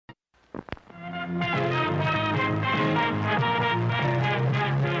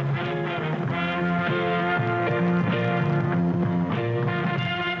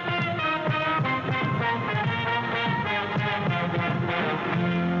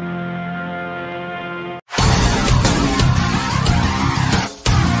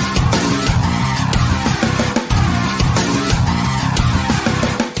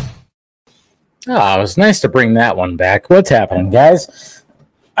Oh, it was nice to bring that one back. What's happening, guys?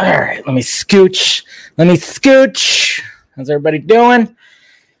 All right, let me scooch. How's everybody doing?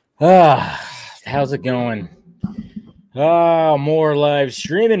 How's it going? Oh, more live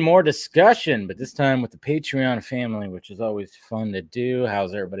streaming, more discussion, but this time with the Patreon family, which is always fun to do.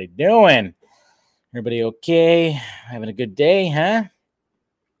 How's everybody doing? Everybody okay? Having a good day, huh?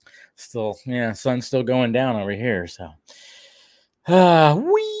 Still, yeah, sun's still going down over here, so.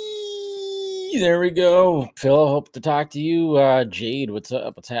 There we go. Phil, hope to talk to you. Jade, what's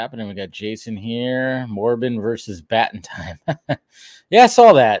up? What's happening? We got Jason here. Morbin versus Batten time. Yeah, I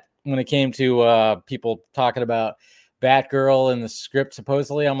saw that when it came to people talking about Batgirl in the script,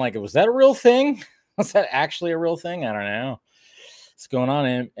 supposedly. I'm like, was that a real thing? Was that actually a real thing? I don't know. What's going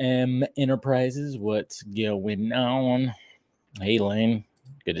on, M Enterprises? What's going on? Hey, Lane.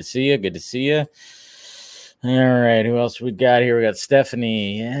 Good to see you. Good to see you. All right, who else we got here? We got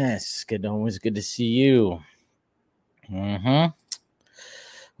Stephanie. Yes, good. Always good to see you.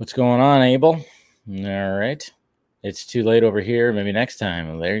 What's going on, Abel? All right. It's too late over here. Maybe next time.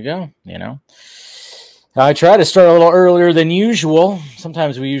 Well, there you go. You know, I try to start a little earlier than usual.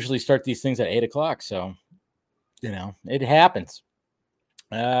 Sometimes we usually start these things at 8 o'clock. So, you know, it happens.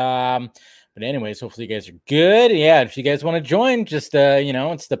 But anyways, hopefully you guys are good. Yeah, if you guys want to join, just, you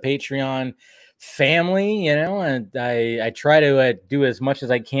know, it's the Patreon family, you know, and I try to do as much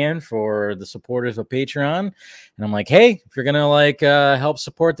as I can for the supporters of Patreon. And I'm like, hey, if you're gonna like help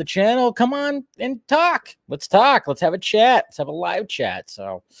support the channel, come on and talk. Let's have a chat. Let's have a live chat.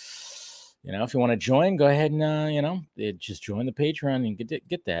 So, you know, if you want to join, go ahead and you know, just join the Patreon and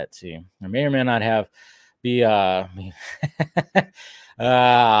get that. See, I may or may not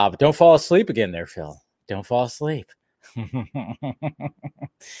but don't fall asleep again there, Phil. Don't fall asleep.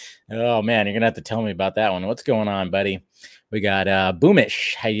 Oh man, you're gonna have to tell me about that one. What's going on, buddy? We got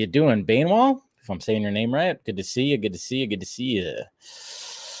Boomish. How you doing, Bainwall? If I'm saying your name right. Good to see you. Good to see you.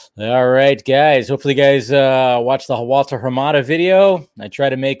 All right, guys. Hopefully, you guys watch the Walter Hamada video. I try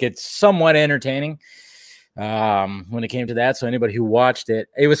to make it somewhat entertaining when it came to that. So anybody who watched it,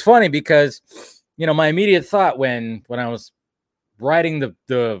 it was funny because, you know, my immediate thought when I was writing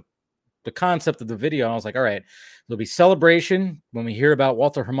the concept of the video, I was like, all right, there'll be celebration when we hear about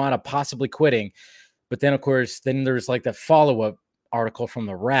Walter Hamada possibly quitting. But then, of course, then there's like that follow-up article from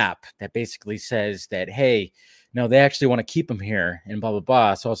the Wrap that basically says that, hey, no, they actually want to keep him here and blah, blah,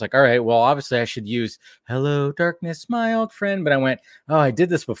 blah. So I was like, all right, well, obviously I should use hello, darkness, my old friend. But I went, oh, I did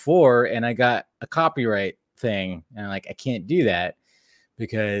this before and I got a copyright thing. And I'm like, I can't do that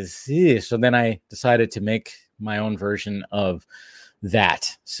because, so then I decided to make my own version of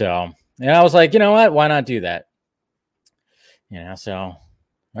that. So, and I was like, you know what? Why not do that? You know, so, all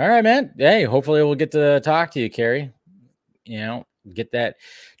right, man. Hey, hopefully we'll get to talk to you, Carrie. You know,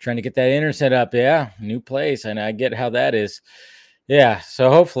 trying to get that internet up. Yeah, new place. And I get how that is. Yeah, so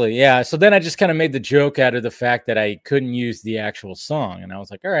hopefully, yeah. So then I just kind of made the joke out of the fact that I couldn't use the actual song. And I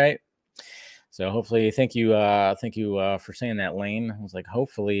was like, all right. So hopefully, thank you for saying that, Lane. I was like,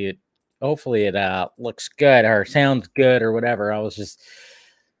 hopefully it looks good or sounds good or whatever.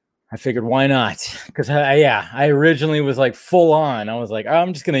 I figured, why not? Because I originally was like full on. I was like, oh,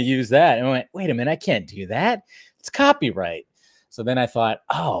 I'm just going to use that. And I went, wait a minute, I can't do that. It's copyright. So then I thought,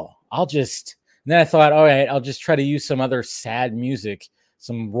 all right, I'll just try to use some other sad music,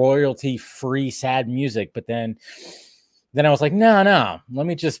 some royalty-free sad music. But then I was like, no, let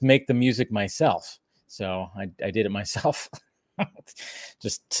me just make the music myself. So I did it myself.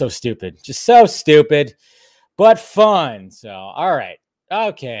 Just so stupid, but fun. So, all right.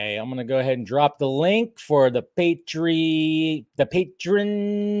 Okay, I'm going to go ahead and drop the link for the patrons.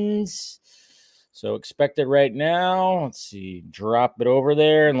 So expect it right now. Let's see, drop it over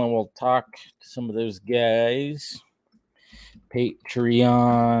there, and then we'll talk to some of those guys.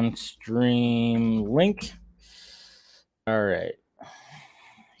 Patreon stream link. All right.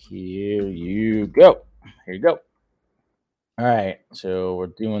 Here you go. All right, so we're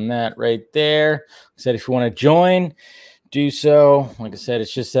doing that right there. Like I said, if you want to join, do so. Like I said,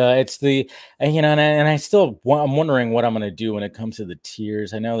 it's just it's the you know, and I'm wondering what I'm gonna do when it comes to the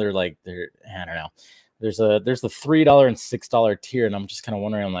tiers. I know they're I don't know. There's the $3 and $6 tier, and I'm just kind of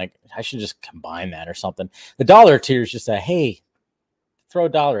wondering. I'm like, I should just combine that or something. The dollar tier is just hey, throw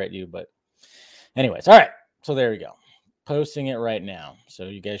 $1 at you. But anyways, all right. So there we go. Posting it right now, so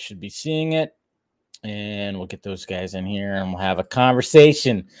you guys should be seeing it. And we'll get those guys in here and we'll have a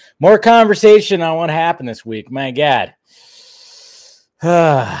conversation. More conversation on what happened this week. My God.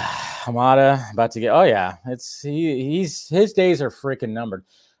 Hamada about to get, oh yeah. His days are freaking numbered.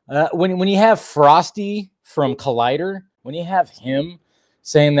 When you have Frosty from Collider, when you have him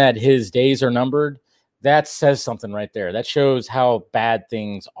saying that his days are numbered, that says something right there. That shows how bad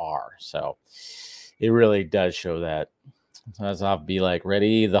things are. So it really does show that. So I'll be like,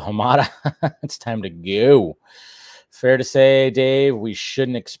 ready, the Hamada. It's time to go. Fair to say, Dave, we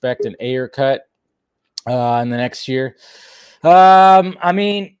shouldn't expect an Ayer cut in the next year. I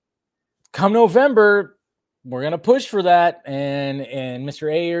mean, come November, we're gonna push for that, and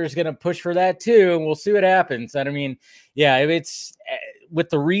Mr. Ayer is gonna push for that too, and we'll see what happens. I mean, yeah, if it's with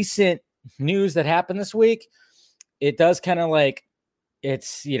the recent news that happened this week, it does kind of like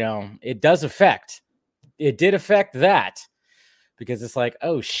it's, you know, it did affect that, because it's like,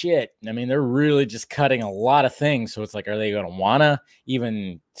 oh shit. I mean, they're really just cutting a lot of things. So it's like, are they going to want to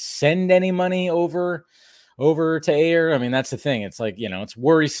even send any money over to Ayer? I mean, that's the thing. It's like, you know, it's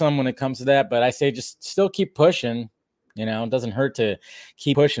worrisome when it comes to that, but I say just still keep pushing. You know, it doesn't hurt to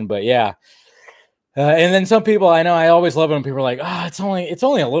keep pushing, but yeah. And then some people, I know, I always love it when people are like, oh, it's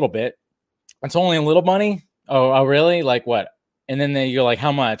only a little bit. It's only a little money. Oh, really? Like what? And then you're like,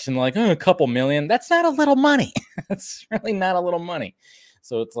 how much? And like, oh, a couple million. That's not a little money. That's really not a little money.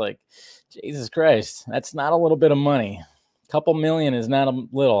 So it's like, Jesus Christ, that's not a little bit of money. A couple million is not a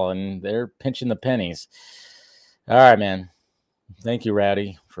little, and they're pinching the pennies. All right, man. Thank you,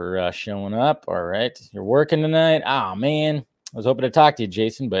 Rowdy, for showing up. All right. You're working tonight? Oh, man. I was hoping to talk to you,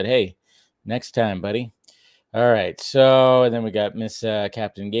 Jason, but hey, next time, buddy. All right. So, and then we got Miss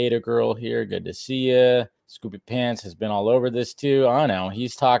Captain Gator Girl here. Good to see you. Scoopy Pants has been all over this too. I know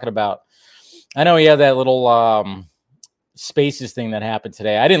he's talking about, I know he had that little spaces thing that happened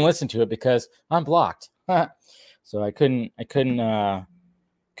today. I didn't listen to it because I'm blocked. So I couldn't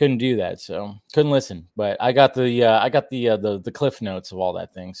do that. So couldn't listen, but I got the cliff notes of all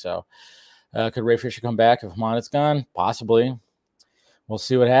that thing. So could Ray Fisher come back if Monet's gone? Possibly. We'll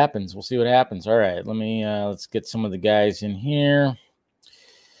see what happens. All right. Let's get some of the guys in here.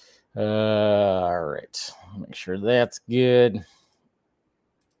 All right. Make sure that's good.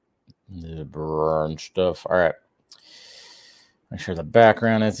 The burn stuff. All right. Make sure the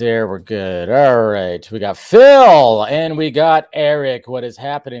background is there. We're good. All right. We got Phil and we got Eric. What is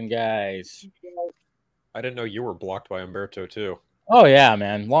happening, guys? I didn't know you were blocked by Umberto too. Oh yeah,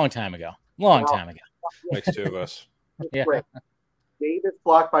 man. Long time ago. Makes two of us. Yeah. David's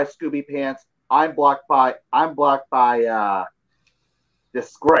blocked by Scooby Pants. I'm blocked by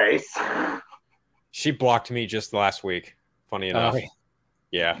Disgrace. She blocked me just last week. Funny enough. Okay.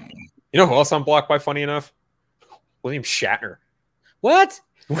 Yeah. You know who else I'm blocked by? Funny enough, William Shatner. What?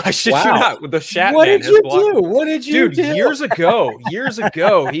 I shit you not. With the Shatner. What did you do? What did you do? Dude, years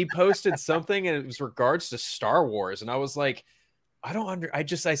ago, he posted something and it was regards to Star Wars, and I was like, I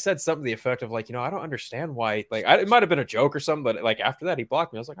said something to the effect of like, you know, I don't understand why. Like, it might have been a joke or something, but like after that, he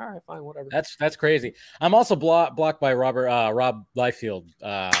blocked me. I was like, all right, fine, whatever. That's crazy. I'm also blocked by Rob Liefeld.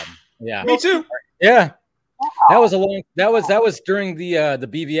 Yeah, me too. Yeah, that was during the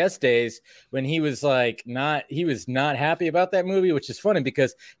BVS days when he was not happy about that movie, which is funny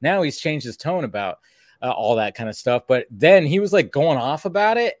because now he's changed his tone about all that kind of stuff. But then he was like going off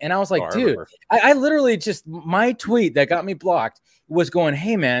about it, and I was like, dude, I literally just, my tweet that got me blocked was going,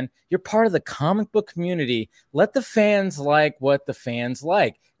 hey man, you're part of the comic book community. Let the fans like what the fans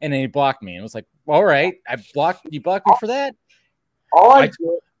like. And then he blocked me. And it was like, all right, you blocked me for that? All I did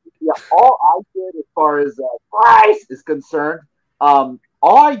as far as price is concerned, all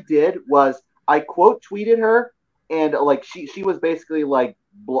I did was I quote tweeted her, and like she was basically like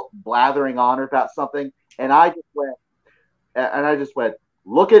blathering on her about something, and I just went,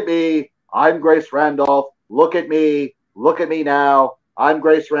 look at me, I'm Grace Randolph, look at me now, I'm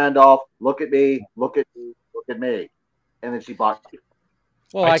Grace Randolph, look at me, and then she blocked me.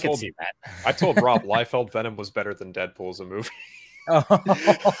 Well, I can see that. I told Rob Liefeld Venom was better than Deadpool as a movie.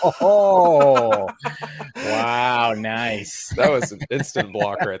 Oh, wow, nice. That was an instant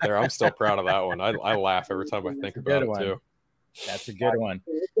block right there. I'm still proud of that one. I laugh every time I think about it too. That's a good one.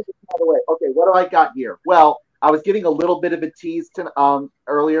 Okay, what do I got here? Well, I was giving a little bit of a tease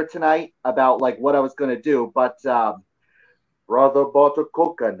earlier tonight about like what I was going to do, but brother bought a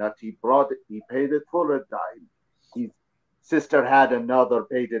coconut. He paid it for a dime. His sister had another,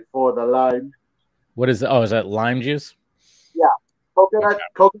 paid it for the lime. What is that? Oh, is that lime juice? Yeah, coconut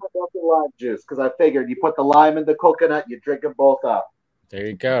milk and lime juice. Because I figured you put the lime in the coconut, you drink them both up. There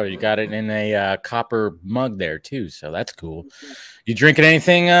you go. You got it in a copper mug there too, so that's cool. You drinking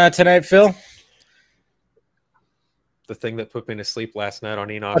anything tonight, Phil? The thing that put me to sleep last night on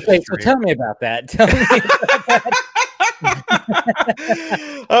Enoch's stream. So tell me about that.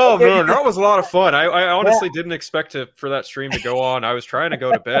 Oh man, that was a lot of fun. I honestly didn't expect for that stream to go on. I was trying to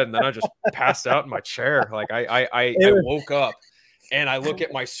go to bed and then I just passed out in my chair. Like I woke up and I look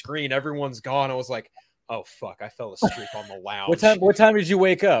at my screen, everyone's gone. I was like, oh fuck, I fell asleep on the lounge. What time did you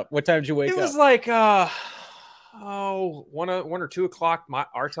wake up? What time did you wake up? It was like 1 or 2 o'clock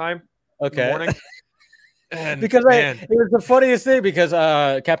our time in the morning. And because it was the funniest thing because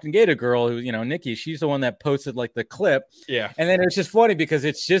Captain Gator Girl, who Nikki, she's the one that posted like the clip. Yeah. And then it's just funny because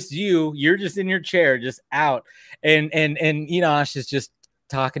it's just you're just in your chair, just out, and Enosh is just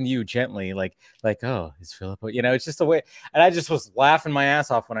talking to you gently, like, oh, is Philip? It's just the way. And I just was laughing my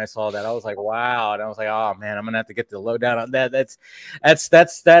ass off when I saw that. I was like, wow. And I was like, oh man, I'm gonna have to get the lowdown on that. That's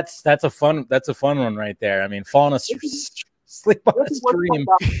a fun one right there. I mean, falling asleep on a stream.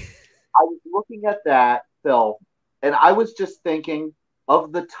 I was looking at that, Phil, and I was just thinking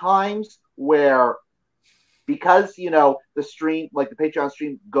of the times where, because the stream, like the Patreon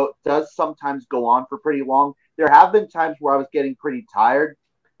stream, does sometimes go on for pretty long. There have been times where I was getting pretty tired,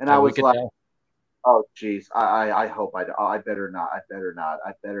 and I was like, "Oh, geez, I hope I better not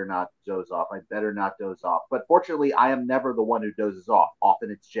doze off. I better not doze off." But fortunately, I am never the one who dozes off.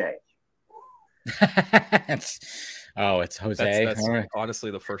 Often it's Jay. It's Jose. That's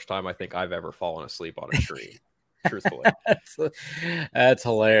honestly the first time I think I've ever fallen asleep on a stream. Truthfully, that's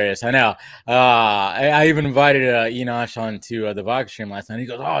hilarious. I know. I even invited Enosh on to the Vodka stream last night. He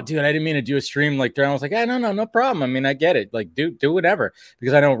goes, "Oh, dude, I didn't mean to do a stream like during." I was like, "Yeah, no problem. I mean, I get it. Like, do whatever."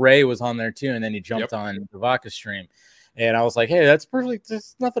 Because I know Ray was on there too, and then he jumped on the Vodka stream, and I was like, "Hey, that's perfect.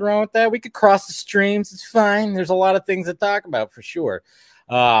 There's nothing wrong with that. We could cross the streams. It's fine. There's a lot of things to talk about for sure."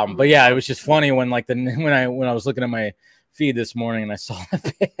 But yeah, it was just funny when when I was looking at my feed this morning and I saw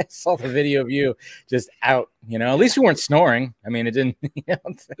the video of you just out. At least you weren't snoring. I mean, it didn't.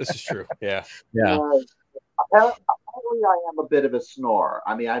 This is true. Yeah. Apparently, I am a bit of a snorer.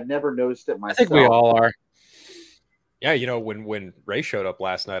 I mean, I've never noticed it myself. I think we all are. Yeah, when Ray showed up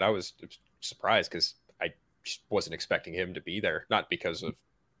last night, I was surprised because I just wasn't expecting him to be there. Not because of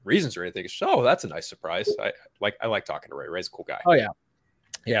reasons or anything. It's just, oh, that's a nice surprise. I like talking to Ray. Ray's a cool guy. Oh yeah.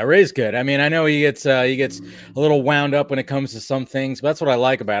 Yeah, Ray's good. I mean, I know he gets a little wound up when it comes to some things, but that's what I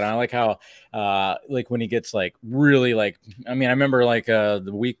like about it. I like how when he gets really I mean, I remember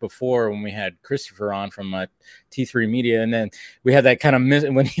the week before when we had Christopher on from T3 Media, and then we had that kind of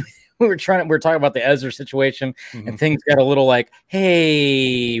when we were talking about the Ezra situation, and things got a little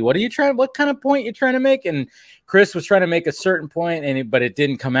hey, what kind of point you trying to make? And Chris was trying to make a certain point, but it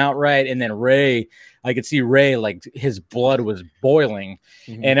didn't come out right. And then Ray, I could see Ray, his blood was boiling,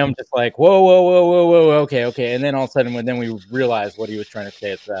 and I'm just like, whoa, okay. And then all of a sudden, then we realized what he was trying to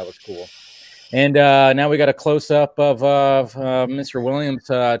say, so that was cool. And now we got a close up of Mr. Williams'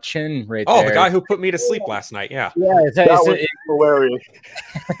 chin right there. Oh, the guy who put me to sleep last night. Yeah, that was hilarious.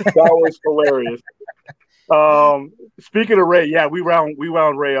 That was hilarious. Speaking of Ray, yeah, we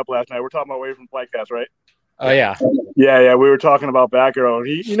wound Ray up last night. We're talking about Ray from Flightcast, right? Oh yeah. Yeah. We were talking about Batgirl, and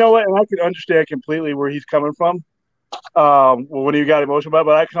he, you know what? And I can understand completely where he's coming from. When he got emotional about it,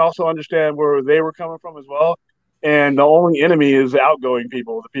 but I can also understand where they were coming from as well. And the only enemy is the outgoing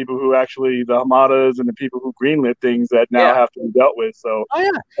people, the people who actually, the Hamadas and the people who greenlit things that now have to be dealt with. So,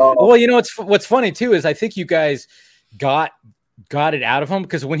 well, what's funny too is I think you guys got it out of him,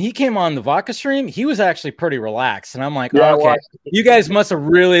 because when he came on the Vodka stream, he was actually pretty relaxed, and I'm like, okay, you guys must have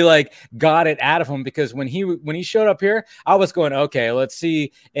really got it out of him, because when he showed up here, I was going, okay, let's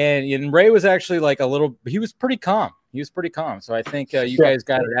see, and Ray was actually he was pretty calm. So I think you guys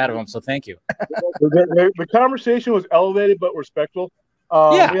got it out of him. So thank you. The conversation was elevated but respectful.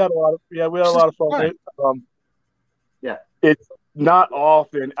 We had a lot of fun. It's not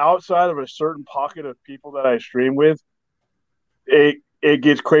often outside of a certain pocket of people that I stream with. It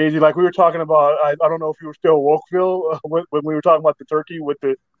gets crazy. Like we were talking about, I don't know if you were still woke, Phil, when we were talking about the turkey, with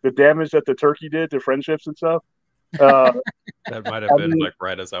the damage that the turkey did to friendships and stuff. That might have been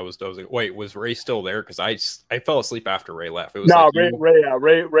right as I was dozing. Wait, was Ray still there? Because I fell asleep after Ray left. It was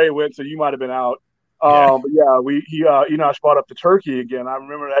Ray went, so you might have been out. But Enosh brought up the turkey again. I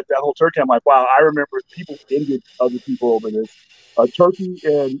remember that whole turkey. I'm like, wow, I remember people ended other people over this. A turkey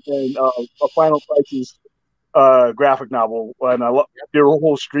and a Final Crisis graphic novel, and there were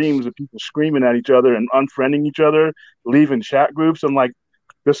whole streams of people screaming at each other and unfriending each other, leaving chat groups. I'm like,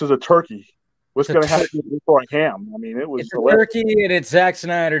 this is a turkey. What's going to happen before a ham? I mean, it's a turkey, and it's Zack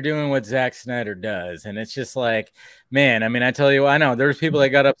Snyder doing what Zack Snyder does, and it's just like, man. I mean, I tell you, I know there's people that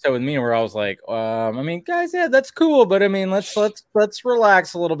got upset with me where I was like, I mean, guys, yeah, that's cool, but I mean, let's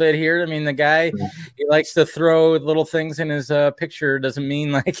relax a little bit here. I mean, the guy, he likes to throw little things in his picture. Doesn't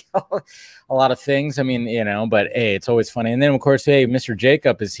mean a lot of things. I mean, but hey, it's always funny. And then of course, hey, Mr.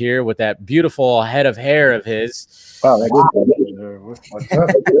 Jacob is here with that beautiful head of hair of his. Wow,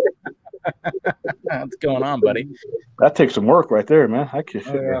 what's going on, buddy? That takes some work right there, man. I can't.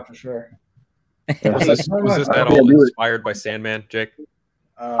 Oh yeah, for sure. Yeah. Was this at all inspired by Sandman, Jake?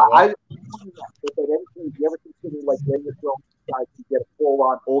 I if at any point you ever consider like getting a film size to get a full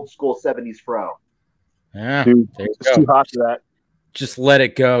on old school 70s fro. Yeah, Dude, there you it's go. too hot for that. Just let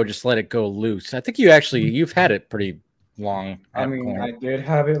it go. Just let it go loose. I think you've had it pretty long. I at mean, point. I did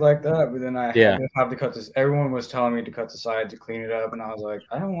have it like that, but then I Yeah. did have to cut this. Everyone was telling me to cut the side to clean it up, and I was like,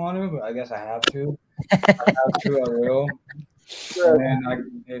 I don't want to, but I guess I have to. If I have to, I will.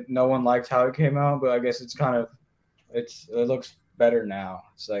 And then no one liked how it came out, but I guess it's kind of it looks better now.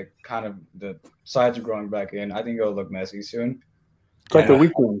 It's like kind of the sides are growing back in. I think it'll look messy soon. It's like The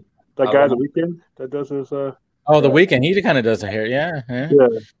Weeknd. That guy, The Weeknd, that does his. The Weeknd. He kind of does the hair. Yeah.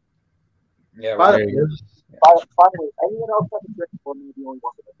 Yeah. By Right. the way, anyone else have a drink or me the only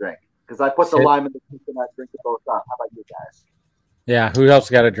one with a drink? Because I put the lime in the drink and I drink it both up. How about you guys? Yeah. Who else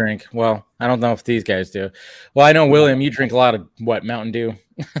got a drink? Well, I don't know if these guys do. Well, I know William. You drink a lot of what? Mountain Dew.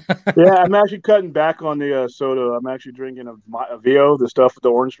 Yeah, I'm actually cutting back on the soda. I'm actually drinking a VO, the stuff with the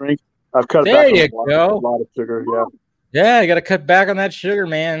orange drink. I've cut There back you on go. a lot of sugar. Yeah. Yeah, you got to cut back on that sugar,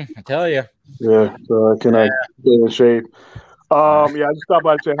 man. I tell you. Yeah, so I can stay in shape. I just stopped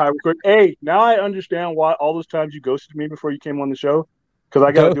by to say hi real quick. Hey, now I understand why all those times you ghosted me before you came on the show, because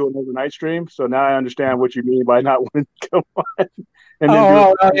I got to do an overnight stream. So now I understand what you mean by not wanting to come on. And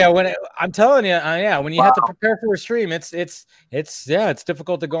then yeah. I'm telling you, when you have to prepare for a stream, it's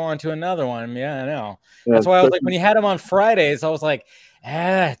difficult to go on to another one. Yeah, I know. That's why I was like, when you had them on Fridays, I was like,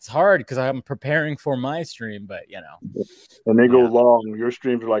 it's hard because I'm preparing for my stream, but and they go long. Your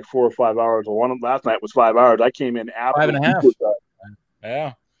streams are like 4 or 5 hours. Well, one last night was 5 hours. I came in after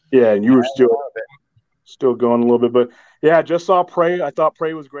 5.5. Yeah, and you were still going a little bit, but yeah, I just saw Prey. I thought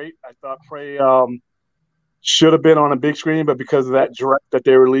Prey was great. I thought Prey should have been on a big screen, but because of that direct that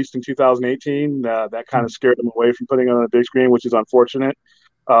they released in 2018, that kind of scared them away from putting it on a big screen, which is unfortunate.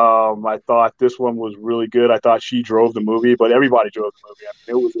 I thought this one was really good. I thought she drove the movie, but everybody drove the movie. I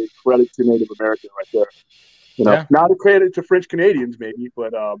mean, it was a credit to Native American right there. Not a credit to French Canadians, maybe,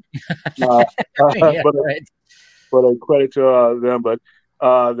 but but a credit to them. But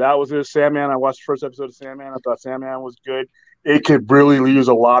that was it. Sandman. I watched the first episode of Sandman. I thought Sandman was good. It could really use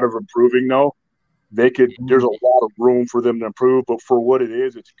a lot of improving, though. There's a lot of room for them to improve, but for what it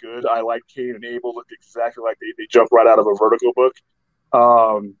is, it's good. I like Cain and Abel. Looked exactly like they jumped right out of a Vertigo book.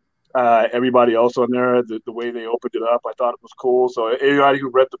 Everybody else on there, the way they opened it up, I thought it was cool. So anybody who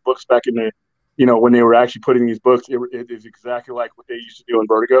read the books back in the, when they were actually putting these books, it is exactly like what they used to do in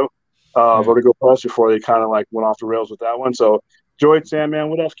Vertigo, Vertigo Plus, before they kind of like went off the rails with that one. So enjoyed Sandman.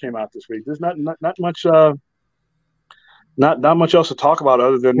 What else came out this week? There's not much. Not much else to talk about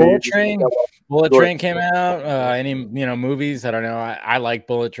other than Bullet Train came out. Any movies? I don't know. I like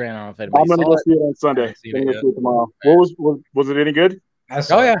Bullet Train. I don't know if anybody I'm gonna go see it on Sunday. See it tomorrow. Was it any good? I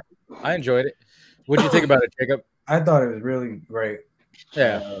enjoyed it. What did you think about it, Jacob? I thought it was really great.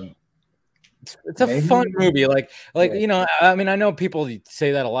 Yeah. It's a fun movie. I mean, I know people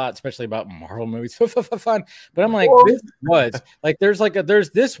say that a lot, especially about Marvel movies. Fun, but I'm like, this was like,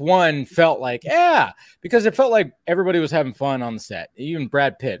 there's this one felt like, because it felt like everybody was having fun on the set. Even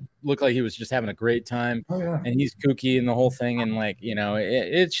Brad Pitt looked like he was just having a great time, and he's kooky and the whole thing, and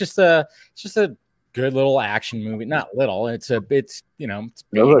it's just a good little action movie. Not little. It's big. Like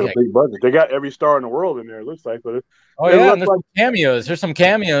a big budget. They got every star in the world in there. It looks like, but and there's some cameos. There's some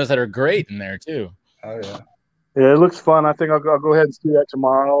cameos that are great in there too. Oh yeah. Yeah, it looks fun. I think I'll go ahead and see that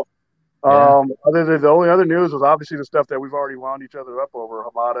tomorrow. Other than the only other news was obviously the stuff that we've already wound each other up over.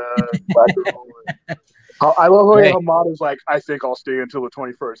 Hamada, Batgirl. I love how Hamada's like, I think I'll stay until the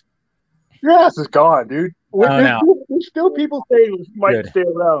 21st. Your ass is gone, dude. There's still people saying you might stay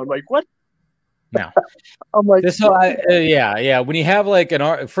around. Like, what? No, I'm like this. When you have like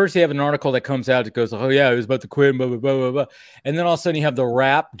first you have an article that comes out that goes, he was about to quit, blah blah blah blah blah, and then all of a sudden you have the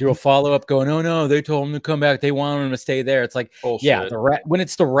Wrap do a follow up going, oh no, they told him to come back, they want him to stay there. It's like, bullshit. The Wrap. When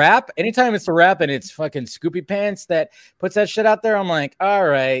it's the Wrap, anytime it's the Wrap and it's fucking Scoopy Pants that puts that shit out there, I'm like, all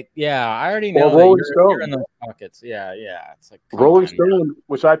right, I already know you're in those pockets. Yeah, it's like Rolling Stone,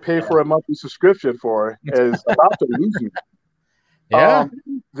 which I pay for a monthly subscription for, is about to lose me.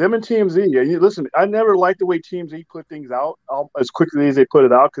 Them and TMZ. Listen, I never liked the way TMZ put things out as quickly as they put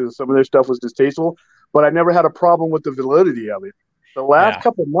it out because some of their stuff was distasteful, but I never had a problem with the validity of it. The last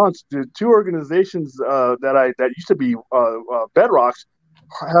couple of months, the two organizations that used to be bedrocks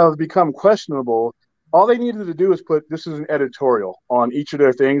have become questionable. All they needed to do is put this is an editorial on each of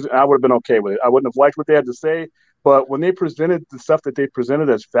their things, and I would have been okay with it. I wouldn't have liked what they had to say, but when they presented the stuff that they presented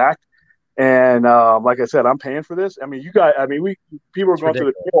as fact, and like I said, I'm paying for this. I mean, people are going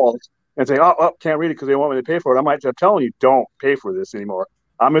through the paywalls. and say, oh, can't read it because they want me to pay for it. I'm telling you, don't pay for this anymore.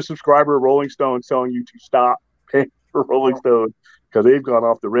 I'm a subscriber of Rolling Stone telling you to stop paying for Rolling Stone because they've gone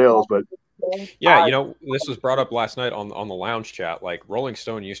off the rails. But yeah, this was brought up last night on the lounge chat. Like, Rolling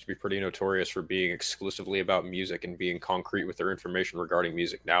Stone used to be pretty notorious for being exclusively about music and being concrete with their information regarding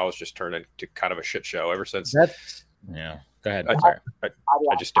music. Now it's just turned into kind of a shit show ever since. Yeah. Go ahead.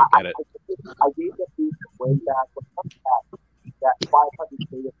 I just don't get it. I read the piece way back that 500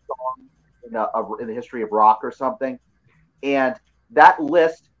 greatest songs in the history of rock or something, and that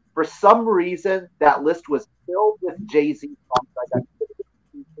list, for some reason, that list was filled with Jay-Z songs.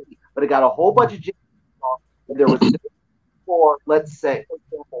 But it got a whole bunch of Jay-Z songs, and there was for, let's say, for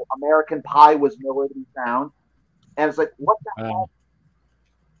example, American Pie was nowhere to be found, and it's like, what the hell?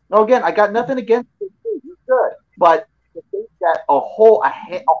 No, again, I got nothing against Jay-Z. He's good, but to think that a whole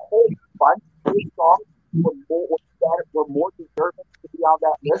bunch of these songs were more deserving to be on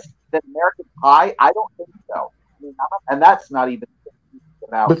that list than American Pie, I don't think so. I mean, and that's not even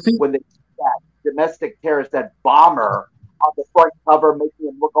about when they that domestic terrorist, that bomber on the front cover, making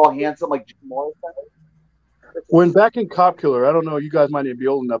him look all handsome like Jim Morrison. When back in Cop Killer, I don't know, you guys might not be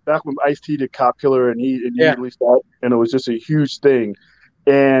old enough. Back when Ice-T did Cop Killer and he released that, and it was just a huge thing.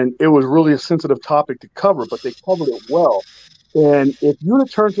 And it was really a sensitive topic to cover, but they covered it well. And if you would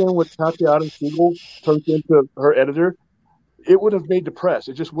have turned in what Tatiana Siegel turned into her editor, it would have made the press.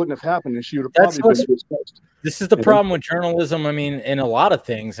 It just wouldn't have happened, and she would have probably been dismissed. This is the problem with journalism. I mean, in a lot of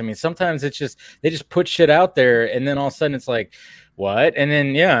things. I mean, sometimes it's just they just put shit out there, and then all of a sudden it's like, what? And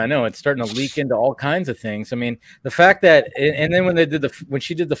then I know it's starting to leak into all kinds of things. I mean, the fact that, and then when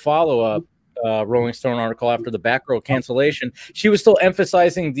she did the follow up Rolling Stone article after the Batgirl cancellation, she was still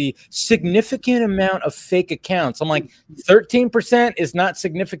emphasizing the significant amount of fake accounts. I'm like, 13% is not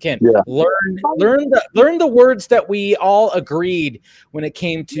significant. Yeah. Learn the words that we all agreed when it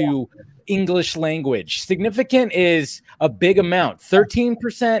came to English language. Significant is a big amount.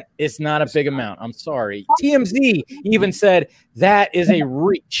 13% is not a big amount. I'm sorry. TMZ even said that is a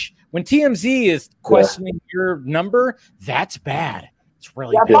reach. When TMZ is questioning your number, that's bad. It's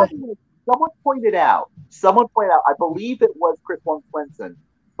really bad. Someone pointed out, I believe it was Chris Clinton,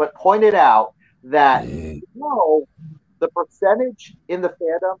 but pointed out that, the percentage in the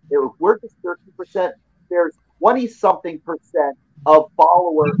fandom, if we're just 13%, there's 20-something% of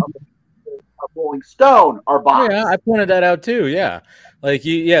followers of Rolling Stone are bots. Yeah, I pointed that out too. Yeah. Like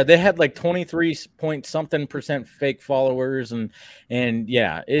they had like 23-point-something% fake followers, and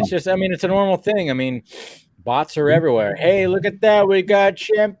it's just, I mean, it's a normal thing. I mean, bots are everywhere. Hey, look at that. We got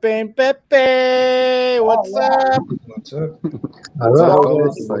Champagne Pepe. What's up? What's up?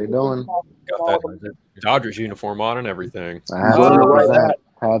 How you doing? Got that Dodgers uniform on and everything. I had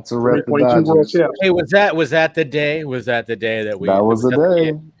to rep the Dodgers. Hey, was that the day? Was that the day that we? That was the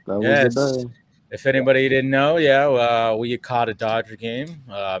day. That was the day. If anybody didn't know, we caught a Dodger game,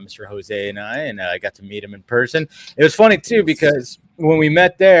 Mr. Jose and I got to meet him in person. It was funny too because when we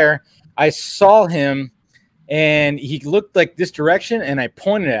met there, I saw him. And he looked like this direction, and I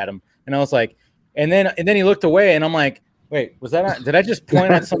pointed at him, and I was like, and then he looked away, and I'm like, wait, was that? Did I just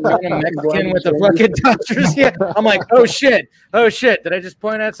point at some random Mexican with the fucking Dodgers? Yeah, I'm like, oh shit, did I just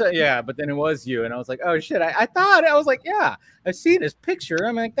point at some? Yeah, but then it was you, and I was like, oh shit, I thought I was like, yeah, I've seen his picture.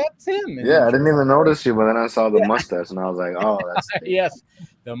 I'm like, that's him. And I didn't even notice you, but then I saw the mustache, and I was like, oh, that's yes,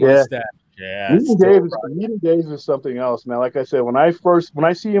 the mustache. Yeah, meeting Dave's is something else, man. Like I said, when I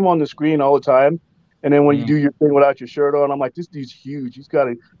see him on the screen all the time. And then when you do your thing without your shirt on, I'm like, this dude's huge.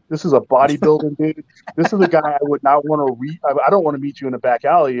 This is a bodybuilding dude. This is a guy I would not want to I don't want to meet you in a back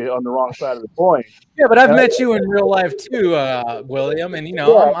alley on the wrong side of the coin. Yeah, but I've met you in real life too, William. And,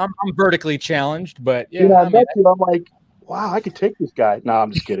 I'm vertically challenged, but I'm like, wow, I could take this guy. No,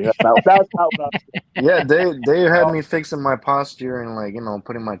 I'm just kidding. That's not Yeah, they had me fixing my posture and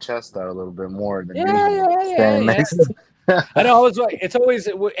putting my chest out a little bit more than standing next to I know. It's always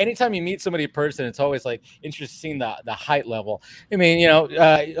anytime you meet somebody in person, it's always like interesting the height level. I mean,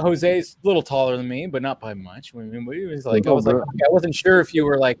 Jose's a little taller than me, but not by much. I mean, he was like, I wasn't sure if you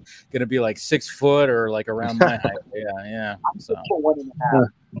were like going to be like 6 foot or like around my height. Yeah. So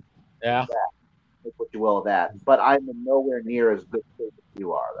 1.5. Yeah. Make what you will of that, but I'm nowhere near as good as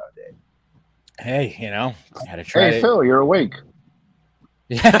you are, though, Dave. Hey, had to try. Hey, Phil, you're awake.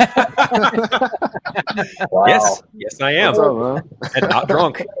 Wow. Yes, I am. Up, and not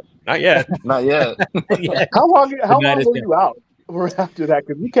drunk. Not yet. Not yet. How long were you out after that?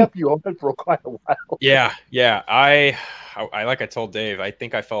 Because we kept you open for quite a while. Yeah. I like I told Dave, I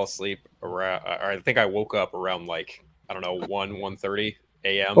think I fell asleep around, or I think I woke up around 1:30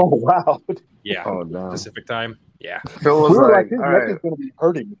 a.m. Oh wow. Yeah. Pacific time. Yeah. Phil We was were like, like, his all neck right. is going to be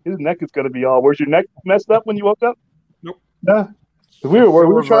hurting. His neck is going to be all. Was your neck messed up when you woke up? Nope. Yeah. We Phil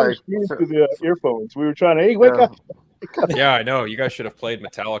were was trying to like, scream through the earphones. We were trying to, hey, wake yeah. up. Yeah, I know. You guys should have played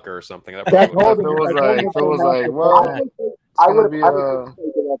Metallica or something. That I probably told would him. have I Phil told was him like, to well, I would it's gonna be just play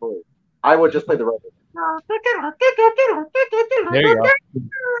the reveille. I would just play the reveille. There you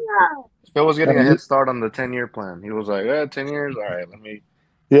go. Phil was getting a head start on the 10-year plan. He was like, 10 years, all right, let me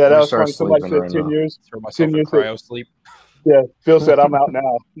Yeah, that was start funny. Somebody sleeping said right 10 now. years. throw 10 myself in years. cryo sleep. Yeah, Phil said, I'm out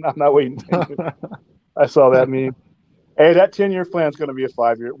now. I'm not waiting 10 years. I saw that meme. Hey, that 10-year plan is going to be a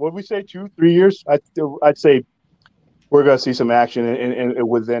 5-year. What did we say, 2-3 years? I'd say we're going to see some action in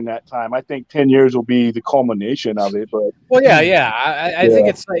within that time. I think 10 years will be the culmination of it. But Well, yeah. I think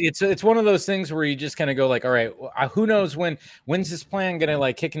Yeah. it's one of those things where you just kind of go like, all right, who knows when's this plan gonna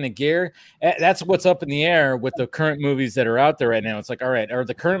like kick into gear? That's what's up in the air with the current movies that are out there right now. It's like, all right, are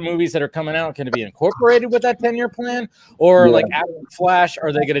the current movies that are coming out going to be incorporated with that 10-year plan, or Yeah. like after Flash,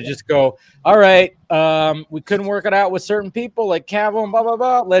 are they going to just go, all right, we couldn't work it out with certain people like Cavill and blah blah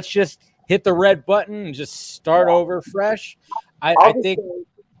blah. Let's just hit the red button and just start over fresh. I think.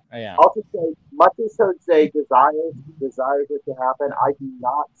 Yeah. I'll just say, much as Jose desires it to happen, I do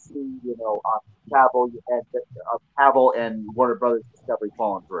not see, Cavill and Warner Brothers Discovery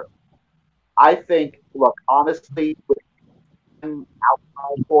falling through. I think, look, honestly, with him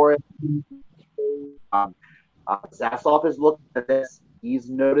outside for it, Zassoff is looking at this. He's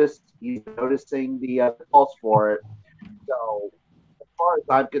noticing the pulse for it. So, as far as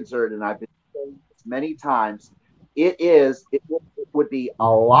I'm concerned, and I've been saying this many times, it would be a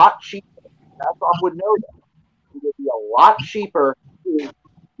lot cheaper. Zassoff would know that. It would be a lot cheaper to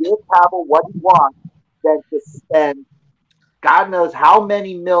give Cavill what he wants than to spend God knows how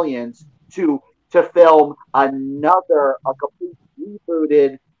many millions to film a complete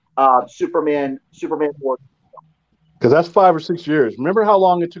rebooted Superman origin. Because that's 5 or 6 years. Remember how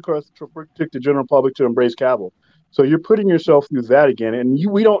long it took the general public to embrace Cavill. So you're putting yourself through that again, and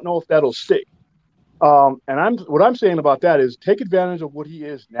we don't know if that'll stick. And what I'm saying about that is take advantage of what he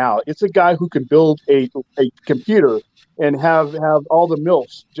is now. It's a guy who can build a computer and have all the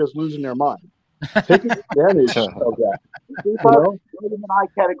MILFs just losing their mind. Take advantage of that. William and I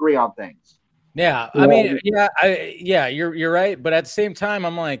can agree on things. Yeah, I mean, you're right, but at the same time,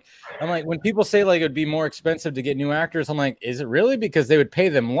 I'm like, when people say like it would be more expensive to get new actors, I'm like, is it really? Because they would pay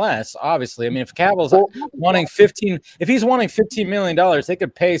them less, obviously. I mean, if Cavill's wanting he's wanting $15 million, they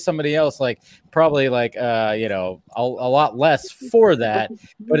could pay somebody else like probably like a lot less for that.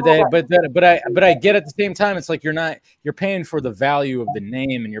 But I get at the same time, it's like you're paying for the value of the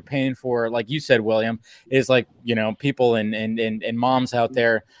name, and you're paying for, like you said, William, is like people and moms out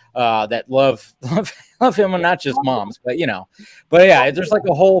there that love him, and not just moms, but yeah, there's like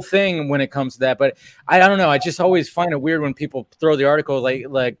a whole thing when it comes to that. But I don't know, I just always find it weird when people throw the article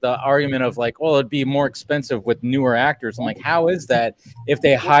like the argument of like, well, it'd be more expensive with newer actors. I'm like, how is that if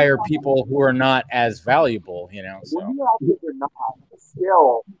they hire people who are not as valuable? So New actors are not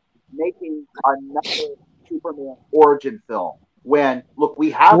still making another Superman origin film. When look, we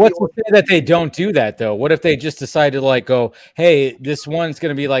have. What's to say that they don't do that though? What if they just decide to like go, hey, this one's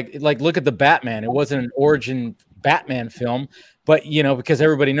going to be like look at the Batman. It wasn't an origin Batman film, but because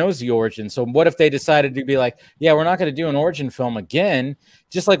everybody knows the origin. So what if they decided to be like, yeah, we're not going to do an origin film again,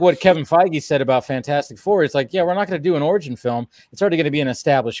 just like what Kevin Feige said about Fantastic Four. It's like, yeah, we're not going to do an origin film. It's already going to be an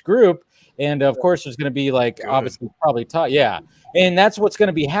established group, and of course, there's going to be like obviously probably and that's what's going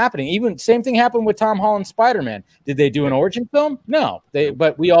to be happening. Even same thing happened with Tom Holland's Spider-Man. Did they do an origin film? No,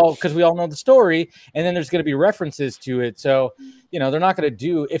 but we all know the story, and then there's going to be references to it. So they're not going to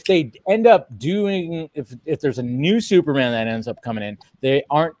do, if they end up doing, if there's a new Superman that ends up coming in, they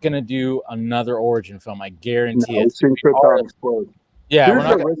aren't going to do another origin film. I guarantee it. Yeah, we're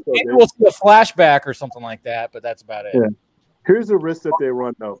not gonna, maybe we'll see a flashback or something like that, but that's about it. Yeah. Here's the risk that they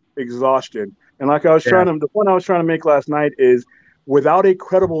run, though: exhaustion. And like the point I was trying to make last night is, without a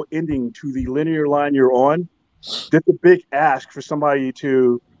credible ending to the linear line you're on, that's a big ask for somebody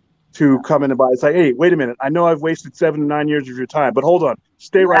to come in and buy. It's like, hey, wait a minute. I know I've wasted 7 to 9 years of your time, but hold on.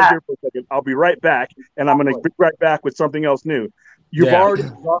 Stay right here for a second. I'll be right back, and I'm going to be right back with something else new. You've already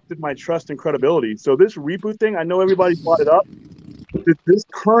exhausted my trust and credibility. So this reboot thing, I know everybody brought it up. This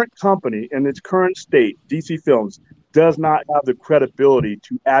current company in its current state, DC Films, does not have the credibility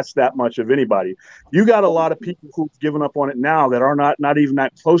to ask that much of anybody. You got a lot of people who've given up on it now that are not even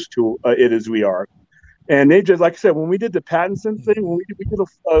that close to it as we are. And they just, like I said, when we did the Pattinson thing, when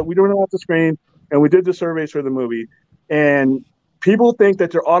we don't know off the screen, and we did the surveys for the movie, and people think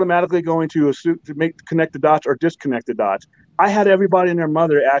that they're automatically going to connect the dots or disconnect the dots. I had everybody and their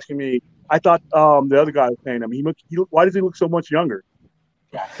mother asking me, I thought the other guy was playing him. Why does he look so much younger?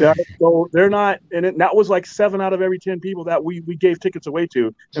 Yeah, so they're not, and that was like 7 out of every 10 people that we gave tickets away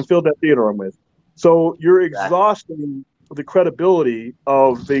to and filled that theater with. So you're exhausting the credibility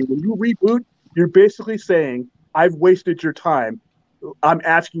of when you reboot, you're basically saying, I've wasted your time. I'm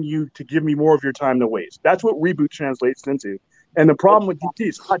asking you to give me more of your time to waste. That's what reboot translates into. And the problem with DC,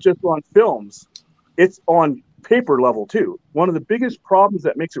 it's not just on films, it's on paper level too. One of the biggest problems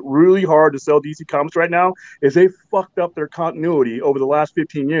that makes it really hard to sell DC Comics right now is they fucked up their continuity over the last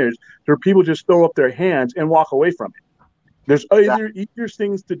 15 years where people just throw up their hands and walk away from it. There's easier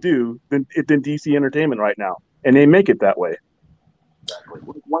things to do than DC Entertainment right now, and they make it that way.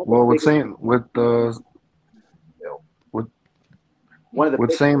 Well, saying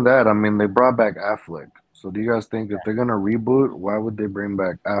that, I mean, they brought back Affleck. So do you guys think if they're gonna reboot, why would they bring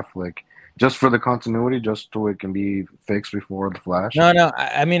back Affleck? Just for the continuity, just so it can be fixed before the Flash? No.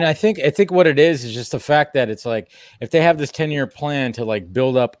 I mean, I think what it is just the fact that it's like if they have this 10-year plan to like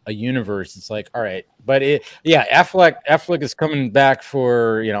build up a universe, it's like, all right, but Affleck is coming back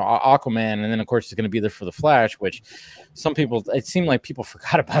for Aquaman, and then of course he's going to be there for the Flash, which some people, it seemed like people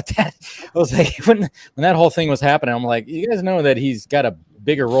forgot about that. I was like, when that whole thing was happening, I'm like, you guys know that he's got a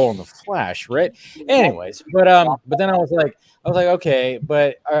bigger role in the Flash, right? Anyways, but then I was like, okay,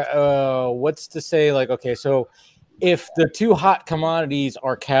 but what's to say? Like, okay, so if the two hot commodities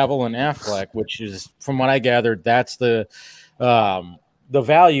are Cavill and Affleck, which is, from what I gathered, that's the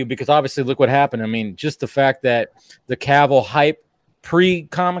value, because obviously look what happened. I mean, just the fact that the Cavill hype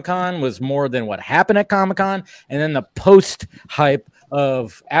pre-Comic-Con was more than what happened at Comic-Con, and then the post-hype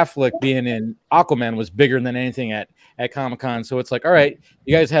of Affleck being in Aquaman was bigger than anything at Comic-Con. So it's like, all right,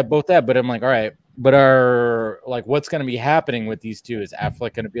 you guys have both that, but I'm like, all right, but what's going to be happening with these two? Is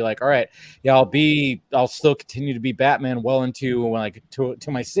Affleck going to be like, all right, yeah, I'll still continue to be Batman well into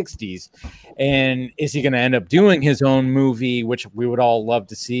to my 60s, and is he going to end up doing his own movie, which we would all love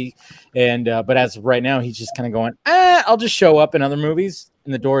to see? And but as of right now, he's just kind of going, I'll just show up in other movies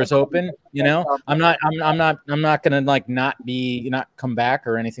and the door is open. I'm not gonna like not come back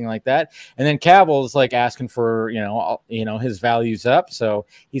or anything like that. And then Cavill is like asking for his values up, so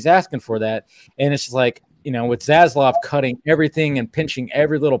he's asking for that. And it's just like, with Zaslav cutting everything and pinching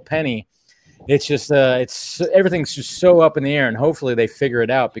every little penny, it's just everything's just so up in the air. And hopefully they figure it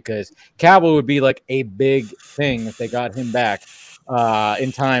out, because Cavill would be like a big thing if they got him back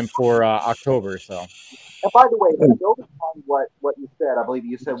in time for October. So. And by the way, building on what you said, I believe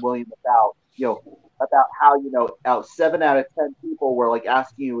you said, William, about how 7 out of 10 people were like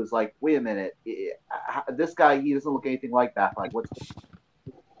asking you, was like, wait a minute, this guy, he doesn't look anything like that. Like, what's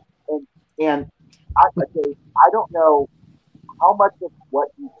and I don't know how much of what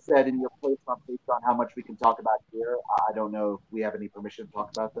you said in your place on Patreon, how much we can talk about here. I don't know if we have any permission to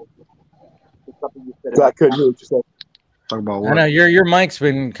talk about this. It's something you said. I couldn't hear what you said. Talk about what? I know your mic's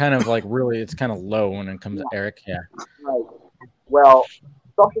been kind of like it's kind of low when it comes to Eric. Yeah. Right. Well,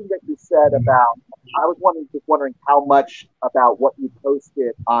 something that you said about, I was wondering how much about what you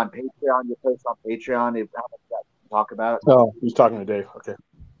posted on Patreon, how much that you talk about. Oh, he's talking to Dave. Okay.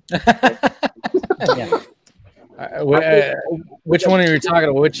 Yeah. Which one are you talking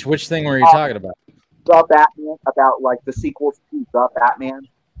about? Which thing were you talking about? The Batman, about like the sequels to The Batman.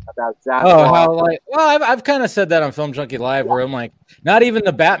 About Zaslav. Oh, how I've kind of said that on Film Junkie Live, where I'm like, not even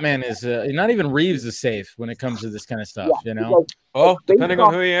the Batman is, not even Reeves is safe when it comes to this kind of stuff, Oh, depending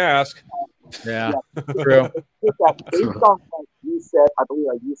on who you ask. Yeah, true. Based on what you said, I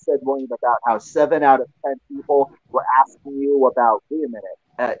believe you said, William, about how 7 out of 10 people were asking you about, wait a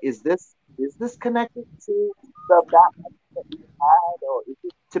minute, is this connected to the Batman that you had, or is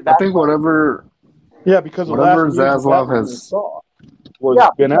it to Batman? I think whatever. Yeah, because whatever Zaslav has. Was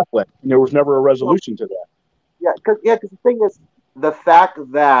Ben Affleck, and there was never a resolution to that. Yeah, because the thing is, the fact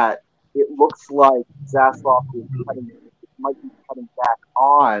that it looks like Zaslav might be cutting back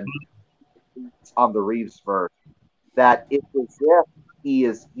on the Reeves verse, that it's as if he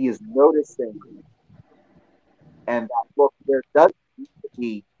is noticing, and that look, there does need to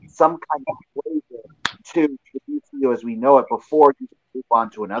be some kind of flavor to the DCU as we know it before you move on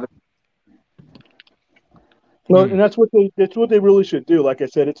to another. Well, and that's what they really should do. Like I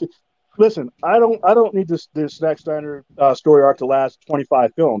said, listen. I don't need this Zack Snyder story arc to last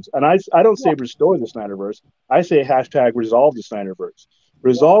 25 films, and I don't say restore the Snyderverse. I say # resolve the Snyderverse.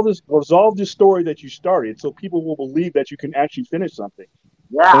 Resolve this story that you started, so people will believe that you can actually finish something.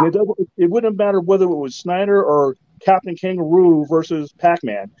 Yeah. And it wouldn't matter whether it was Snyder or Captain Kangaroo versus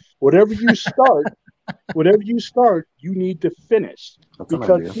Pac-Man. Whatever you start. You need to finish.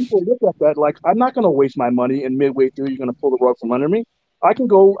 Because people look at that like, I'm not going to waste my money, and midway through, you're going to pull the rug from under me. I can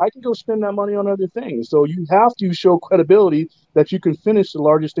go spend that money on other things. So you have to show credibility that you can finish the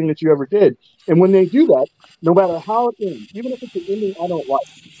largest thing that you ever did. And when they do that, no matter how it ends, even if it's an ending I don't like,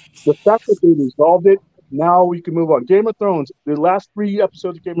 the fact that they resolved it, now we can move on. Game of Thrones, the last 3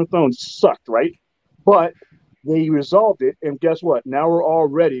 episodes of Game of Thrones sucked, right? But they resolved it, and guess what? Now we're all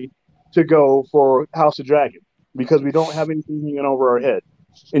ready to go for House of Dragon because we don't have anything hanging over our head.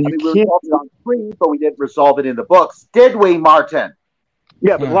 And you We can't. resolved it on screen, but we didn't resolve it in the books, did we, Martin?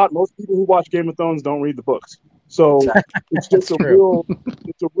 Yeah, but most people who watch Game of Thrones don't read the books, so it's just a real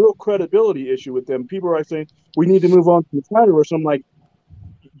credibility issue with them. People are saying we need to move on to the Snyderverse. I'm like,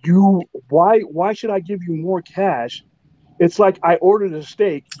 why should I give you more cash? It's like I ordered a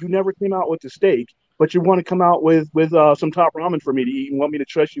steak, you never came out with the steak, but you want to come out with some top ramen for me to eat and want me to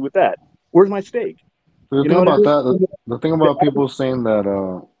trust you with that. Where's my steak? The thing about that, the thing about people saying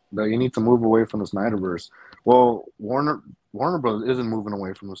that that you need to move away from the Snyderverse. Well, Warner Brothers isn't moving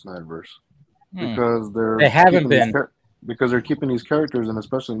away from the Snyderverse because they haven't been because they're keeping these characters, and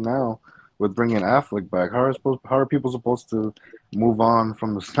especially now with bringing Affleck back. How are people supposed to move on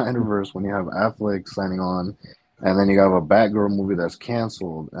from the Snyderverse when you have Affleck signing on, and then you have a Batgirl movie that's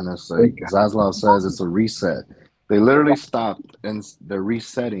canceled, and it's like Zaslav says it's a reset. They literally stopped and they're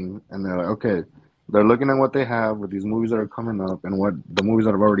resetting, and they're like, okay. They're looking at what they have with these movies that are coming up and what the movies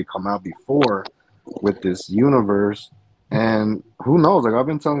that have already come out before with this universe. And who knows? Like I've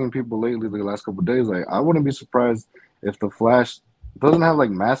been telling people lately, the last couple of days, like I wouldn't be surprised if the Flash doesn't have like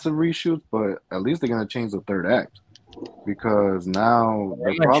massive reshoots, but at least they're gonna change the third act because now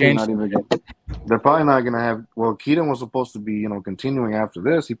they're probably not gonna have. Well, Keaton was supposed to be continuing after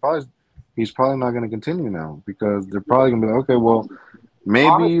this. He's probably not gonna continue now because they're probably gonna be like, okay, well.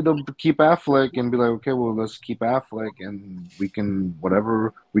 Maybe they'll keep Affleck and be like, okay, well, let's keep Affleck and we can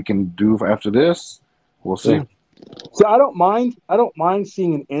whatever we can do after this. We'll see. So I don't mind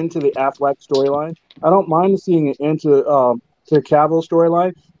seeing an end to the Affleck storyline. I don't mind seeing an end to Cavill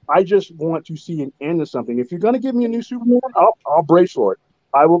storyline. I just want to see an end to something. If you're going to give me a new Superman, I'll brace for it.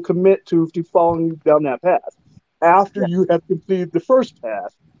 I will commit to following you down that path after you have completed the first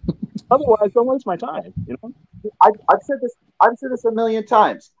path. Otherwise, don't waste my time. I've said this a million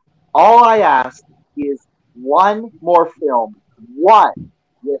times. All I ask is one more film, one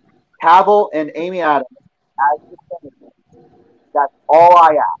with Cavill and Amy Adams as the Senators. That's all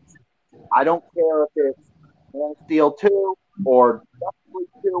I ask. I don't care if it's Man of Steel 2 or Justice League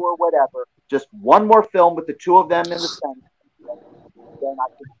 2 or whatever. Just one more film with the two of them in the Senate. Then I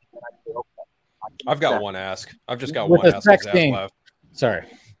say, okay. I've got one ask. I've just got with one a ask. sex scene. Sorry.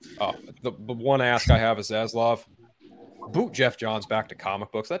 Oh, the one ask I have is Zaslav. Boot Jeff Johns back to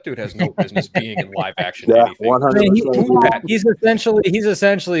comic books. That dude has no business being in live action. Yeah, anything. 100%. He's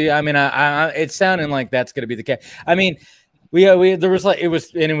essentially. I mean, it's sounding like that's going to be the case. I mean, there was like it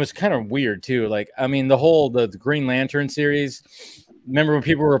was kind of weird too. Like, I mean, the Green Lantern series. Remember when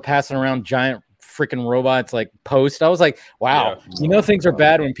people were passing around giant freaking robots like Post? I was like, wow, things are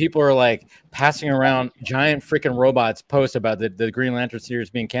bad when people are like passing around giant freaking robots Post about the Green Lantern series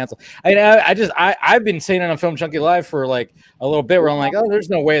being canceled. I've been saying it on Film Junkie Live for like a little bit where I'm like, oh, there's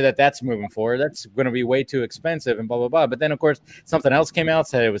no way that's moving forward. That's going to be way too expensive and blah blah blah. But then of course something else came out,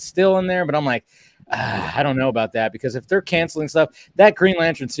 said it was still in there, but I'm like, I don't know about that because if they're canceling stuff, that Green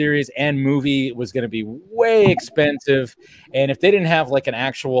Lantern series and movie was going to be way expensive, and if they didn't have like an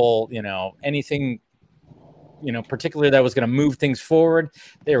actual, anything, particularly that was going to move things forward,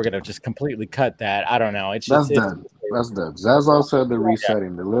 they were going to just completely cut that. I don't know. It's just that's dead. Zaslav said they're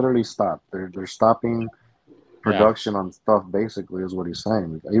resetting. They literally stopped. They're stopping production on stuff. Basically, is what he's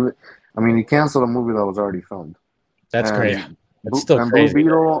saying. He canceled a movie that was already filmed. That's crazy. It's still crazy. Blue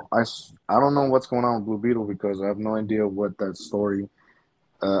Beetle, I don't know what's going on with Blue Beetle because I have no idea what that story.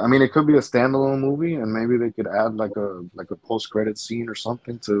 It could be a standalone movie, and maybe they could add like a post-credit scene or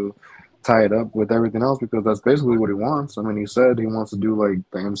something to tie it up with everything else because that's basically what he wants. He said he wants to do like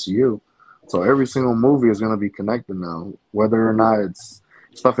the MCU, so every single movie is going to be connected now, whether or not it's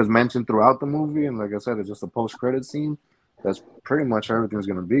stuff is mentioned throughout the movie, and like I said, it's just a post-credit scene. That's pretty much everything's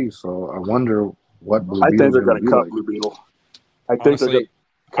going to be. So I wonder what Blue Beetle. I think they're going to cut Blue Beetle. Honestly,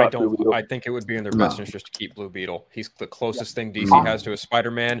 I think it would be in their best interest to keep Blue Beetle. He's the closest thing DC has to a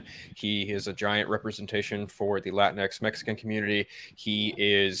Spider-Man. He is a giant representation for the Latinx Mexican community. He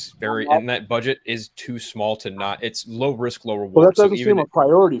is and that budget is too small to not. It's low risk, low reward. Well, that doesn't seem a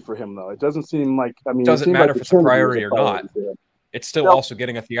priority for him, though. It doesn't seem like. It doesn't matter if it's a priority or not. It's still also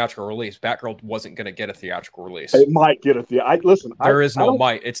getting a theatrical release. Batgirl wasn't going to get a theatrical release. It might get a theatrical. Listen, there is no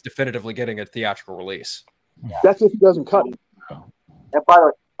might. It's definitively getting a theatrical release. That's if he doesn't cut it. And by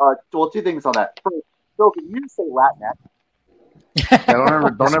the way, two things on that. First, Phil, can you say Latinx?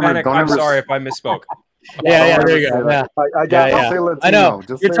 I'm sorry if I misspoke. Yeah, there you go. Yeah. I know.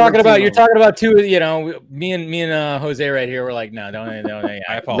 You're talking about two. Me and Jose right here. We're like, no, don't.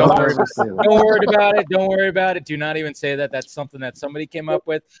 I apologize. Don't worry about it. Don't worry about it. Do not even say that. That's something that somebody came up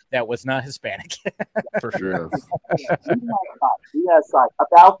with that was not Hispanic. For sure. Yes,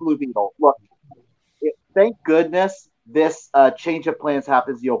 about Blue Beetle. Look, thank goodness this change of plans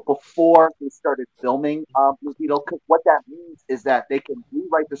happens, before they started filming Blue Beetle, because what that means is that they can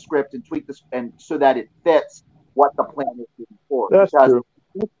rewrite the script and tweak this, and so that it fits what the plan is moving forward. That's because true.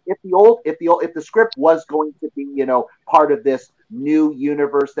 if the script was going to be, part of this new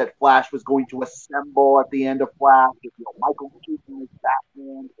universe that Flash was going to assemble at the end of Flash, with, Michael Keaton as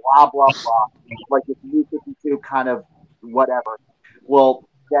Batman, blah blah blah, like this New 52 kind of whatever. Well,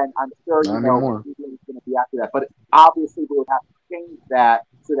 then I'm sure he's going to be after that. But obviously, we would have to change that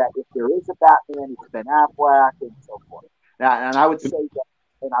so that if there is a Batman, it's Ben Affleck and so forth. Now, and I would say,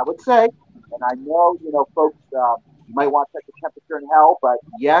 and I know, folks, you might want to check the temperature in hell, but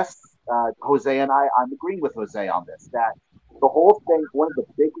yes, Jose and I'm agreeing with Jose on this. That the whole thing, one of the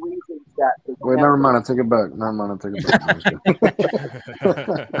big reasons that wait, never mind, I take it back.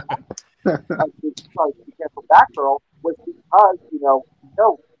 For Batgirl was because,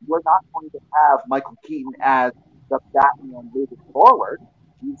 no, we're not going to have Michael Keaton as the Batman moving forward.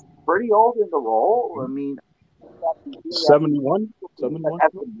 He's pretty old in the role. I mean, 71?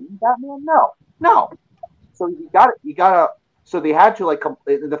 Batman? No. So you gotta. So they had to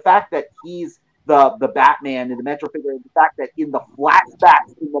the fact that he's the Batman and the Metro figure, and the fact that in the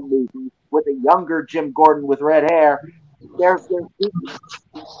flashbacks in the movie with a younger Jim Gordon with red hair, there's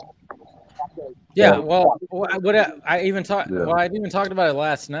yeah, well, I even talked about it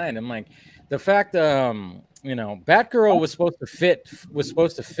last night. I'm like, the fact, Batgirl was supposed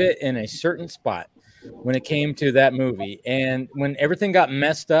to fit in a certain spot when it came to that movie, and when everything got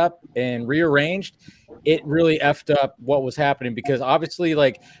messed up and rearranged, it really effed up what was happening, because obviously,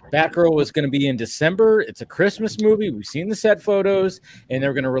 Batgirl was going to be in December. It's a Christmas movie. We've seen the set photos, and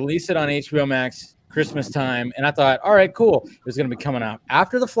they're going to release it on HBO Max Christmas time. And I thought, all right, cool. It was going to be coming out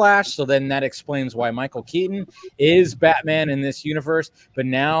after The Flash. So then that explains why Michael Keaton is Batman in this universe. But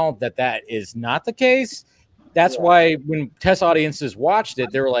now that is not the case, that's why when test audiences watched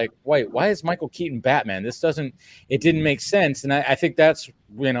it, they were like, wait, why is Michael Keaton Batman? It didn't make sense. And I think that's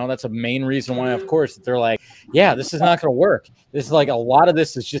a main reason why, of course, that they're like, yeah, this is not going to work. This is a lot of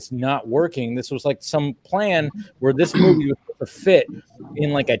this is just not working. This was some plan where this movie was supposed to fit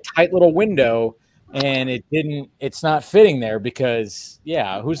in a tight little window, and it's not fitting there, because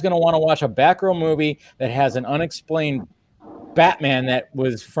who's going to want to watch a Batgirl movie that has an unexplained Batman that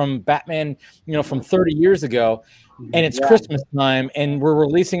was from Batman, from 30 years ago, and it's Christmas time, and we're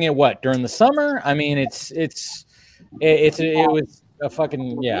releasing it during the summer? I mean, it was a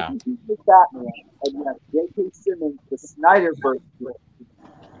fucking Batman, and you have J.K. Simmons, the Snyderverse.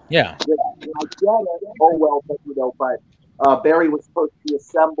 Yeah. I get it. Oh well, but Barry was supposed to be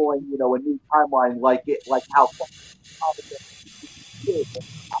assembling, a new timeline, like how.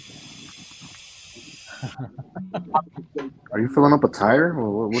 Are you filling up a tire?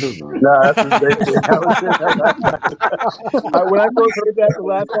 What is that? No, that's ridiculous. When I first heard that the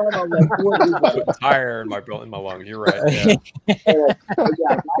last time, I was like, "What?" Tire in my lungs. You're right. Yeah.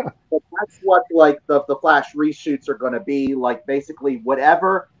 But that's what the Flash reshoots are going to be like. Basically,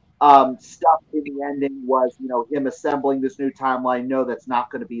 whatever stuff in the ending was, him assembling this new timeline. No, that's not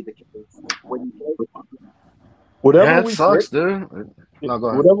going to be the case. Whatever we sucks, get, dude. No, go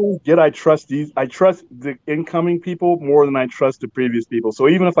ahead. Whatever we get, I trust the incoming people more than I trust the previous people. So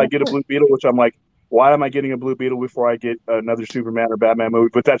even if I get a Blue Beetle, which I'm like, why am I getting a Blue Beetle before I get another Superman or Batman movie?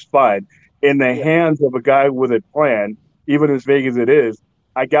 But that's fine. In the hands of a guy with a plan, even as vague as it is,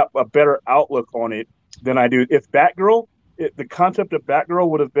 I got a better outlook on it than I do. If Batgirl, the concept of Batgirl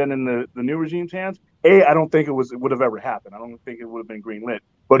would have been in the new regime's hands, I don't think it would have ever happened. I don't think it would have been greenlit.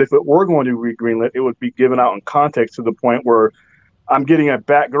 But if it were going to be greenlit, it would be given out in context to the point where I'm getting a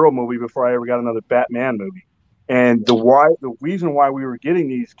Batgirl movie before I ever got another Batman movie. And the reason why we were getting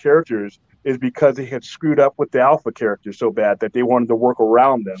these characters is because they had screwed up with the Alpha characters so bad that they wanted to work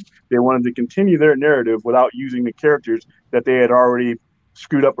around them. They wanted to continue their narrative without using the characters that they had already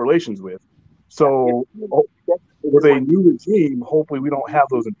screwed up relations with. So with a new regime, hopefully we don't have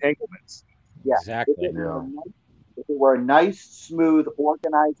those entanglements. Yeah, exactly. If it were a nice, smooth,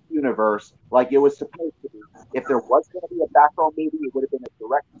 organized universe like it was supposed to be, if there was going to be a Batgirl movie, it would have been a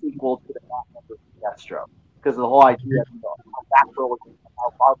direct sequel to the Batman vs. Deathstroke, because of the whole idea of how Batgirl was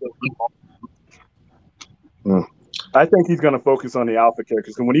how I think he's going to focus on the Alpha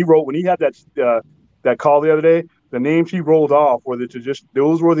characters. And when he had that call the other day, The names he rolled off were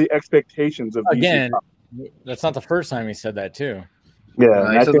those were the expectations of Again, DC. that's not the first time he said that too. Yeah,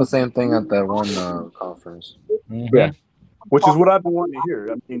 I said the same thing at that one conference. Mm-hmm. Yeah. Which is what I've been wanting to hear.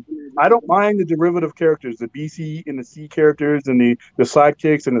 I mean, I don't mind the derivative characters, the BC and the C characters, and the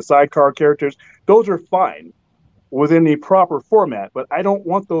sidekicks and the sidecar characters. Those are fine within the proper format, but I don't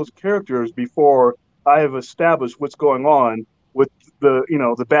want those characters before I have established what's going on with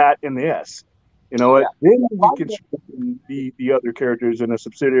the Bat and the S. Then we can strengthen the other characters and the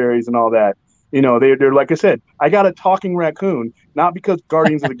subsidiaries and all that. They're like I said, I got a talking raccoon, not because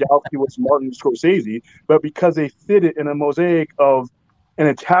Guardians of the Galaxy was Martin Scorsese, but because they fit it in a mosaic of and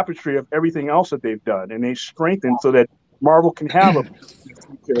a tapestry of everything else that they've done, and they strengthened so that Marvel can have a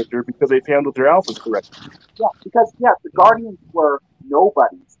character because they've handled their alphas correctly. Yeah, because the Guardians were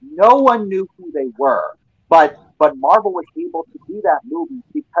nobodies. No one knew who they were, but Marvel was able to do that movie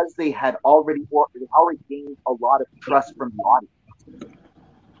because they had already gained a lot of trust from the audience.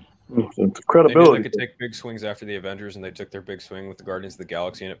 It's credibility. They could take big swings after the Avengers, and they took their big swing with the Guardians of the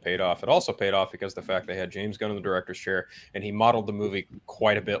Galaxy, and it paid off. It also paid off because of the fact they had James Gunn in the director's chair, and he modeled the movie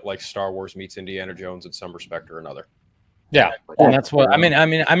quite a bit like Star Wars meets Indiana Jones in some respect or another. Yeah, and that's what I mean. I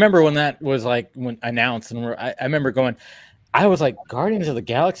remember when that was when announced, and I remember going, I was like, Guardians of the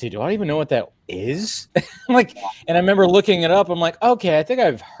Galaxy. Do I even know what that is? And I remember looking it up. I'm like, okay, I think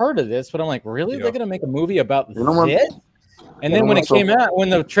I've heard of this, but I'm like, really? They're gonna make a movie about this? And then when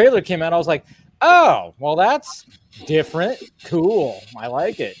the trailer came out, I was like, oh, well, that's different. Cool. I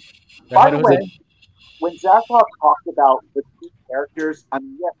like it. By the way, when Zaslav talked about the two characters,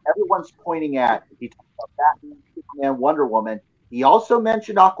 everyone's pointing at, he talked about Batman, Superman, Wonder Woman. He also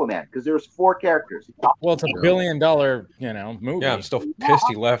mentioned Aquaman because there's 4 characters. Well, it's $1 billion, movie. Yeah, I'm still pissed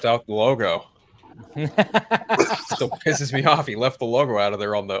he left out the logo. Still pisses me off. He left the logo out of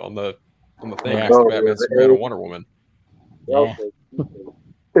there on the thing. Yeah. Batman, Superman, and Wonder Woman. Yeah.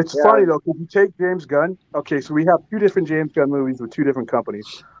 It's funny though, because you take James Gunn. Okay, so we have 2 different James Gunn movies with 2 different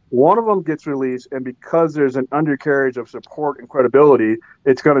companies. One of them gets released, and because there's an undercarriage of support and credibility,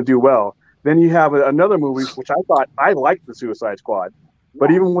 it's going to do well. Then you have another movie, which I liked the Suicide Squad,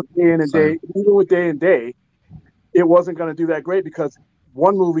 but even with Day and Day, it wasn't going to do that great because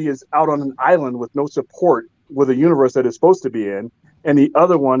one movie is out on an island with no support with a universe that it's supposed to be in, and the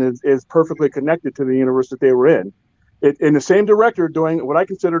other one is perfectly connected to the universe that they were in. In the same director doing what I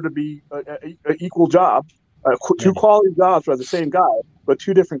consider to be an equal job, 2 quality jobs for the same guy, but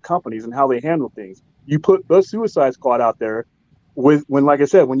 2 different companies and how they handle things. You put the Suicide Squad out there like I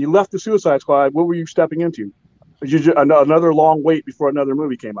said, when you left the Suicide Squad, what were you stepping into? Another long wait before another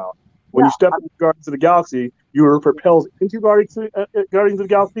movie came out. When you stepped into Guardians of the Galaxy, you were propelled into Guardians of the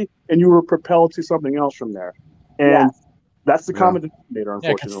Galaxy, and you were propelled to something else from there. And that's the common denominator,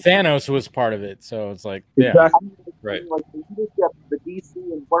 unfortunately. Yeah, because Thanos was part of it, so it's like, exactly. Right. Like the leadership, the DC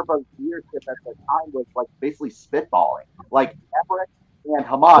and Warner Bros. Leadership at the time was basically spitballing. Like Everett and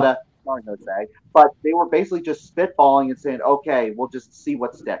Hamada, sorry to say, but they were basically just spitballing and saying, "Okay, we'll just see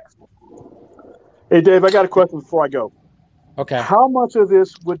what sticks." Hey, Dave, I got a question before I go. okay. How much of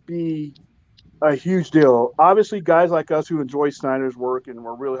this would be a huge deal? Obviously, guys like us who enjoy Snyder's work and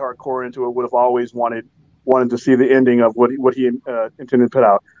were really hardcore into it would have always wanted to see the ending of what he intended to put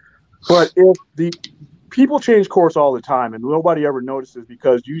out. But if the people change course all the time and nobody ever notices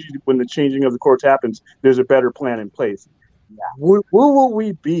because usually when the changing of the course happens, there's a better plan in place. Yeah. Where will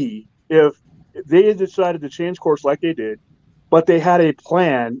we be if they had decided to change course like they did, but they had a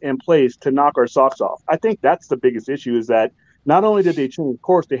plan in place to knock our socks off? I think that's the biggest issue, is that not only did they change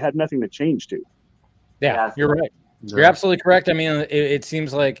course, they had nothing to change to. Yeah, you're right. You're absolutely correct. I mean, it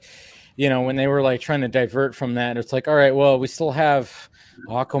seems like, when they were trying to divert from that, it's like, all right, well, we still have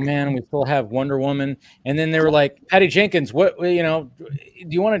Aquaman, we still have Wonder Woman, and then they were like, Patty Jenkins, what, do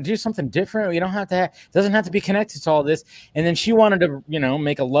you want to do something different? You don't have to it doesn't have to be connected to all this. And then she wanted to,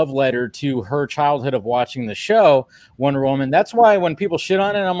 make a love letter to her childhood of watching the show Wonder Woman. That's why when people shit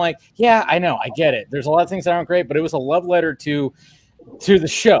on it, I'm like, yeah, I know, I get it. There's a lot of things that aren't great, but it was a love letter to the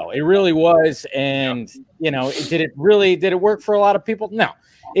show. It really was. And did it work for a lot of people? No,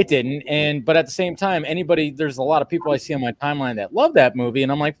 it didn't. But at the same time, there's a lot of people I see on my timeline that love that movie,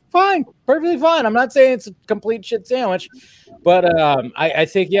 and I'm like, fine, perfectly fine. I'm not saying it's a complete shit sandwich, but I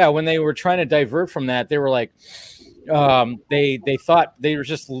think, when they were trying to divert from that, they were like, they thought they were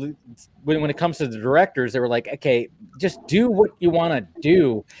just, when it comes to the directors, they were like, okay, just do what you want to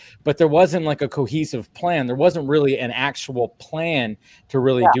do, but there wasn't a cohesive plan. There wasn't really an actual plan to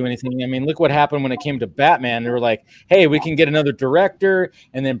really do anything. I mean, look what happened when it came to Batman. They were like, hey, we can get another director,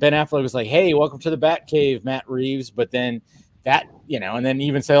 and then Ben Affleck was like, hey, welcome to the Batcave, Matt Reeves. But then that, you know, and then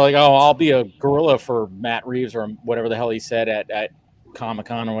even say like, oh, I'll be a gorilla for Matt Reeves or whatever the hell he said at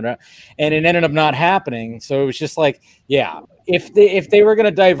Comic-Con or whatever, and it ended up not happening. So it was just like, yeah, if they were going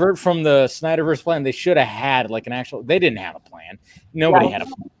to divert from the Snyderverse plan, they should have had like an actual. They didn't have a plan. Nobody had a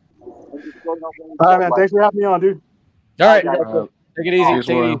plan. All right, man. Thanks for having me on, dude. All right, take it easy.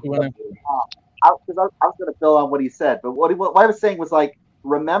 Take it easy. I was going to build on what he said, but what I was saying was like,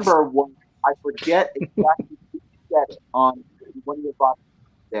 remember when I forget exactly who said it on one of your podcasts,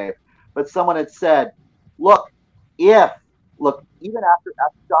 Dave, but someone had said, look, even after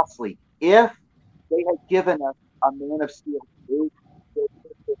Justice League, if they had given us a Man of Steel 2, they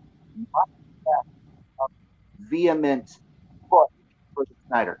would have a vehement push for the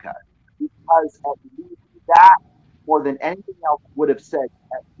Snyder Cut, because at least that, more than anything else, would have said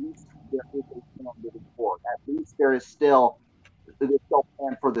at least there is a plan moving forward. At least there's still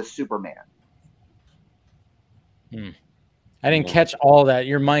plan for the Superman. I didn't catch all that.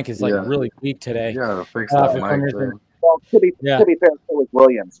 Your mic is like really weak today. Yeah, fix that mic thing. Well, to be fair, so was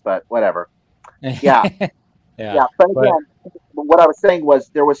Williams, but whatever. Yeah. Yeah. But again, what I was saying was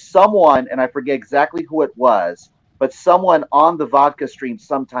there was someone, and I forget exactly who it was, but someone on the vodka stream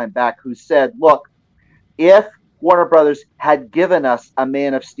sometime back who said, look, if Warner Brothers had given us a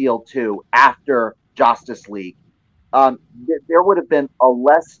Man of Steel 2 after Justice League, there would have been a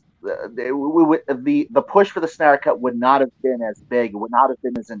less. The push for the Snyder Cut would not have been as big. It would not have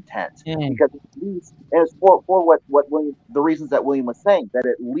been as intense because at least, and it's for what William, the reasons that William was saying, that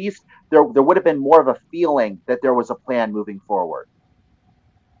at least there would have been more of a feeling that there was a plan moving forward.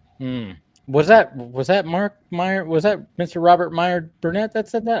 Was that Mark Meyer? Was that Mr. Robert Meyer Burnett that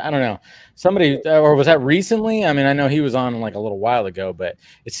said that? I don't know. Somebody, or was that recently? I mean, I know he was on like a little while ago, but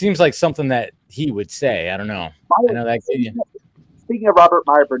it seems like something that he would say. I don't know. I know that. Speaking of Robert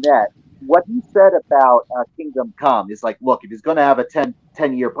Meyer Burnett, what he said about Kingdom Come is like, look, if he's going to have a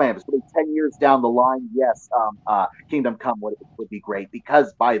 10-year plan, if it's going to be 10 years down the line, yes, Kingdom Come would be great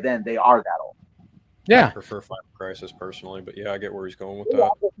because by then they are that old. Yeah, I prefer Final Crisis personally, but yeah, I get where he's going with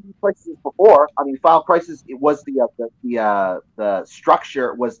that. Crisis before, I mean, Final Crisis, it was the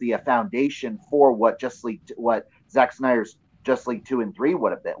structure was the foundation for what Zack Snyder's Justice League 2 and 3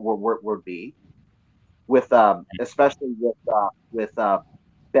 would have been would be. With especially with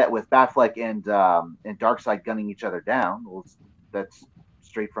Batfleck and Darkseid gunning each other down, that's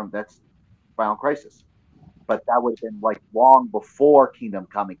Final Crisis. But that would have been like long before Kingdom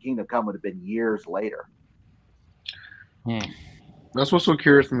Come, and Kingdom Come would have been years later. That's what's so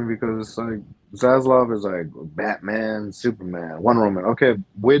curious to me because it's like Zaslav is like Batman, Superman, Wonder Woman. Okay,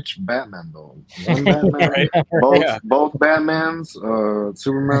 which Batman though? One Batman, both Batmans,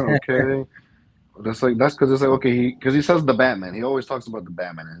 Superman. Okay. That's because it's like okay, because he says the Batman. He always talks about the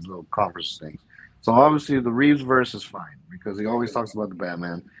Batman in his little conference things. So obviously the Reeves verse is fine because he always talks about the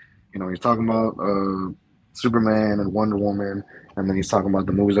Batman. You know, he's talking about Superman and Wonder Woman, and then he's talking about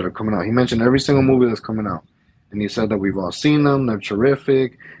the movies that are coming out. He mentioned every single movie that's coming out, and he said that we've all seen them. They're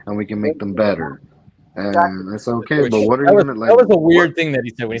terrific, and we can make them better. And it's okay, but what are you gonna like? That was a weird thing that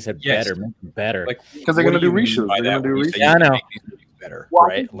he said when he said better, because they're gonna do reshoots. They're gonna do reshoots. Yeah, I know. Better, well,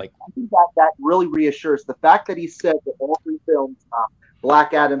 right? I think that really reassures the fact that he said that all three films,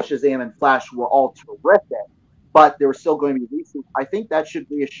 Black Adam, Shazam, and Flash, were all terrific, but there were still going to be reshoots. I think that should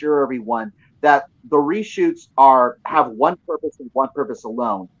reassure everyone that the reshoots have one purpose and one purpose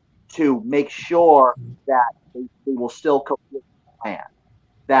alone: to make sure that they will still complete the plan.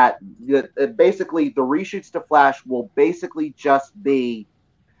 That basically the reshoots to Flash will basically just be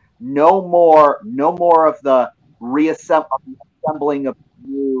no more of the assembling of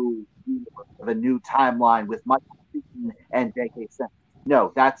a new timeline with Michael Keaton and J.K. Simmons.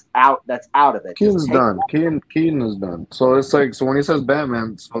 No, that's out. That's out of it. Keaton's done. Keaton is done. So it's like when he says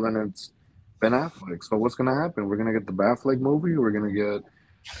Batman, so then it's Ben Affleck. So what's gonna happen? We're gonna get the Batfleck movie. We're gonna get.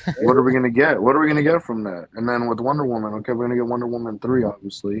 What are we gonna get? What are we gonna get from that? And then with Wonder Woman, okay, we're gonna get Wonder Woman 3,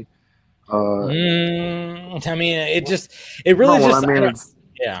 obviously. I mean, it's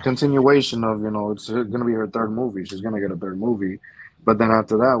continuation of, it's going to be her third movie. She's going to get a third movie. But then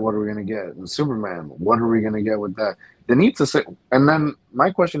after that, what are we going to get? And Superman, what are we going to get with that? They need to say, and then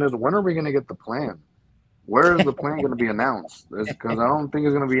my question is, when are we going to get the plan? Where is the plan going to be announced? Because I don't think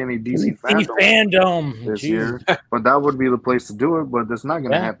there's going to be any DC fandom this year. But that would be the place to do it. But that's not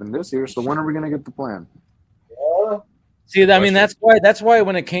going to happen this year. So when are we going to get the plan? See, I mean, that's why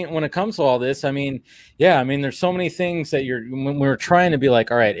when it comes to all this, I mean, there's so many things that when we're trying to be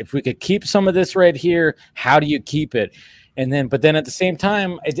like, all right, if we could keep some of this right here, how do you keep it? but then at the same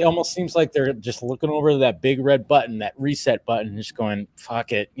time, it almost seems like they're just looking over that big red button, that reset button, just going,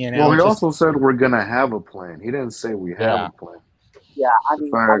 fuck it, you know. Well, he just, also said we're gonna have a plan. He didn't say we have a plan. Yeah, In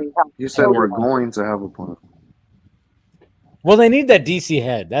fact, he said we're going to have a plan. well, they need that DC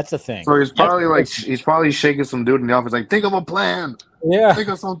head. That's the thing. So he's probably shaking some dude in the office, like, think of a plan. Yeah. Think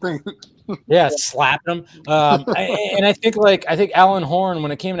of something. Yeah, slapping him. And I think Alan Horn,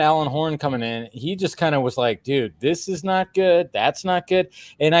 when it came to Alan Horn coming in, he just kind of was like, dude, this is not good. That's not good.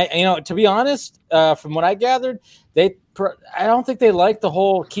 And to be honest, from what I gathered, I don't think they like the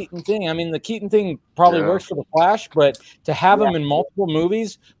whole Keaton thing. I mean, the Keaton thing probably works for the Flash, but to have him in multiple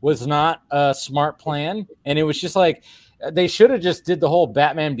movies was not a smart plan. And it was just like, they should have just did the whole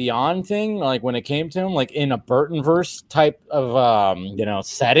Batman Beyond thing, like when it came to him, like in a Burtonverse type of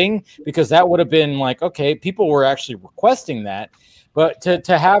setting, because that would have been like, okay, people were actually requesting that. But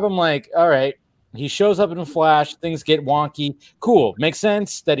to have him like, all right, he shows up in Flash, things get wonky, cool, makes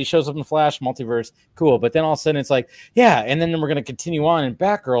sense that he shows up in Flash multiverse, cool. But then all of a sudden it's like, yeah, and then we're going to continue on in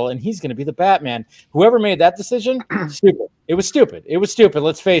Batgirl, and he's going to be the Batman. Whoever made that decision, stupid. It was stupid. It was stupid.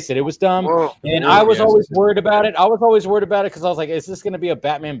 Let's face it. It was dumb. Well, and I was always worried about it. I was always worried about it because I was like, is this going to be a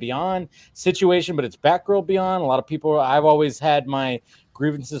Batman Beyond situation? But it's Batgirl Beyond. A lot of people, I've always had my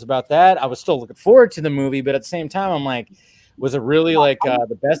grievances about that. I was still looking forward to the movie, but at the same time, I'm like, was it really like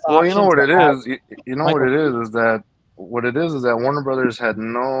the best option? Well, you know what it is? You know what it is that Warner Brothers had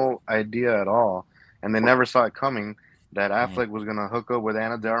no idea at all, and they never saw it coming, that Affleck was going to hook up with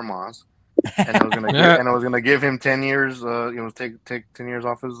Ana de Armas, and it was going to give him 10 years, take 10 years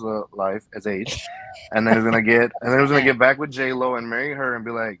off his life as age, and then he was going to get back with J-Lo and marry her and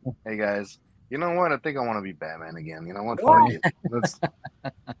be like, hey guys, you know what? I think I want to be Batman again. You know what? Fuck it.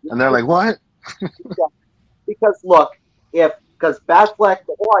 And they're like, what? Because look, because Batfleck,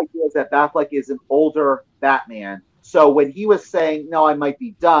 the whole idea is that Batfleck is an older Batman. So when he was saying, no, I might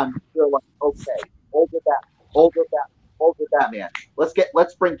be done, they're like, okay, older Batman.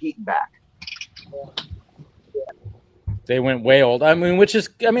 Let's bring Keaton back. They went way old. I mean,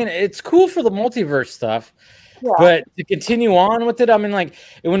 it's cool for the multiverse stuff. Yeah. But to continue on with it, I mean, like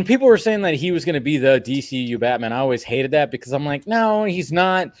when people were saying that he was going to be the DCU Batman, I always hated that because I'm like, no, he's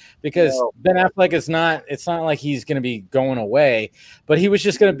not, because Ben Affleck is not. It's not like he's going to be going away, but he was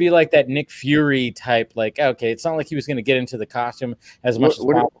just going to be like that Nick Fury type. Like, okay, it's not like he was going to get into the costume as much as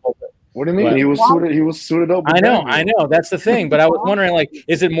possible. What do you mean? But he was suited up. I know. That's the thing. But I was wondering, like,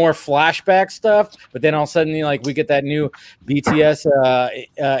 is it more flashback stuff? But then all of a sudden, we get that new BTS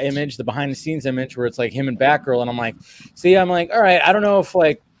image, the behind the scenes image, where it's like him and Batgirl, and I'm like, all right, I don't know if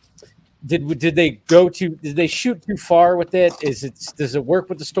did they shoot too far with it? Does it work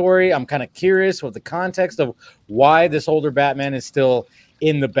with the story? I'm kind of curious with the context of why this older Batman is still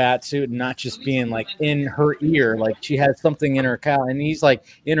in the bat suit and not just being like in her ear, like she has something in her cow and he's like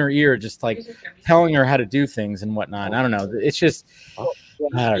in her ear, just like telling her how to do things and whatnot. I don't know. It's just, I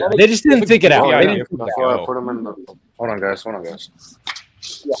don't know. They just didn't think it out. Hold on, guys.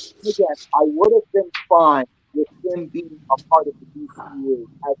 Yeah. Again, I would have been fine with him being a part of the DCU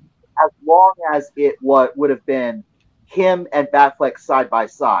as long as it would have been him and Batfleck side by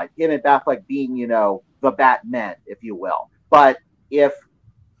side. Him and Batfleck being, the Batmen, if you will. But if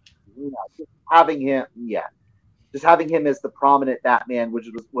just having him as the prominent Batman, which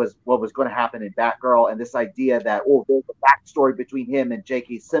was what was going to happen in Batgirl, and this idea that there's a backstory between him and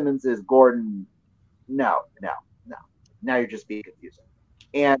J.K. Simmons' Gordon. No. Now you're just being confusing.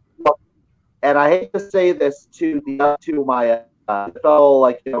 And I hate to say this to my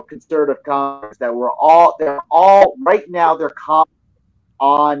fellow conservative comics that they're all right now they're commenting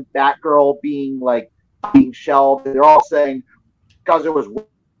on Batgirl being shelved. They're all saying because it was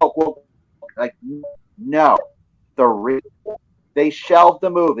no, the reason they shelved the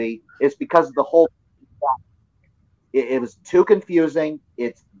movie is because of the whole. It was too confusing.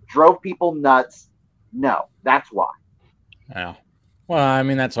 It drove people nuts. No, that's why. Yeah. Well, I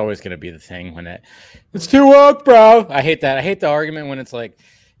mean, that's always going to be the thing when it's too woke, bro. I hate that. I hate the argument when it's like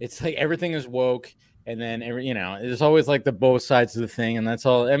everything is woke. And then, there's always the both sides of the thing. And that's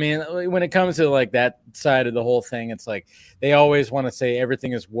all. I mean, when it comes to that side of the whole thing, it's like they always want to say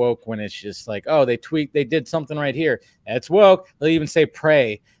everything is woke when it's just like, oh, they did something right here. That's woke. They'll even say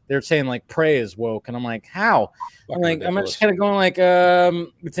pray. They're saying pray is woke. And I'm like, how? I'm just kind of going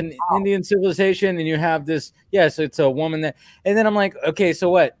it's an Indian civilization and you have this. Yes, it's a woman that. And then I'm like, okay, so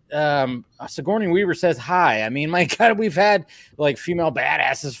what? Sigourney Weaver says hi. I mean, my God, we've had female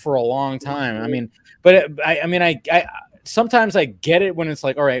badasses for a long time. I mean, but sometimes I get it when it's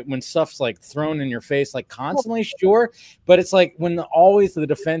like, all right, when stuff's like thrown in your face, like constantly, sure. But it's like when always the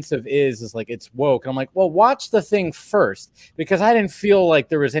defensive is like it's woke. And I'm like, well, watch the thing first, because I didn't feel like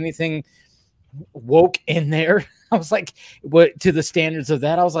there was anything woke in there. I was like, what to the standards of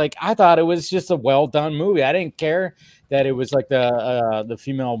that? I was like, I thought it was just a well done movie. I didn't care that it was like the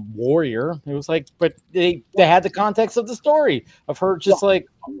female warrior. It was like, but they had the context of the story of her just like,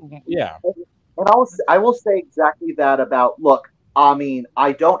 yeah. And I will say exactly that about. Look, I mean,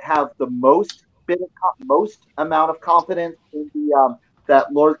 I don't have the most amount of confidence in the that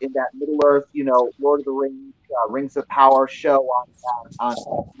Middle Earth, Lord of the Rings, Rings of Power show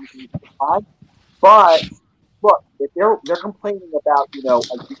on but look, if they're complaining about a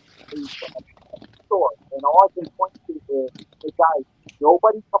story, and all I can point to is, hey guys,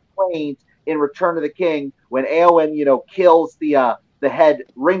 nobody complained in Return of the King when Eowyn kills the head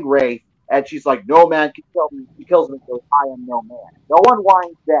ring wraith, and she's like, no man can kill me. She kills him and goes, I am no man. No one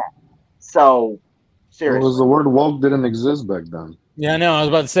whines then. So seriously, Because the word woke didn't exist back then. Yeah, I know. I was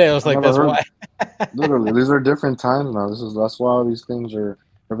about to say, I was like, that's why. Literally, these are different times now. That's why all these things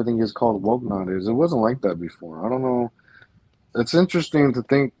everything is called woke nowadays. It wasn't like that before. I don't know. It's interesting to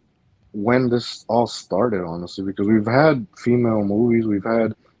think when this all started, honestly, because we've had female movies, we've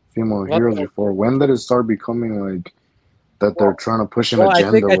had female heroes before. When did it start becoming like that they're trying to push an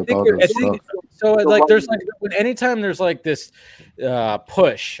agenda with all this stuff? So like there's like anytime there's like this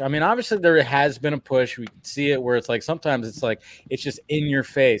push, I mean, obviously there has been a push. We can see it where it's like sometimes it's like it's just in your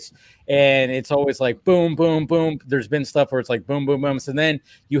face, and it's always like boom, boom, boom. There's been stuff where it's like boom, boom, boom. So then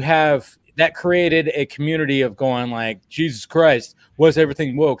you have that created a community of going like, Jesus Christ, was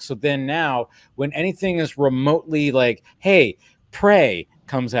everything woke? So then now when anything is remotely like, hey, pray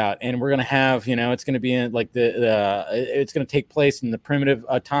comes out and we're going to have, it's going to be in like it's going to take place in the primitive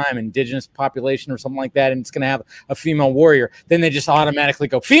time, indigenous population or something like that. And it's going to have a female warrior. Then they just automatically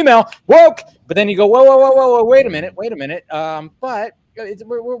go female woke. But then you go, whoa, wait a minute. But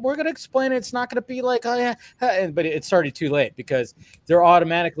we're going to explain it. It's not going to be like, oh yeah, but it's already too late because they're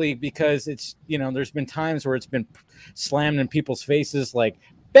automatically, because it's, there's been times where it's been slammed in people's faces, like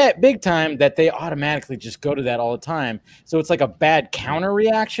big time, that they automatically just go to that all the time. So it's like a bad counter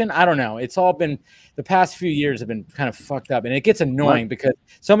reaction. I don't know. It's all been, the past few years have been kind of fucked up, and it gets annoying because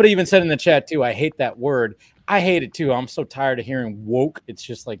somebody even said in the chat too, I hate that word. I hate it too. I'm so tired of hearing woke. It's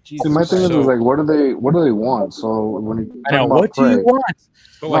just like, Jesus. See, my thing is like, what do they want? So when you I know, what do you want?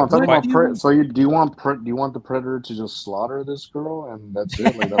 No, I'm talking about prey. So do you want the predator to just slaughter this girl and that's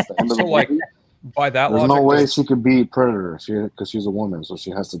it? Like that's the end of the movie? By that There's logic, no way she could beat Predator because she's a woman, so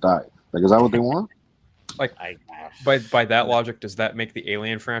she has to die. Like, is that what they want? Like, by that logic, does that make the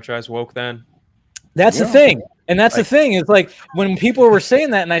Alien franchise woke then? That's the thing. And that's the thing. Is like when people were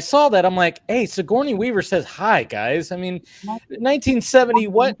saying that and I saw that, I'm like, hey, Sigourney Weaver says hi, guys. I mean, 1970,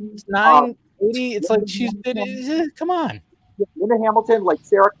 what? 980? It's like she's been, come on. Linda Hamilton, like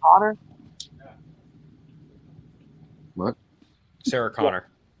Sarah Connor. What? Sarah Connor.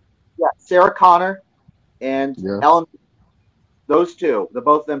 Yeah, Sarah Connor and Ellen. Those two,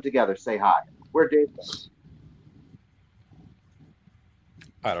 both of them together, say hi. Where Dave?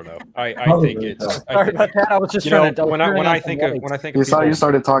 I don't know. I think it's. Sorry about that. I was just trying to. When I think of you saw you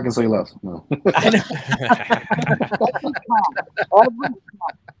started talking, so you left. No. I know. Every time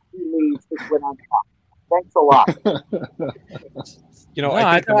he leaves is when I'm talking. Thanks a lot.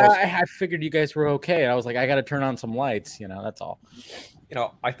 I figured you guys were okay. I was like, I got to turn on some lights. That's all.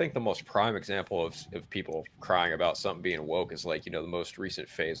 I think the most prime example of people crying about something being woke is like, the most recent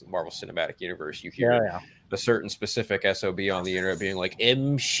phase of the Marvel Cinematic Universe. You hear a certain specific SOB on the internet being like,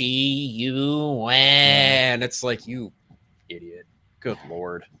 MCU, and it's like, you idiot. Good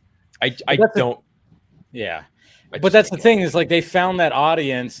Lord. I don't. But that's the thing is like they found that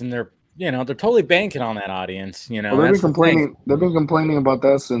audience and they're totally banking on that audience. Well, they've been complaining about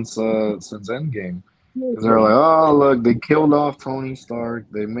that since Endgame. They're like, oh look, they killed off Tony Stark.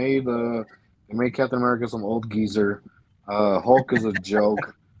 They made Captain America some old geezer. Hulk is a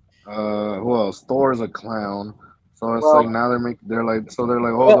joke. Who else? Thor is a clown. So it's like now they're like,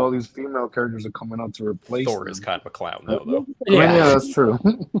 all these female characters are coming up to replace Thor them. is kind of a clown though. Yeah, that's true.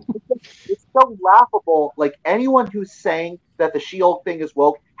 It's so laughable. Like anyone who's saying that the She-Hulk thing is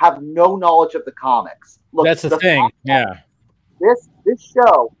woke have no knowledge of the comics. Look, that's the thing. Yeah. This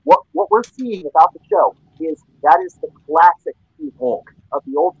show, what we're seeing about the show is the classic She-Hulk of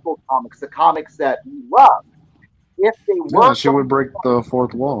the old school comics, the comics that we love. If they were, she would break the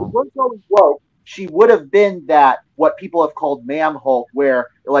fourth wall. If they were going woke, she would have been what people have called Ma'am Hulk, where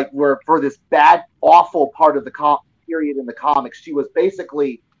for this bad, awful part of the period in the comics, she was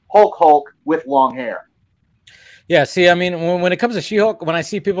basically Hulk with long hair. Yeah, see, I mean, when it comes to She-Hulk, when I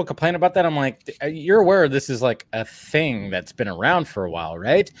see people complain about that, I'm like, you're aware this is like a thing that's been around for a while,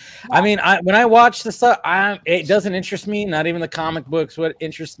 right? I mean, when I watch the stuff, it doesn't interest me. Not even the comic books. What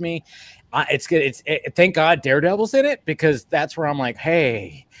interests me, it's good. Thank God Daredevil's in it, because that's where I'm like,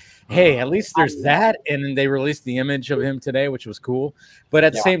 hey, at least there's that. And they released the image of him today, which was cool. But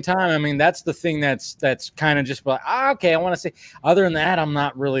at the same time, I mean, that's the thing that's kind of just like, okay, I want to say. Other than that, I'm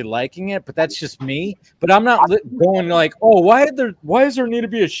not really liking it, but that's just me. But I'm not going like, oh, why does there need to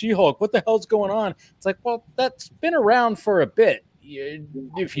be a She-Hulk? What the hell's going on? It's like, well, that's been around for a bit,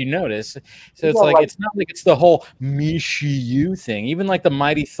 if you notice. So it's like, it's not like it's the whole me, she, you thing. Even like the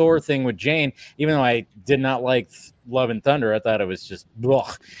Mighty Thor thing with Jane, even though I did not like Love and Thunder, I thought it was just,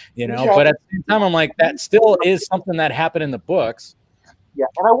 ugh, But at the same time, I'm like, that still is something that happened in the books. Yeah,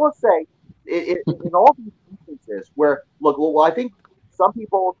 and I will say, in all these instances where, look, well, I think some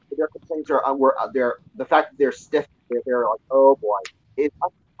people, their complaints are the fact that they're stiff, they're like, oh boy, it's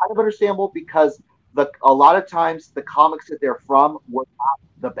kind of understandable, because a lot of times the comics that they're from were not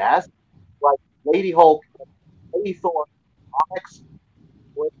the best. Like Lady Hulk, Lady Thor comics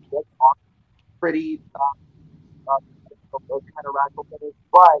was pretty kind of radical finish,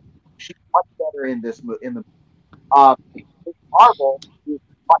 but she's much better in this in the Marvel is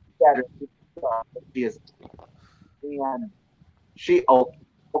much better than she is, and she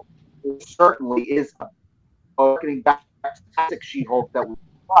certainly is getting back to classic She-Hulk that we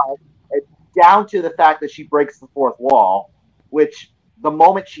love, down to the fact that she breaks the fourth wall, which the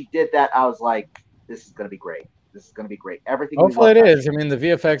moment she did that, I was like, this is going to be great. This is going to be great. Everything. Hopefully it is. I mean, the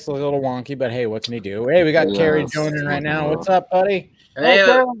VFX is a little wonky, but hey, what can he do? Hey, we got Carrie joining right now. What's up, buddy? Hey,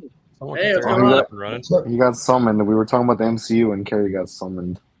 what's going on? You got summoned. We were talking about the MCU, and Carrie got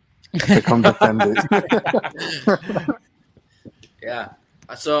summoned to come defend it. Yeah.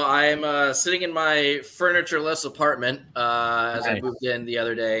 So I'm sitting in my furniture-less apartment as I moved in the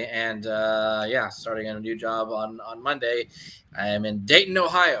other day, and starting on a new job on Monday. I am in Dayton,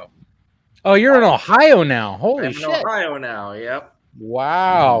 Ohio. Oh, you're in Ohio now. Holy shit. I'm in Ohio now, yep.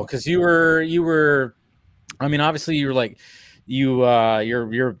 Wow, because you were I mean, obviously you were like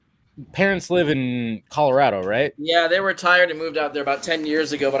your parents live in Colorado, right? Yeah, they retired and moved out there about 10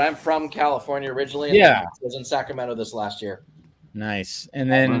 years ago, but I'm from California originally. And I was in Sacramento this last year. Nice.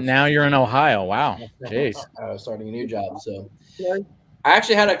 And then now you're in Ohio. Wow. Jeez. I was starting a new job. So I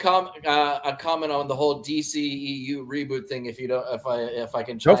actually had a comment on the whole DCEU reboot thing. If I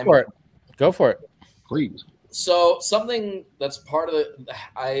can chime in. Go for it. Please. So something that's part of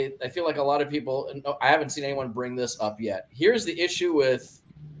I feel like a lot of people, and I haven't seen anyone bring this up yet. Here's the issue with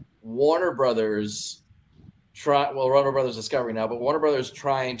Warner Brothers. Warner Brothers Discovery now, but Warner Brothers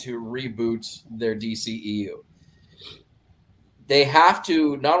trying to reboot their DCEU. They have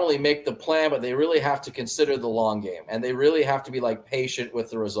to not only make the plan, but they really have to consider the long game, and they really have to be like patient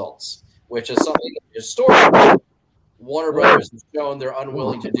with the results, which is something that historically Warner Brothers has shown they're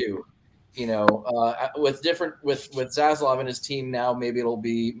unwilling to do. With Zaslav and his team now, maybe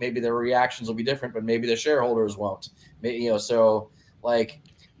their reactions will be different, but maybe the shareholders won't. So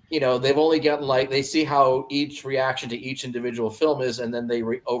they've only gotten they see how each reaction to each individual film is, and then they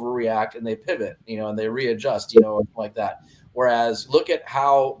overreact and they pivot, and they readjust, like that. Whereas look at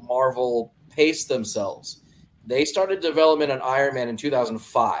how Marvel paced themselves. They started development on Iron Man in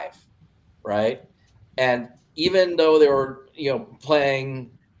 2005, right? And even though they were,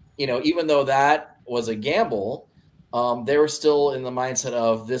 playing, even though that was a gamble, they were still in the mindset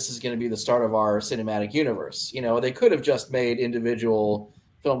of this is going to be the start of our cinematic universe. They could have just made individual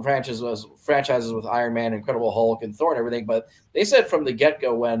film franchises with Iron Man, Incredible Hulk, and Thor and everything, but they said from the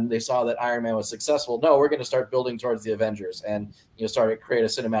get-go when they saw that Iron Man was successful, no, we're going to start building towards the Avengers and start to create a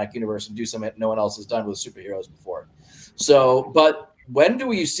cinematic universe and do something that no one else has done with superheroes before. So, but when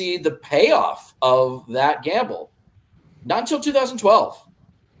do you see the payoff of that gamble? Not until 2012.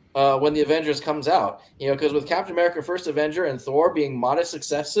 When the Avengers comes out, because with Captain America: First Avenger and Thor being modest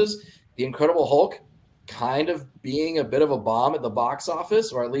successes, the Incredible Hulk kind of being a bit of a bomb at the box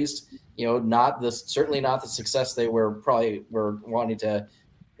office, or at least certainly not the success they were wanting to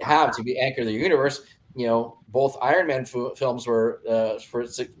have to be anchored the universe. Both Iron Man films were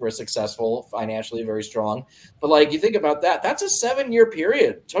successful financially, very strong. But you think about that, that's a 7-year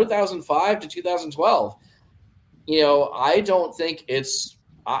period, 2005 to 2012. I don't think it's.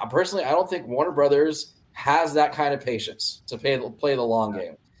 Personally, I don't think Warner Brothers has that kind of patience to play the long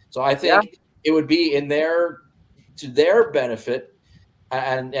game. So I think it would be to their benefit.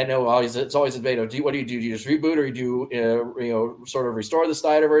 And I know it's always a debate of what do you do? Do you just reboot, or do you sort of restore the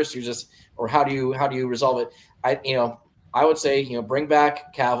Snyderverse? Or how do you resolve it? I would say, bring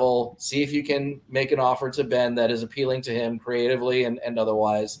back Cavill, see if you can make an offer to Ben that is appealing to him creatively and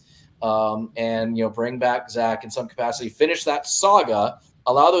otherwise. And bring back Zach in some capacity, finish that saga,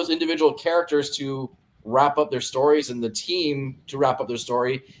 allow those individual characters to wrap up their stories and the team to wrap up their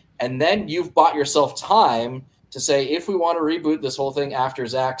story. And then you've bought yourself time to say, if we want to reboot this whole thing after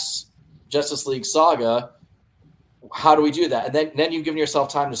Zach's Justice League saga, how do we do that? And then you've given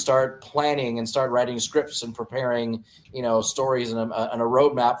yourself time to start planning and start writing scripts and preparing, stories and a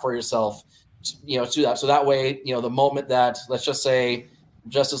roadmap for yourself, to do that. So that way, the moment that, let's just say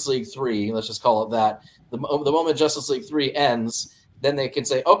Justice League 3, let's just call it that, the moment Justice League 3 ends, then they can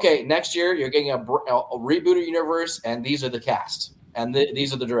say, okay, next year you're getting a rebooted universe, and these are the cast, and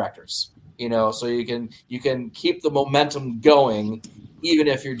these are the directors. So you can keep the momentum going, even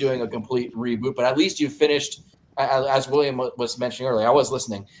if you're doing a complete reboot. But at least you finished, as William was mentioning earlier. I was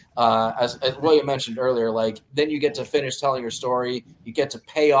listening. As William mentioned earlier, then you get to finish telling your story. You get to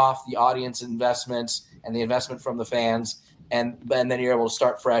pay off the audience investments and the investment from the fans, and then you're able to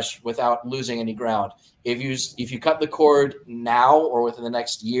start fresh without losing any ground. If you cut the cord now or within the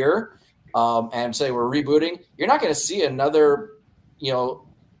next year, and say we're rebooting, you're not going to see another,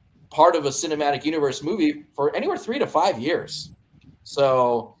 part of a cinematic universe movie for anywhere 3 to 5 years.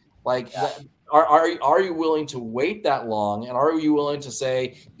 So, are you willing to wait that long? And are you willing to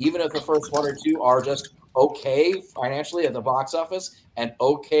say, even if the first 1 or 2 are just okay financially at the box office and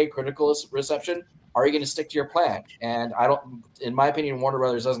okay critical reception, are you going to stick to your plan? And in my opinion, Warner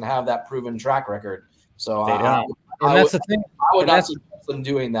Brothers doesn't have that proven track record. So they don't. That's the thing. I would not suggest them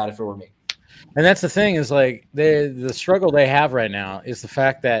doing that if it were me. And that's the thing is the struggle they have right now is the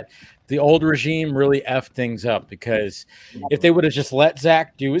fact that the old regime really effed things up, because if they would have just let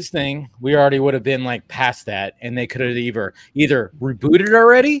Zach do his thing, we already would have been past that, and they could have either rebooted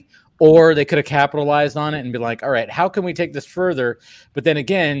already, or they could have capitalized on it and be like, all right, how can we take this further? But then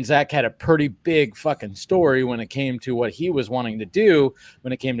again, Zach had a pretty big fucking story when it came to what he was wanting to do,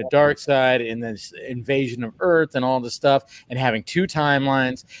 when it came to Darkseid and this invasion of Earth and all this stuff, and having 2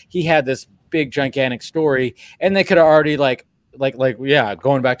 timelines. He had this big gigantic story, and they could have already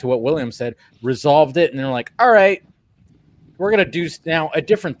going back to what William said, resolved it, and they're like, all right, we're gonna do now a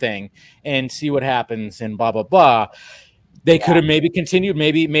different thing and see what happens and blah blah blah. They could have maybe continued.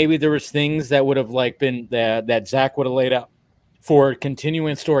 Maybe there was things that would have been that Zach would have laid out for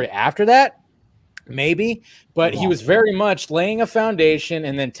continuing story after that. Maybe, but he was very much laying a foundation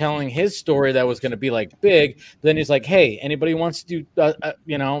and then telling his story that was going to be big. Then he's like, "Hey, anybody wants to do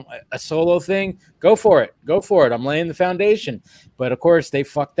a solo thing? Go for it. I'm laying the foundation." But of course, they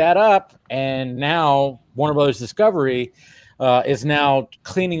fucked that up, and now Warner Brothers Discovery is now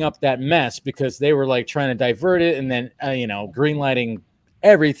cleaning up that mess, because they were trying to divert it and then greenlighting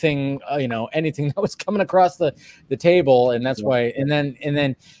everything, anything that was coming across the table. And that's why, and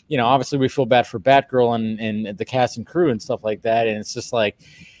then obviously we feel bad for Batgirl and the cast and crew and stuff like that. And it's just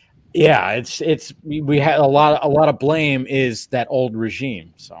we had a lot of blame is that old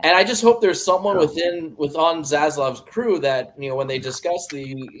regime. So, and I just hope there's someone on Zaslav's crew that, when they discuss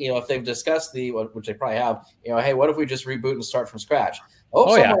if they've discussed which they probably have, hey, what if we just reboot and start from scratch?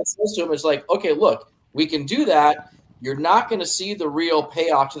 Someone says to him, it's okay, look, we can do that. You're not going to see the real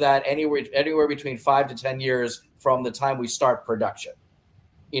payoff to that anywhere between 5 to 10 years from the time we start production,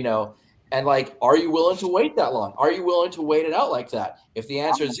 and are you willing to wait that long? Are you willing to wait it out like that? If the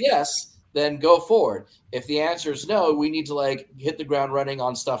answer is yes, then go forward. If the answer is no, we need to hit the ground running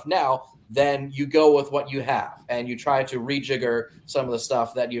on stuff now, then you go with what you have and you try to rejigger some of the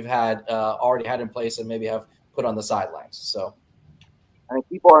stuff that you've had already had in place and maybe have put on the sidelines. So, I mean,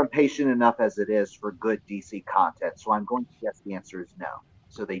 people are impatient enough as it is for good DC content, so I'm going to guess the answer is no.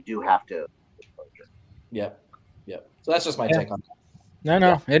 So they do have to. Yep. So that's just my take on that.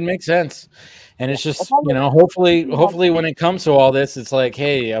 No, it makes sense, and it's just hopefully when it comes to all this, it's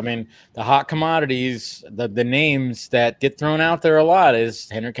hey, I mean, the hot commodities, the names that get thrown out there a lot is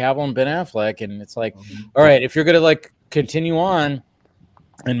Henry Cavill and Ben Affleck, and it's all right, if you're gonna continue on,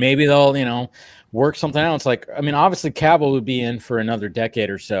 and maybe they'll work something out. It's I mean, obviously Cavill would be in for another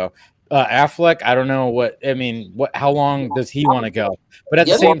decade or so. Affleck, I don't know how long does he want to go? But at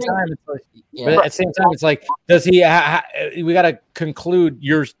the same time, it's does he? We got to conclude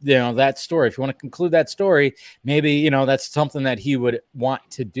that story. If you want to conclude that story, maybe that's something that he would want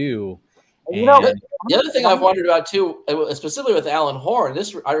to do. The other thing I've wondered about too, specifically with Alan Horn,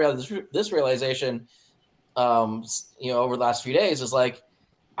 this realization, over the last few days is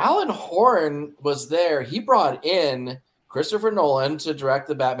Alan Horn was there. He brought in Christopher Nolan to direct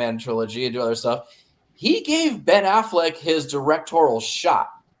the Batman trilogy and do other stuff. He gave Ben Affleck his directorial shot.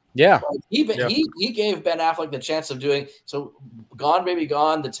 Yeah. He gave Ben Affleck the chance of doing so. Gone Baby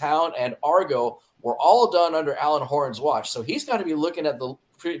Gone, The Town, and Argo were all done under Alan Horn's watch. So he's got to be looking at the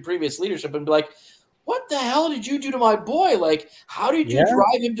previous leadership and be like, "What the hell did you do to my boy? Like, how did you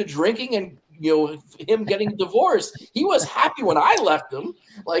drive him to drinking and him getting divorced? He was happy when I left him.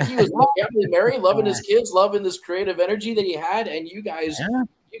 Like he was happily married, loving his kids, loving this creative energy that he had, and you guys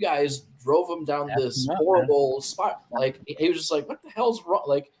drove him down this horrible spot. Like he was just like, what the hell's wrong?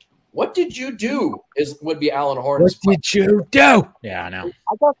 Like, what did you do? Would be Alan Horn's. What did you do? Yeah, I know.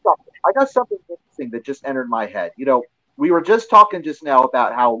 I got something interesting that just entered my head. We were just talking just now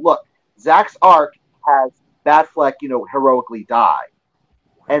about how Zach's arc has Batfleck, heroically die.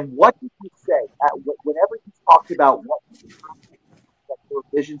 And what did he say whenever he's talked about what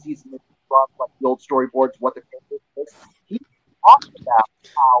visions he's making from, like the old storyboards, what the character is? He talks about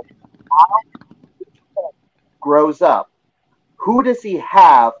how Miles grows up. Who does he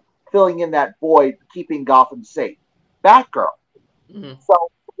have filling in that void, keeping Gotham safe? Batgirl. Mm-hmm.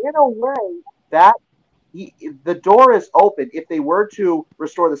 So in a way, the door is open. If they were to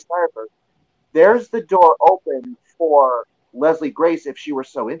restore the Snyderverse, there's the door open for Leslie Grace if she were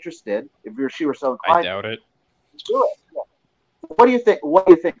so interested. If she were so inclined, I doubt it. Do it. Yeah. What do you think? What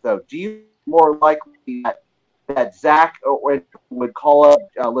do you think, though? Do you more likely that Zach would call up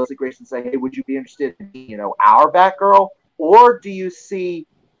Leslie Grace and say, "Hey, would you be interested in our Batgirl?" Or do you see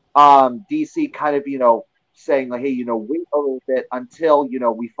DC kind of saying like, "Hey, wait a little bit until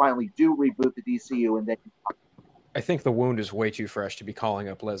we finally do reboot the DCU and then." I think the wound is way too fresh to be calling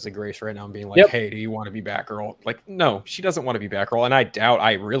up Leslie Grace right now and being like, "Hey, do you want to be Batgirl?" Like, no, she doesn't want to be Batgirl, and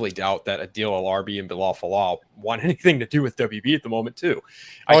I really doubt that Adil El-Arbi and Bilal Falal want anything to do with WB at the moment too.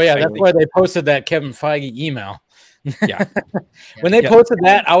 That's why they posted that Kevin Feige email. Yeah, when they posted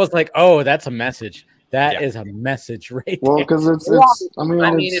that, I was like, "Oh, that's a message. That is a message right there." Well, because it's. I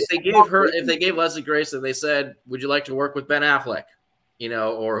mean, if they gave Leslie Grace and they said, "Would you like to work with Ben Affleck?"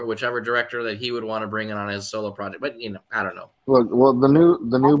 Or whichever director that he would want to bring in on his solo project. But I don't know. Look, well, the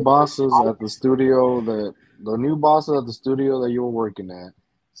new bosses at the studio that you were working at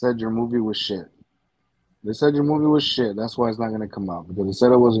said your movie was shit. They said your movie was shit. That's why it's not going to come out, because they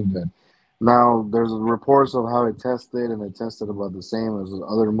said it wasn't good. Now there's reports of how it tested, and it tested about the same as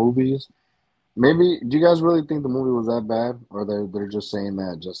other movies. Maybe, do you guys really think the movie was that bad, or they're just saying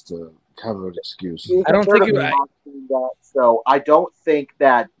that just to have an excuse? I don't think so. I don't think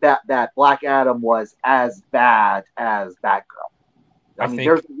that Black Adam was as bad as Batgirl. I mean,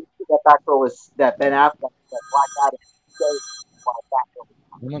 there's that Batgirl was that Ben Affleck, that Black Adam.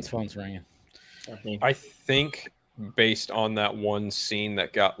 Someone's phone's ringing. I think based on that one scene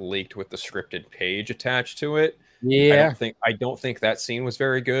that got leaked with the scripted page attached to it. Yeah, I don't think that scene was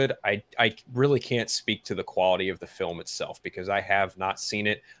very good. I really can't speak to the quality of the film itself because I have not seen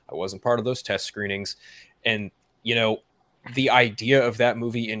it. I wasn't part of those test screenings, and the idea of that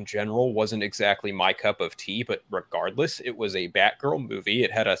movie in general wasn't exactly my cup of tea. But regardless, it was a Batgirl movie.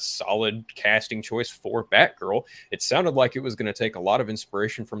 It had a solid casting choice for Batgirl. It sounded like it was going to take a lot of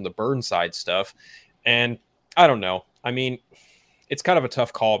inspiration from the Burnside stuff, and I don't know. I mean, it's kind of a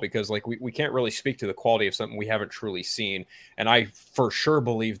tough call because we can't really speak to the quality of something we haven't truly seen. And I for sure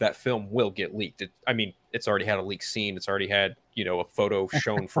believe that film will get leaked. It's already had a leaked scene. It's already had, a photo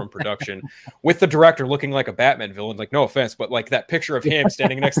shown from production with the director looking like a Batman villain. Like, no offense, but like that picture of him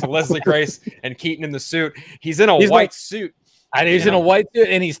standing next to Leslie Grace and Keaton in the suit. He's in a white suit. And he's in a white suit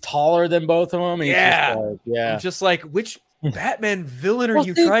and he's taller than both of them. He's I'm just like, which Batman villain are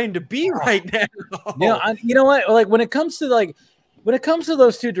you trying to be right now? You know what? Like when it comes to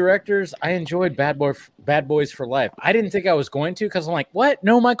those two directors, I enjoyed Bad Boys for Life. I didn't think I was going to because I'm like, what?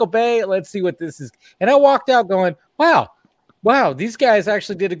 No Michael Bay? Let's see what this is. And I walked out going, wow, these guys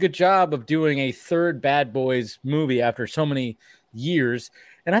actually did a good job of doing a third Bad Boys movie after so many years.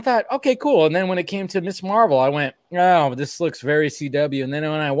 And I thought, okay, cool. And then when it came to Miss Marvel, I went, oh, this looks very CW. And then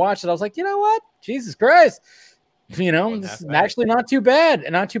when I watched it, I was like, you know what? Jesus Christ. This is actually not too bad.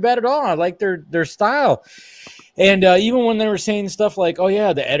 And not too bad at all. I like their style. And even when they were saying stuff like, oh,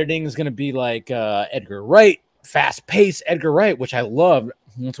 yeah, the editing is going to be like Edgar Wright, fast-paced Edgar Wright, which I love.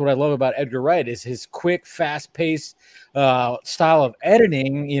 That's what I love about Edgar Wright is his quick, fast-paced style of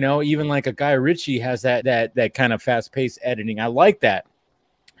editing. Even like a Guy Ritchie has that kind of fast-paced editing. I like that.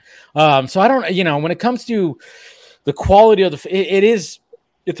 So I don't, when it comes to the quality of it's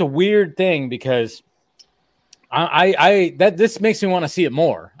a weird thing because this makes me want to see it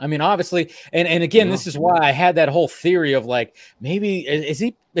more. I mean, obviously, and again, this is why I had that whole theory of like, maybe is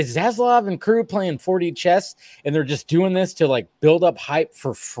Zaslav and crew playing 4D chess and they're just doing this to like build up hype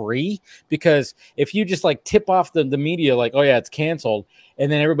for free? Because if you just like tip off the media like, oh yeah, it's canceled,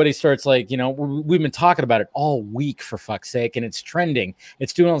 and then everybody starts like, we've been talking about it all week for fuck's sake, and it's trending,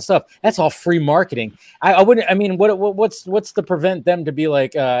 it's doing all the stuff. That's all free marketing. I wouldn't. I mean, what's to prevent them to be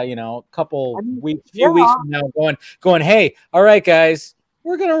like, a couple weeks, few weeks from now, going, hey, all right, guys,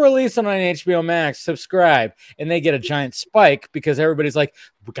 we're going to release it on HBO Max, subscribe. And they get a giant spike because everybody's like,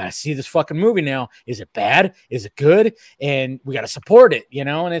 we got to see this fucking movie now. Is it bad? Is it good? And we got to support it,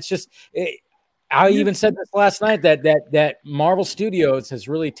 And it's just, I even said this last night that Marvel Studios has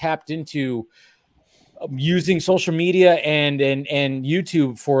really tapped into using social media and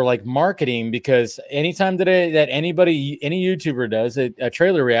YouTube for like marketing, because anytime that any YouTuber does a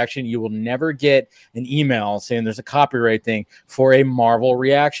trailer reaction, you will never get an email saying there's a copyright thing for a Marvel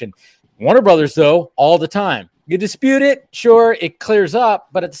reaction. Warner Brothers, though, all the time. You dispute it, sure, it clears up,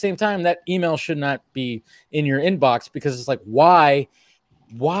 but at the same time, that email should not be in your inbox, because it's like, why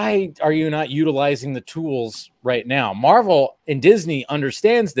are you not utilizing the tools right now? Marvel and Disney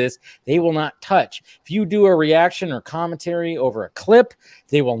understands this. They will not touch. If you do a reaction or commentary over a clip,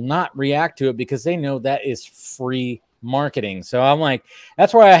 they will not react to it because they know that is free marketing. So I'm like,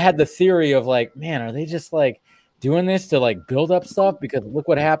 that's why I had the theory of like, man, are they just like doing this to like build up stuff? Because look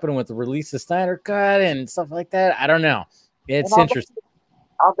what happened with the release of Snyder Cut and stuff like that. I don't know. It's interesting.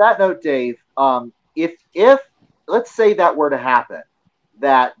 On that note, Dave, if let's say that were to happen,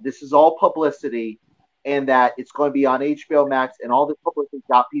 that this is all publicity and that it's going to be on HBO Max and all this publicity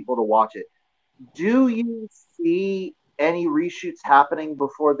got people to watch it, do you see any reshoots happening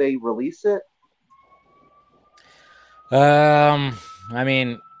before they release it? I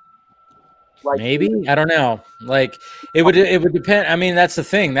mean, like, maybe, I don't know. Like it would depend. I mean, that's the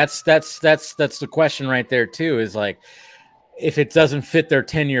thing. That's the question right there too, is like, if it doesn't fit their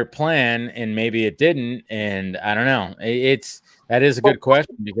 10-year plan, and maybe it didn't, and I don't know. That is a good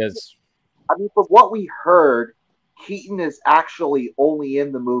question, because I mean, from what we heard, Keaton is actually only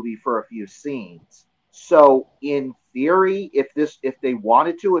in the movie for a few scenes. So in theory, if they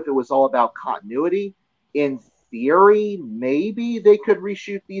wanted to, if it was all about continuity, in theory, maybe they could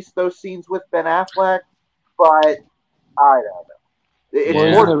reshoot those scenes with Ben Affleck, but I don't know.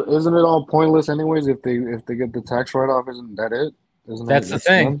 Isn't it all pointless anyways if they get the tax write-off? Isn't that it? That's the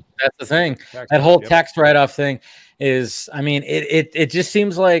thing. That's the thing. That whole tax write-off thing is, I mean, it just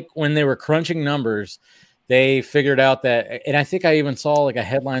seems like when they were crunching numbers, they figured out that, and I think I even saw like a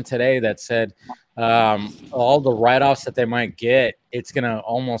headline today that said all the write-offs that they might get, it's gonna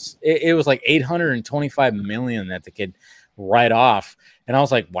almost, it was like $825 million that they could write off, and I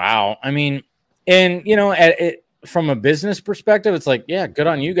was like, wow. I mean, and from a business perspective, it's like, yeah, good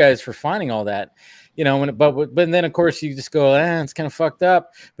on you guys for finding all that. But then of course you just go, it's kind of fucked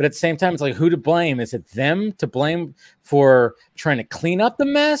up. But at the same time, it's like, who to blame? Is it them to blame for trying to clean up the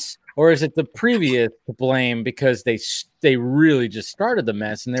mess, or is it the previous to blame because they really just started the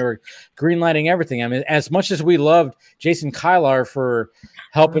mess and they were greenlighting everything? I mean, as much as we loved Jason Kylar for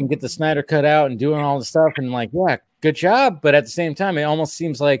helping get the Snyder Cut out and doing all the stuff, and like, yeah, good job. But at the same time, it almost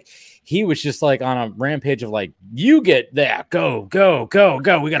seems like he was just like on a rampage of like, you get that, go.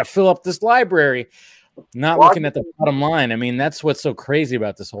 We got to fill up this library, not looking at the bottom line. I mean, that's what's so crazy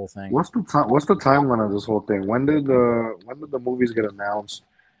about this whole thing. What's the timeline of this whole thing? When did the movies get announced,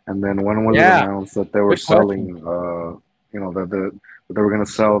 and then when was it announced that they were selling? That they were going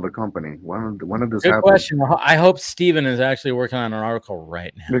to sell the company. When did this happen? Good question. I hope Steven is actually working on an article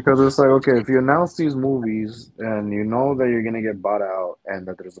right now. Because it's like, okay, if you announce these movies and you know that you're going to get bought out and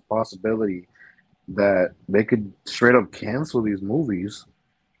that there's a possibility that they could straight up cancel these movies.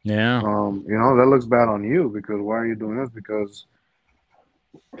 Yeah. That looks bad on you, because why are you doing this? Because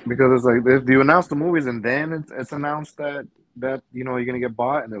it's like, if you announce the movies and then it's announced that you're going to get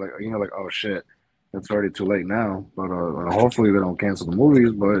bought, and they're like, oh shit, it's already too late now. But hopefully they don't cancel the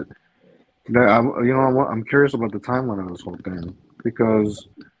movies. But I'm curious about the timeline of this whole thing, because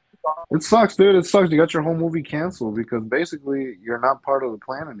it sucks, dude. It sucks. You got your whole movie canceled because basically you're not part of the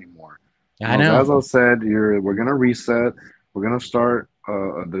plan anymore. I know. As I said, we're gonna reset. We're gonna start.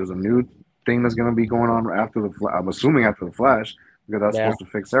 There's a new thing that's gonna be going on after I'm assuming after the Flash, because that's supposed to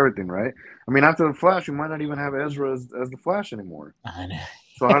fix everything, right? I mean, after the Flash, we might not even have Ezra as the Flash anymore. I know.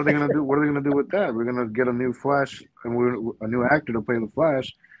 So how are they gonna do? What are they gonna do with that? We're gonna get a new Flash and a new actor to play the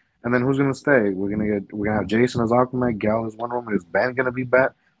Flash, and then who's gonna stay? We're gonna have Jason as Aquaman, Gal as Wonder Woman. Is Ben gonna be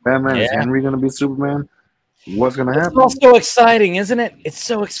Batman? Yeah. Is Henry gonna be Superman? What's gonna happen? It's all so exciting, isn't it? It's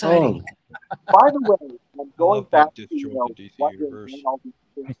so exciting. By the way, I'm going back to DC universe. all these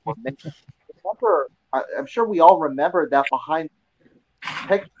things were mentioned. Remember, I'm sure we all remember that behind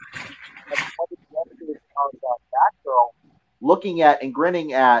picture of Batgirl looking at and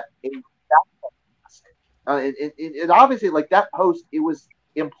grinning at a mask. it obviously, like, that post, it was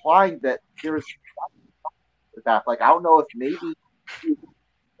implying that there was with Affleck. I don't know if maybe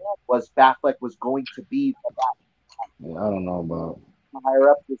Affleck was going to be Yeah, I don't know about. higher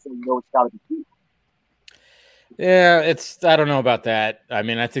up, just saying, no, it's got to be Keith. Yeah, I don't know about that. I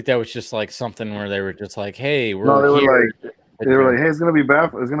mean, I think that was just like something where they were just like, "Hey, we're No, here." they were like, "Hey, it's gonna be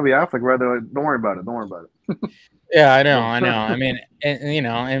Affleck, right?" They're like, "Don't worry about it. Don't worry about it." Yeah, I know. I mean, and you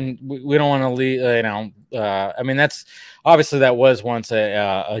know, and we don't want to leave. I mean, that's obviously that was once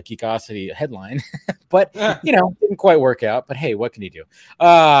a Geekosity headline, but you know, didn't quite work out. But hey, what can you do?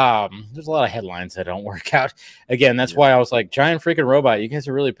 There's a lot of headlines that don't work out. Again, that's why I was like, giant freaking robot. You guys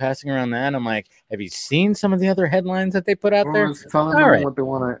are really passing around that. I'm like, have you seen some of the other headlines that they put out there? It's telling them what they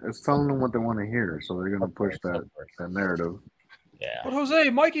want to. It's telling them what they want to hear, so they're gonna push that narrative. Yeah. But Jose,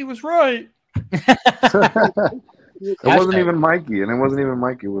 Mikey was right. It wasn't even Mikey, and it wasn't even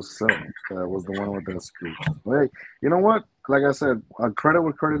Mikey. It was Seth. Was the one with that scoop. Hey, you know what? Like I said, credit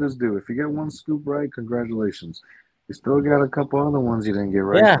where credit is due. If you get one scoop right, congratulations. You still got a couple other ones you didn't get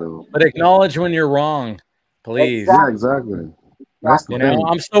right, though. But acknowledge when you're wrong, please. Yeah, exactly. That's the thing.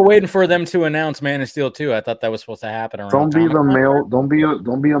 I'm still waiting for them to announce Man of Steel 2. I thought that was supposed to happen around. Don't be the male. Don't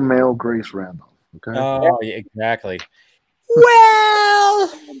be a male Grace Randolph. Okay. Oh, yeah, exactly.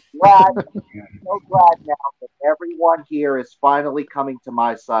 Well, I'm so glad now that everyone here is finally coming to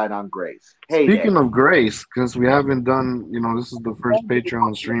my side on Grace. Hey, speaking of Grace, because we haven't done, this is the first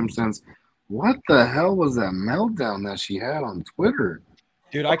Patreon stream since. What the hell was that meltdown that she had on Twitter?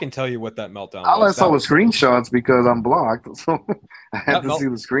 Dude, I can tell you what that meltdown All was. I saw was screenshots because I'm blocked, so I had to see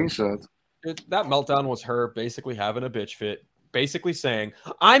the screenshots. Dude, that meltdown was her basically having a bitch fit, basically saying,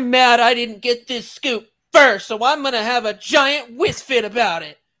 "I'm mad I didn't get this scoop first, so I'm gonna have a giant whiz fit about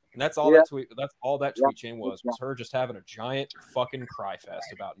it." And that's all that tweet. That's all that tweet chain was her just having a giant fucking cry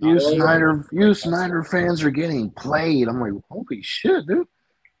fest about. You Snyder fans are getting played. I'm like, holy shit, dude.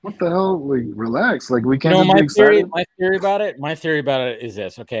 What the hell? Like, relax. Like, we can't just be excited. My theory about it is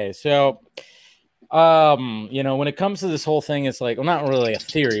this. Okay, so, when it comes to this whole thing, it's like, well, not really a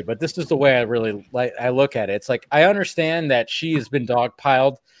theory, but this is the way I look at it. It's like, I understand that she has been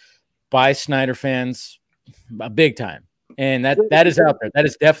dogpiled by Snyder fans big time, and that is out there. That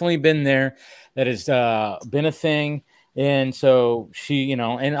has definitely been there. That has been a thing. And so she, and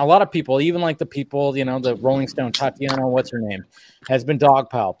a lot of people, even like the people, the Rolling Stone, Tatiana, what's her name, has been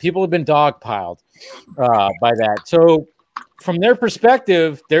dogpiled. People have been dogpiled by that. So from their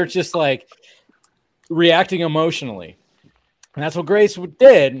perspective, they're just like reacting emotionally. And that's what Grace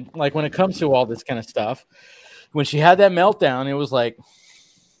did. Like when it comes to all this kind of stuff, when she had that meltdown, it was like,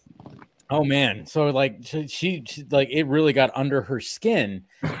 oh man. So like she like it really got under her skin.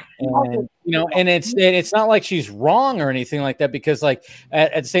 And and it's not like she's wrong or anything like that, because like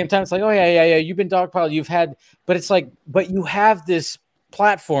at the same time it's like, oh yeah, you've been dogpiled, you've had, but it's like, but you have this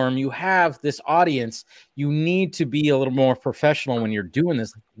platform, you have this audience, you need to be a little more professional when you're doing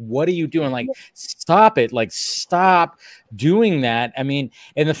this. Like, what are you doing? Like, stop it. Like, stop doing that. I mean,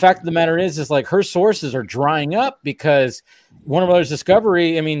 and the fact of the matter is like her sources are drying up because Warner Brothers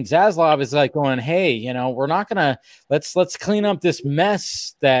Discovery, I mean, Zaslav is like going, hey, we're not gonna let's clean up this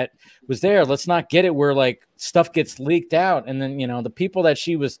mess that was there. Let's not get it where like stuff gets leaked out, and then the people that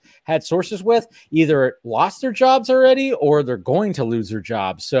she had sources with either lost their jobs already or they're going to lose their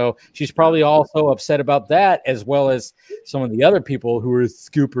jobs. So she's probably also upset about that, as well as some of the other people who are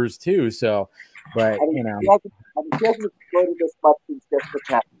scoopers too. So, but she hasn't exploded this much since Jessica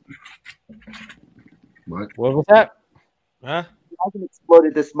Chastain. What was that? Huh? She hasn't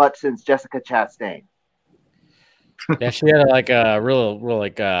exploded this much since Jessica Chastain. Yeah, she had like a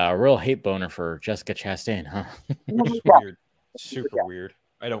real hate boner for Jessica Chastain, huh? It's weird, super weird.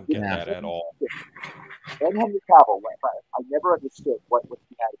 I don't get that at all. And Henry Cavill, I never understood what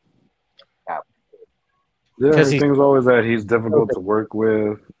he had. Yeah, everything's always that he's difficult to work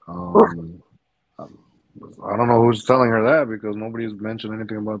with. I don't know who's telling her that, because nobody's mentioned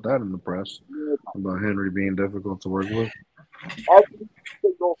anything about that in the press about Henry being difficult to work with. Every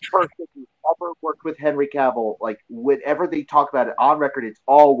single person who's ever worked with Henry Cavill, like whenever they talk about it on record, it's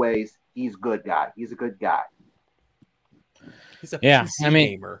always he's a good guy. He's a good guy. He's a PC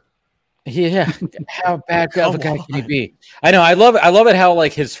gamer. Yeah, how bad of a guy can he be? I know. I love it how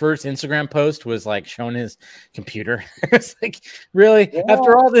like his first Instagram post was like showing his computer. It's like, really,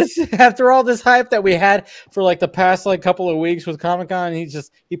 after all this hype that we had for like the past like couple of weeks with Comic-Con,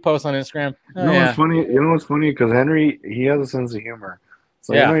 he posts on Instagram. What's funny? What's funny? Because Henry, he has a sense of humor,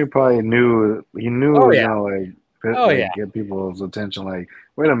 so he probably knew. He knew, get people's attention. Like,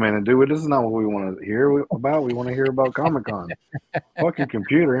 wait a minute, dude, this is not what we want to hear about. We want to hear about Comic-Con. Fuck your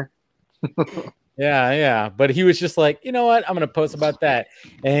computer. Yeah. But he was just like, you know what? I'm going to post about that.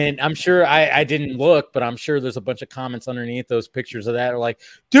 And I'm sure I didn't look, but I'm sure there's a bunch of comments underneath those pictures of that are like,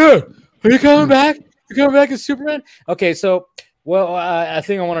 dude, are you coming back? You coming back as Superman? Okay. So, well, I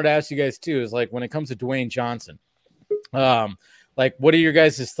think I wanted to ask you guys too, is like when it comes to Dwayne Johnson, like, what are your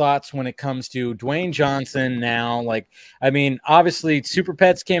guys' thoughts when it comes to Dwayne Johnson now? Like, I mean, obviously Super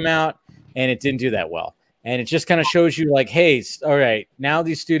Pets came out and it didn't do that well. And it just kind of shows you like, hey, all right, now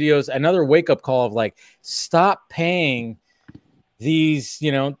these studios, another wake-up call of like, stop paying these,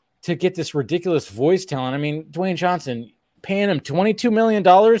 to get this ridiculous voice talent. I mean, Dwayne Johnson, paying him $22 million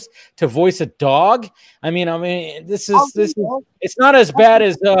to voice a dog. I mean, this is it's not as bad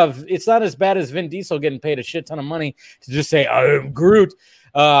as Vin Diesel getting paid a shit ton of money to just say, I'm Groot.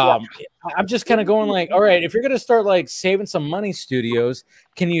 I'm just kind of going like, all right, if you're going to start like saving some money, studios,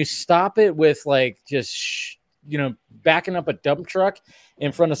 can you stop it with like just, backing up a dump truck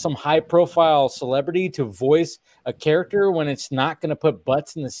in front of some high profile celebrity to voice a character when it's not going to put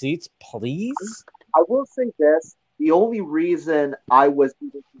butts in the seats, please? I will say this. The only reason I was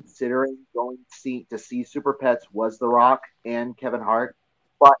even considering going to see Super Pets was The Rock and Kevin Hart.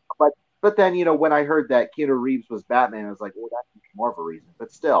 But then, when I heard that Keanu Reeves was Batman, I was like, well, that's more of a reason.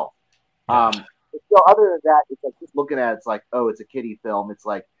 But still, other than that, it's like just looking at it, it's like, oh, it's a kiddie film. It's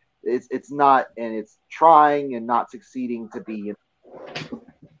like it's not, and it's trying and not succeeding to be.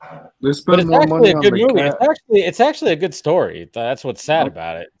 They spend more money on the cat. It's actually a good story. That's what's sad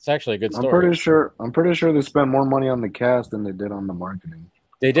about it. It's actually a good story. I'm pretty sure they spent more money on the cast than they did on the marketing.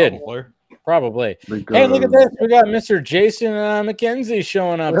 They did. Probably. Hey, look at this. We got Mr. Jason McKenzie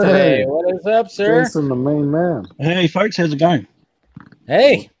showing up today. Hey, what is up, sir? Jason, the main man. Hey, folks. How's it going?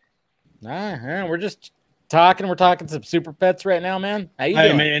 Hey. We're just talking. We're talking some Super Pets right now, man. How you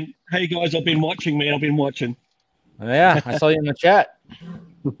doing? Hey, man. Hey, guys. I've been watching, man. I've been watching. Yeah, I saw you in the chat.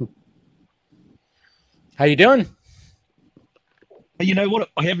 How you doing? You know what?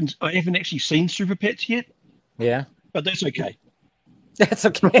 I haven't actually seen Super Pets yet. Yeah. But that's okay. That's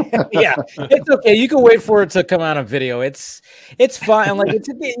okay. Yeah, it's okay. You can wait for it to come out on video. It's fine. Like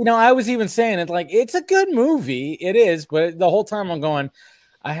I was even saying it like it's a good movie. It is, but the whole time I'm going,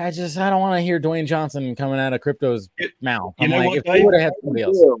 I don't want to hear Dwayne Johnson coming out of Crypto's mouth. I'm like, if we would have had somebody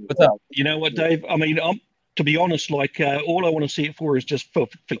else. What's up? You know what, Dave? I mean, to be honest, like all I want to see it for is just for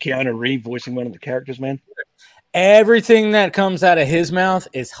Keanu Reeves voicing one of the characters, man. Everything that comes out of his mouth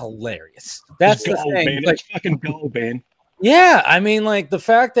is hilarious. That's the thing. Man. It's fucking gold, man. Yeah, I mean, like the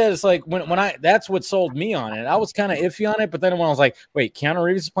fact that it's like when that's what sold me on it. I was kind of iffy on it, but then when I was like, wait, Keanu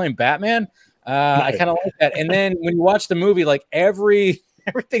Reeves is playing Batman, I kind of like that. And then when you watch the movie, like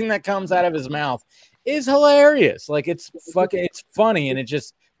everything that comes out of his mouth is hilarious. Like it's funny and it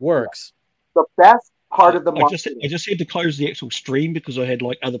just works. The best part of the I just had to close the actual stream because I had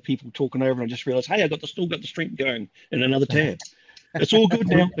like other people talking over, and I just realized, hey, I still got the stream going in another tab. It's all good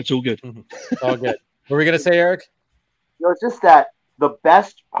now. It's all good. It's all good. What were we gonna say, Eric? It's just that the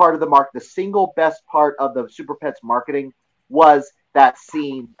best part of the single best part of the Super Pets marketing was that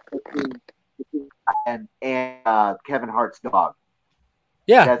scene between and Kevin Hart's dog.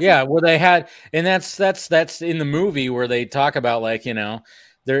 Yeah, where they had, and that's in the movie where they talk about like and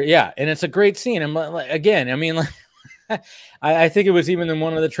it's a great scene. And again, I mean, like, I think it was even in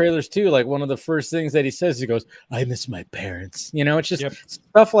one of the trailers too. Like one of the first things that he says, he goes, "I miss my parents." It's just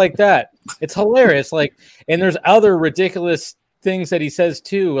stuff like that. It's hilarious. Like, and there's other ridiculous things that he says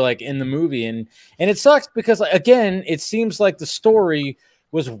too, like in the movie, and it sucks because again, it seems like the story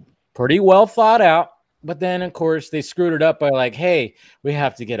was pretty well thought out. But then, of course, they screwed it up by like, hey, we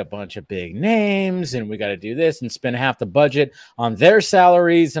have to get a bunch of big names and we got to do this and spend half the budget on their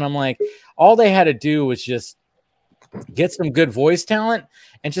salaries. And I'm like, all they had to do was just get some good voice talent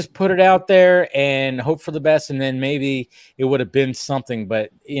and just put it out there and hope for the best. And then maybe it would have been something.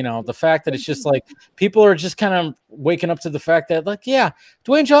 But, the fact that it's just like people are just kind of waking up to the fact that like, yeah,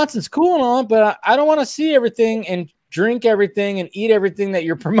 Dwayne Johnson's cool and all, but I don't want to see everything and drink everything and eat everything that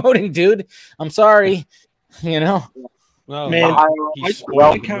you're promoting, dude. I'm sorry, No, man,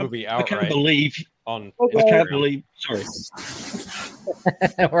 I can't believe. Sorry,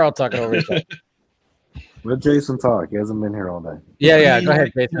 we're all talking over each other. Let Jason talk. He hasn't been here all day. Yeah. Go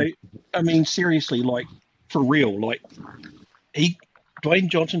ahead, Jason. I mean, seriously, like for real, like Dwayne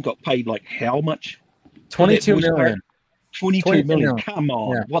Johnson got paid like how much? $22 million. 22 million. Come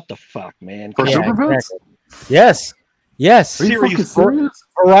on, what the fuck, man? For Super Pets? Yes. Are you serious?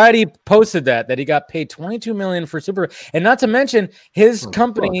 Variety posted that he got paid $22 million for Super, and not to mention his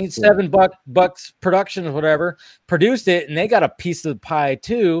company, $7 Productions, whatever, produced it, and they got a piece of the pie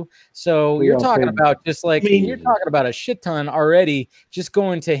too. So you're talking about just like you're talking about a shit ton already, just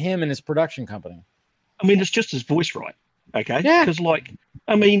going to him and his production company. I mean, it's just his voice, right? Okay, Yeah. because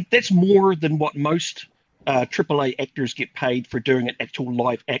I mean, that's more than what most AAA actors get paid for doing an actual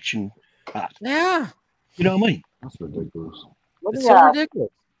live action part. Yeah. You know what I mean? That's ridiculous. Let It's me so ask.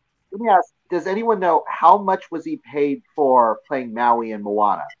 ridiculous. Let me ask. Does anyone know how much was he paid for playing Maui in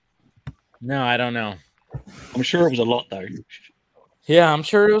Moana? No, I don't know. I'm sure it was a lot, though. Yeah, I'm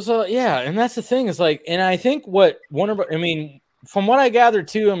sure it was and that's the thing is like, and I think what I mean, from what I gathered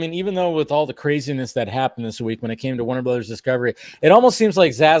too, I mean, even though with all the craziness that happened this week when it came to Warner Brothers Discovery, it almost seems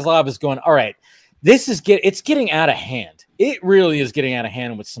like Zaslav is going, all right, it's getting out of hand. It really is getting out of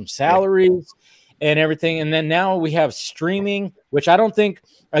hand with some salaries and everything. And then now we have streaming, which I don't think,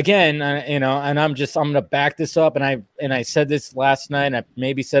 again, and I'm going to back this up. And I said this last night, and I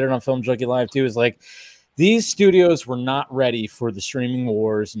maybe said it on Film Junkie Live too, is like, these studios were not ready for the streaming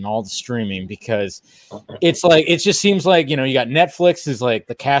wars and all the streaming because it's like, it just seems like, you got Netflix is like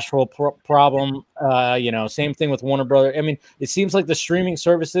the cash flow problem. Same thing with Warner Brothers. I mean, it seems like the streaming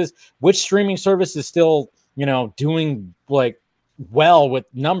services, which streaming service is still, doing like well with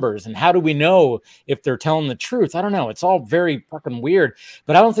numbers, and how do we know if they're telling the truth? I don't know. It's all very fucking weird,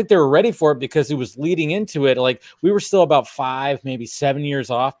 but I don't think they were ready for it because it was leading into it. Like we were still about 5, maybe 7 years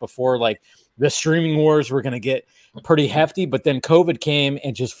off before like the streaming wars were going to get pretty hefty, but then COVID came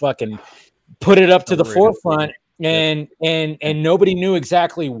and just fucking put it up to the forefront. And nobody knew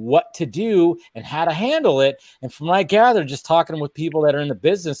exactly what to do and how to handle it. And from what I gather, just talking with people that are in the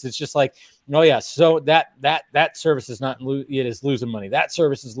business, it's just like, oh yeah, so that service is it is losing money. That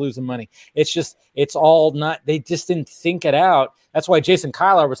service is losing money. It's all not. They just didn't think it out. That's why Jason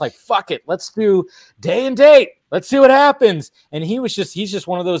Kyler was like, fuck it, let's do day and date. Let's see what happens. And he's just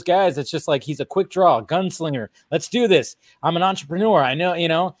one of those guys that's just like, he's a quick draw, a gunslinger. Let's do this. I'm an entrepreneur. I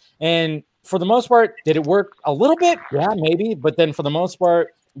know, and for the most part, did it work a little bit? Yeah, maybe. But then for the most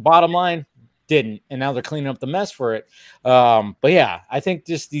part, bottom line, didn't. And now they're cleaning up the mess for it. But yeah, I think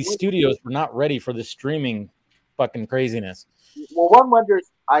just these studios were not ready for the streaming fucking craziness. Well, one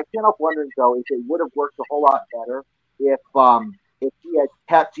wonders, I can't help wondering though, if it would have worked a whole lot better if he had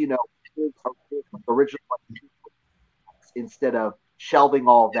kept, his original instead of shelving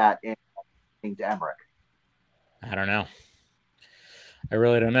all of that and to Emmerich. I don't know. I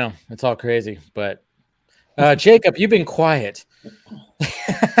really don't know. It's all crazy. But Jacob, you've been quiet.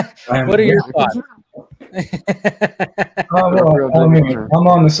 What are your thoughts? I'm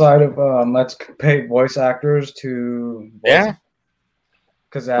on the side of let's pay voice actors to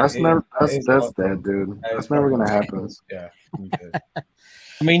because that's dead, dude. That's never gonna happen. Yeah.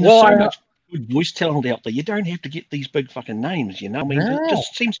 I mean, there's so much good voice talent out there. You don't have to get these big fucking names, I mean, it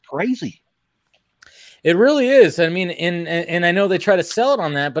just seems crazy. It really is. I mean, and I know they try to sell it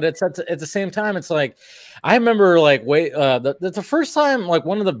on that, but it's at the same time, it's like, I remember like the first time, like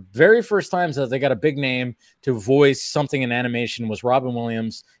one of the very first times that they got a big name to voice something in animation was Robin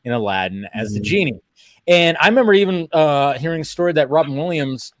Williams in Aladdin as the genie. And I remember even hearing a story that Robin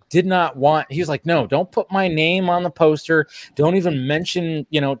Williams did not want, he was like, no, don't put my name on the poster. Don't even mention,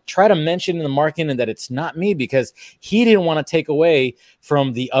 try to mention in the marketing that it's not me, because he didn't want to take away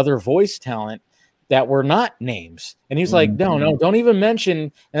from the other voice talent that were not names. And he's like, no, don't even mention.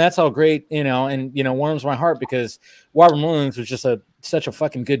 And that's how great, warms my heart, because Robin Williams was just such a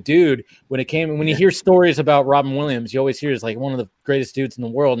fucking good dude when you hear stories about Robin Williams, you always hear he's like one of the greatest dudes in the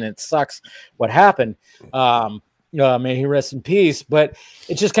world. And it sucks what happened. May he rest in peace. But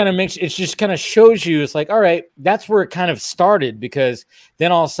it just kind of shows you, it's like, all right, that's where it kind of started, because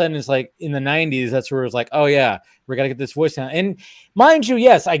then all of a sudden it's like in the 90s, that's where it was like, oh yeah, we got to get this voice down. And mind you,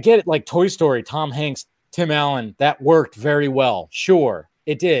 yes, I get it. Like Toy Story, Tom Hanks, Tim Allen, that worked very well. Sure,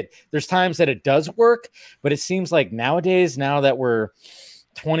 it did. There's times that it does work, but it seems like nowadays, now that we're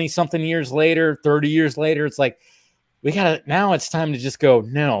 20 something years later, 30 years later, it's like, now it's time to just go,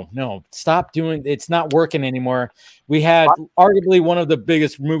 no, stop doing, it's not working anymore. We had arguably one of the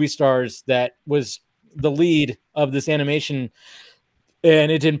biggest movie stars that was the lead of this animation,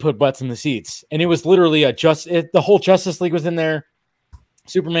 and it didn't put butts in the seats. And it was literally the whole Justice League was in there,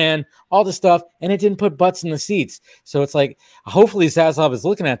 Superman, all this stuff, and it didn't put butts in the seats. So it's like, hopefully Zaslav is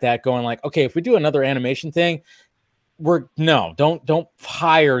looking at that going like, okay, if we do another animation thing, don't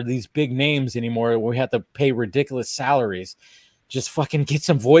hire these big names anymore. We have to pay ridiculous salaries. Just fucking get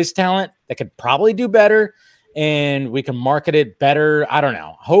some voice talent that could probably do better, and we can market it better. I don't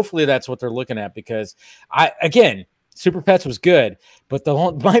know. Hopefully that's what they're looking at, because Super Pets was good, but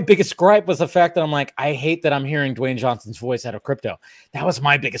my biggest gripe was the fact that I'm like, I hate that I'm hearing Dwayne Johnson's voice out of Crypto. That was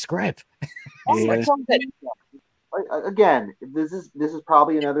my biggest gripe. Again, this is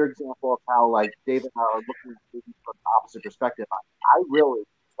probably another example of how like David and I are looking at things from the opposite perspective. I really,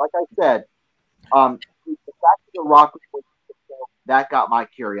 like I said, The fact that The Rock was that got my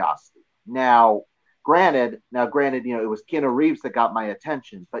curiosity. Now, granted, it was Keanu Reeves that got my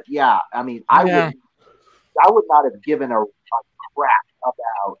attention, but yeah, I mean, I would not have given a crap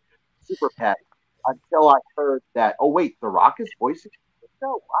about Super Pet until I heard that. Oh wait, The Rock is voicing the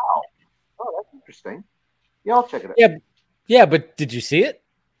show. Wow, oh that's interesting. Yeah, I'll check it out. Yeah, but did you see it?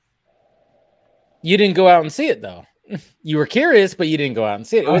 You didn't go out and see it though. You were curious, but you didn't go out and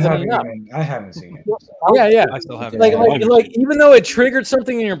see it. It wasn't enough. I haven't seen it. So. Yeah. I still haven't. Like, even though it triggered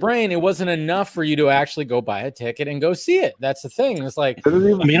something in your brain, it wasn't enough for you to actually go buy a ticket and go see it. That's the thing. It's like, I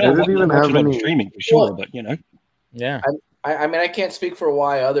mean, I didn't even have any streaming for sure, but you know, yeah. I mean, I can't speak for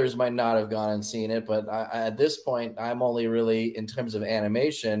why others might not have gone and seen it, but at this point, I'm only really, in terms of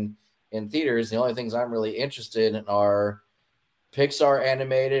animation in theaters, the only things I'm really interested in are Pixar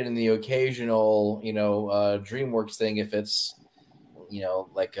animated and the occasional, DreamWorks thing. If it's,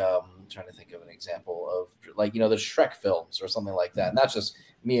 like I'm trying to think of an example of like, the Shrek films or something like that. And that's just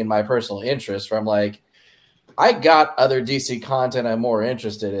me and my personal interest where I'm like, I got other DC content I'm more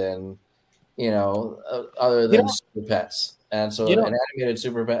interested in, other than Super Pets. And so an animated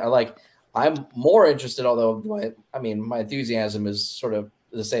Super Pet, I'm more interested, although my enthusiasm is sort of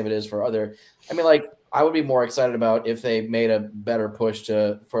the same it is for other. I would be more excited about if they made a better push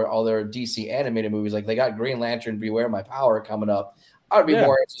for all their DC animated movies. Like they got Green Lantern, Beware My Power coming up. I would be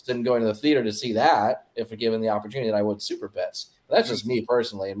more interested in going to the theater to see that if given the opportunity than I would Super Pets. But that's just me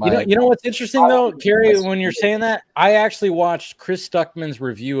personally. You know what's interesting though, Carrie, when you're saying that, I actually watched Chris Stuckman's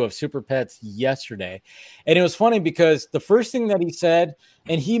review of Super Pets yesterday. And it was funny because the first thing that he said,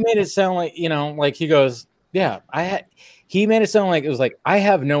 and he made it sound like, like he goes, yeah, he made it sound like it was like, I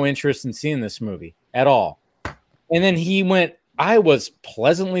have no interest in seeing this movie at all. And then he went, I was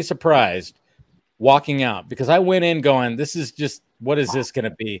pleasantly surprised walking out because I went in going, this is just, what is this going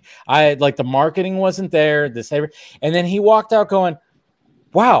to be? The marketing wasn't there. And then he walked out going,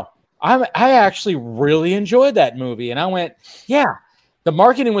 wow, I actually really enjoyed that movie. And I went, yeah, the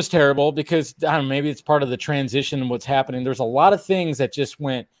marketing was terrible because I don't know, maybe it's part of the transition and what's happening. There's a lot of things that just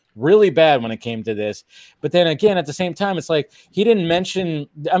went really bad when it came to this. But then again, at the same time, it's like he didn't mention,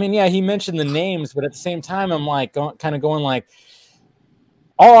 he mentioned the names, but at the same time, I'm like kind of going like,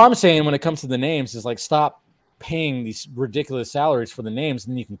 all I'm saying when it comes to the names is like, stop paying these ridiculous salaries for the names,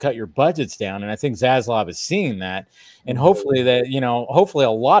 and then you can cut your budgets down. And I think Zaslav is seeing that, and hopefully a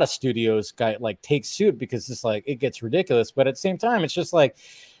lot of studios take suit because it's like it gets ridiculous. But at the same time, it's just like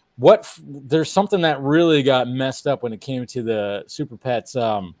there's something that really got messed up when it came to the Super Pets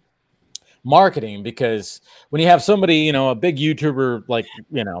marketing, because when you have somebody, a big YouTuber,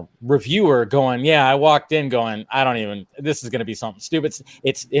 reviewer going, yeah, I walked in going, this is going to be something stupid.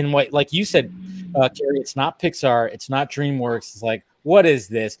 It's in what, like you said, Carrie, it's not Pixar. It's not DreamWorks. It's like, what is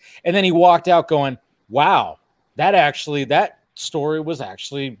this? And then he walked out going, wow, that story was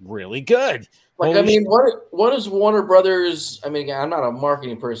actually really good. What is Warner Brothers? Again, I'm not a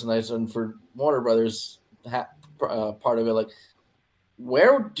marketing person. I've done for Warner Brothers part of it.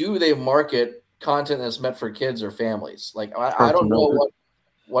 Where do they market content that's meant for kids or families? I don't know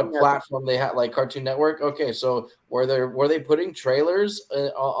what platform they have, like Cartoon Network. Okay, so were they putting trailers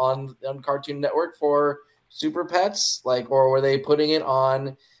on Cartoon Network for Super Pets, or were they putting it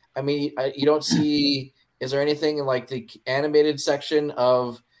on? You don't see. Is there anything in the animated section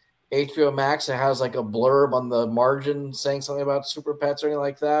of HBO Max that has a blurb on the margin saying something about Super Pets or anything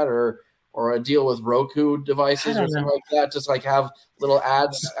like that, or a deal with Roku devices or something like that, just have little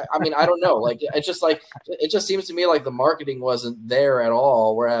ads? I don't know. It just seems to me like the marketing wasn't there at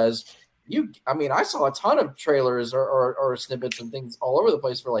all. Whereas I saw a ton of trailers or snippets and things all over the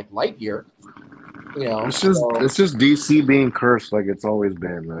place for Lightyear. It's just DC being cursed like it's always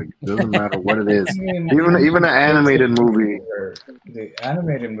been. It doesn't matter what it is. Even an animated movie. The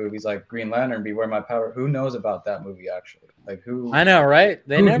animated movies like Green Lantern, Beware My Power. Who knows about that movie actually? Who? I know, right?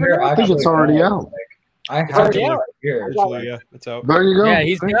 They never. I think it's already out. I have it here. Actually, yeah, it's out. There you go. Yeah,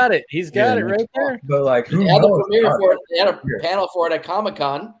 he's got it. He's got it right there. But who had the premiere for it? They had a panel for it at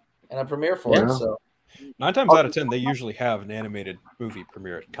Comic-Con and a premiere for it. So 9 times out of 10, they usually have an animated movie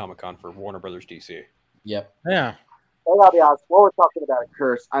premiere at Comic-Con for Warner Brothers DC. Yep. Yeah. I gotta be honest. While we're talking about a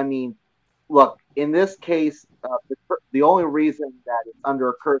curse, look, in this case, the only reason that it's under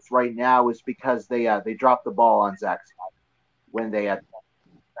a curse right now is because they dropped the ball on Zack Snyder when they had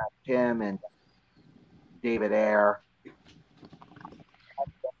him and David Ayer.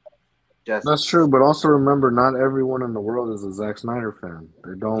 That's true, but also remember, not everyone in the world is a Zack Snyder fan.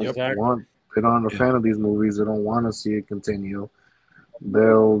 They're not a fan of these movies. They don't want to see it continue.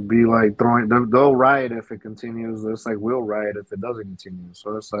 They'll be they'll riot if it continues. It's we'll riot if it doesn't continue.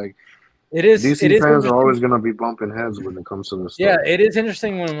 So it's It is. DC It is fans are interesting. always going to be bumping heads when it comes to this Yeah, stuff. it is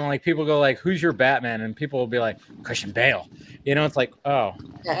interesting when like people go like, "Who's your Batman?" and people will be like, "Christian Bale." You know, it's like, oh,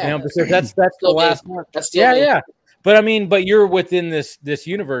 because that's the Still me. last one. That's still me. Yeah. But I mean, but you're within this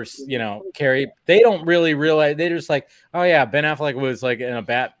universe, Carrie. They don't really realize. They're just like, oh yeah, Ben Affleck was like in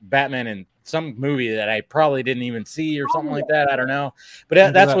a Batman in some movie that I probably didn't even see or something like that. I don't know.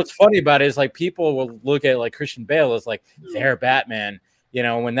 But that's what's funny about it is like people will look at like Christian Bale as like their Batman.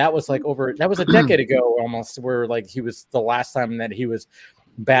 When that was like that was a decade ago almost, where like he was the last time that he was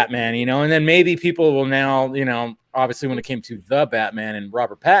Batman, and then maybe people will now, obviously when it came to the Batman and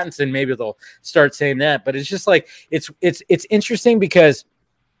Robert Pattinson, maybe they'll start saying that. But it's just like it's interesting because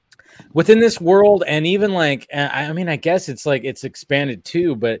within this world, and even like I mean, I guess it's like it's expanded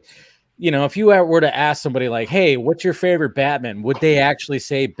too, but if you were to ask somebody like, hey, what's your favorite Batman, would they actually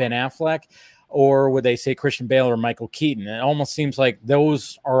say Ben Affleck? Or would they say Christian Bale or Michael Keaton? It almost seems like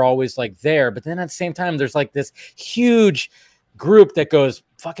those are always like there. But then at the same time, there's like this huge group that goes,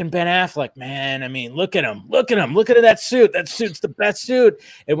 fucking Ben Affleck, man. I mean, look at him. Look at that suit. That suit's the best suit.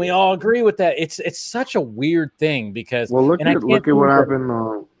 And we all agree with that. It's such a weird thing because look at what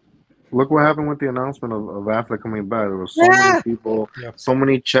happened. Look what happened with the announcement of Affleck coming back. There was so many people, so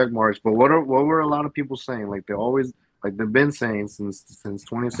many check marks. But what were a lot of people saying? Like they've been saying since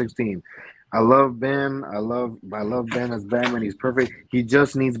 2016. I love Ben. I love Ben as Batman. He's perfect. He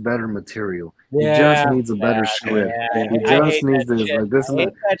just needs better material. He just needs a better script. He just needs this. Like this and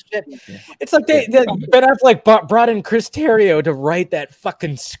that shit. It's like Ben Affleck brought in Chris Terrio to write that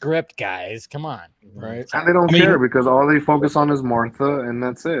fucking script, guys. Come on, right? And they don't care because all they focus on is Martha, and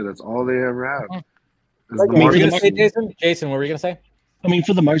that's it. That's all they ever have. What were you gonna say, Jason? Jason, what were you gonna say? I mean,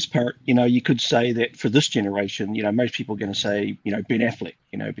 for the most part, you could say that for this generation, most people are going to say, Ben Affleck,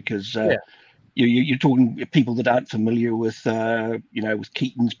 because you're talking people that aren't familiar with, with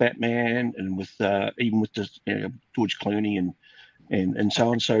Keaton's Batman and with even with the, George Clooney and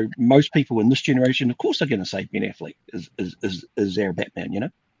so on. So most people in this generation, of course, are going to say Ben Affleck is their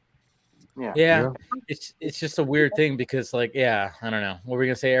Batman, Yeah. It's just a weird thing because, like, I don't know. What were we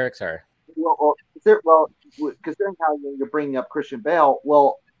gonna say, Eric? Sorry. Considering how you're bringing up Christian Bale,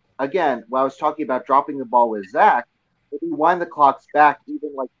 again, when I was talking about dropping the ball with Zach, if you wind the clocks back,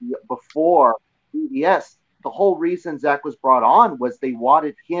 even like before BVS, the whole reason Zach was brought on was they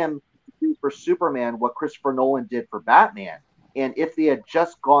wanted him to do for Superman what Christopher Nolan did for Batman. And if they had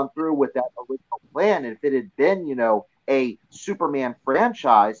just gone through with that original plan, and if it had been, a Superman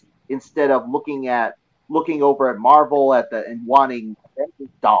franchise, instead of looking over at Marvel and wanting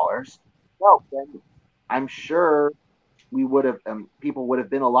dollars, then I'm sure we would have people would have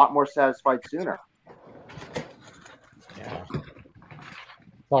been a lot more satisfied sooner. Yeah,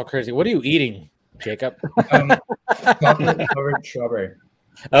 it's all crazy. What are you eating, Jacob? Chocolate covered strawberry.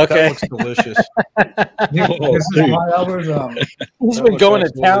 Okay, that looks delicious. This is why I was He's been going to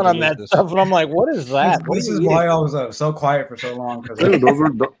town on that stuff, and I'm like, what is that? This is why I was so quiet for so long. Because dude, those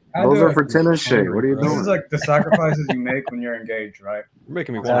are for tennis shade. What are you doing? This is like the sacrifices you make when you're engaged, right? You're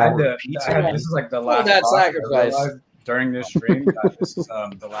making me want pizza. This is like the last that box sacrifice during this stream. This is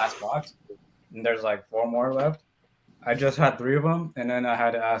the last box, and there's like 4 more left. I just had 3 of them, and then I had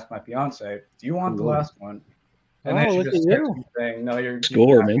to ask my fiance, "Do you want the last one?" And then she just kept saying, "No, you're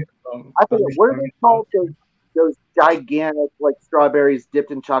score, man." I think what are they called? Those gigantic like strawberries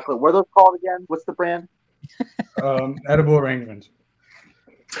dipped in chocolate. What are those called again? What's the brand? Edible arrangements.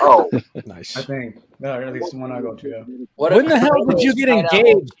 Oh, nice. I think at least the one I go to. Yeah. When the hell did you get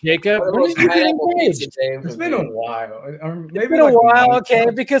engaged, Jacob? When did you get engaged? It's been a while. It's been a while, okay?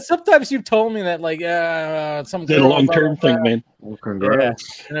 Because sometimes you've told me that, like, some a long-term thing, man. Well,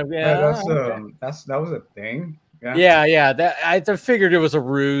 congrats. That was a thing. Yeah. That I figured it was a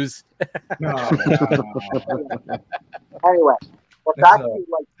ruse. No. Anyway, that's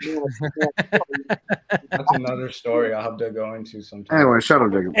another story I'll have to go into sometime. Anyway, shut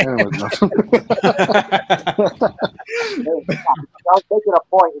up, Jacob. I was making a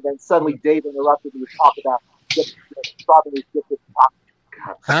point, and then suddenly Dave interrupted me to talk about strawberries dipped in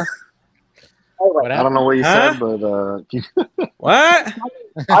chocolate. Huh? Anyway, I don't know what you said, but what?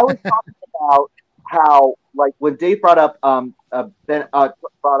 I was talking about how, like, when Dave brought up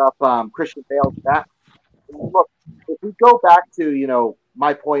Christian Bale's Batman. Look, if we go back to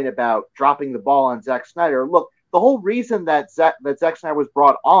my point about dropping the ball on Zack Snyder, look, the whole reason that Zack Snyder was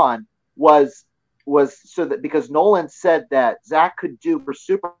brought on was so that because Nolan said that Zack could do for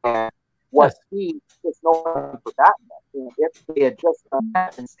Superman what he was Nolan for Batman. And if they had just done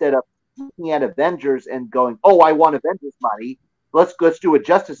that instead of looking at Avengers and going, "Oh, I want Avengers money, let's do a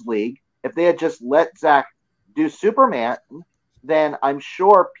Justice League." If they had just let Zack do Superman, then I'm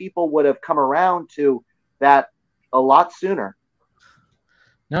sure people would have come around to that a lot sooner.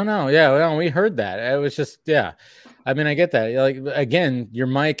 No, yeah, well, we heard that. It was just, yeah. I mean, I get that. Like, again, your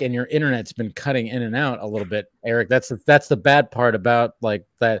mic and your internet's been cutting in and out a little bit, Eric. That's the bad part about like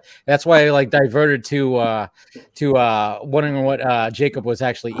that. That's why I like diverted to wondering what Jacob was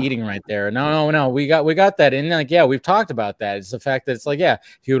actually eating right there. No, we got that. And like, yeah, we've talked about that. It's the fact that it's like, yeah,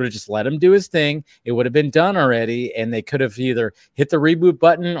 if you would have just let him do his thing, it would have been done already, and they could have either hit the reboot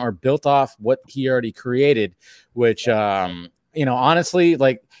button or built off what he already created, which honestly,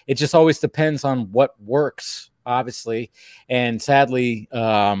 like, it just always depends on what works, obviously. And sadly,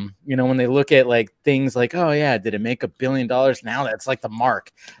 when they look at like things like, oh yeah, did it make $1 billion? Now that's like the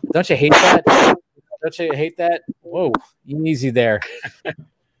mark. Don't you hate that? Don't you hate that? Whoa, easy there.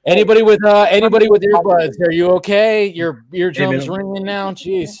 Anybody with earbuds? Are you okay? Your eardrums ringing now?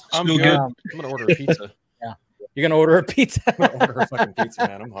 Jeez, I'm good. I'm gonna order a pizza. You're gonna order a pizza? I'm gonna order a fucking pizza,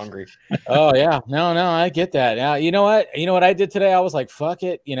 man. I'm hungry. Oh yeah, no, I get that. Yeah, you know what I did today? I was like, fuck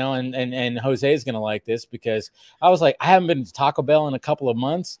it, and Jose's gonna like this because I was like, I haven't been to Taco Bell in a couple of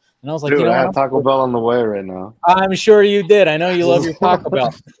months, and I was like, Dude, I have Taco Bell on the way right now. I'm sure you did. I know you love your Taco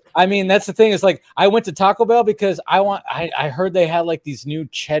Bell. I mean, that's the thing. Is like I went to Taco Bell because I heard they had like these new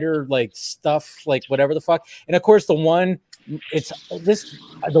cheddar like stuff, like whatever the fuck, and of course the one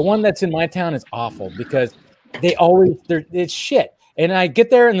that's in my town is awful because it's shit. And I get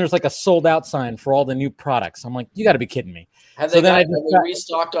there and there's like a sold out sign for all the new products. I'm like, you got to be kidding me. Have they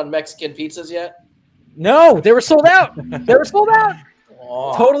restocked on Mexican pizzas yet? No, they were sold out.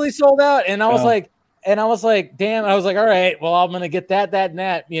 Oh. Totally sold out. And I was like, damn. I was like, all right, well, I'm gonna get that, and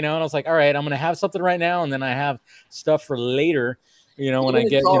that, And I was like, all right, I'm gonna have something right now, and then I have stuff for later. When I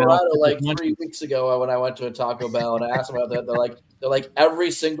get Colorado, like 3 weeks ago, when I went to a Taco Bell and I asked them about that, they're like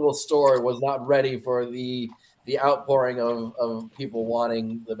every single store was not ready for the outpouring of people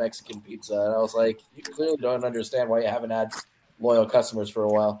wanting the Mexican pizza, and I was like, you clearly don't understand why you haven't had loyal customers for a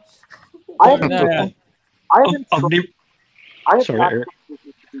while. I haven't tried. Sorry,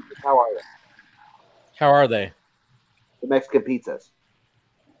 How are they? How are they? The Mexican pizzas.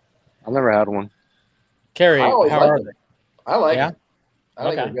 I've never had one. Carrie, how are they? I like it. I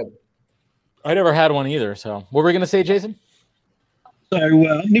think they're good. I never had one either. So, what were we gonna say, Jason? So,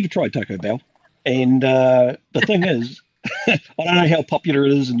 I've never tried Taco Bell, and the thing is, I don't know how popular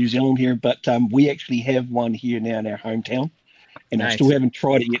it is in New Zealand here, but we actually have one here now in our hometown, and Nice. I still haven't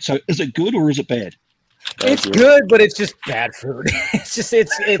tried it yet. So, is it good or is it bad? It's good, but it's just bad food. It's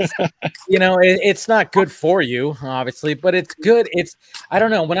not good for you, obviously, but it's good. I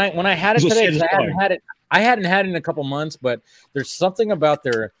don't know. When I had it today, 'cause I hadn't had it in a couple months, but there's something about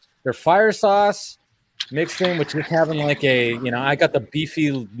their fire sauce mixed in with just having like I got the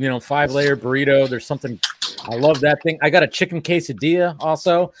beefy, 5-layer burrito. There's something, I love that thing. I got a chicken quesadilla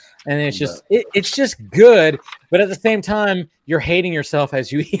also, and it's just it's good, but at the same time, you're hating yourself as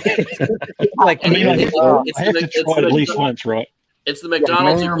you eat it. I have to try it at least once, right? It's the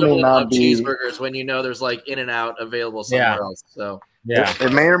McDonald's equivalent of cheeseburgers when there's like In-N-Out available somewhere else. So yeah,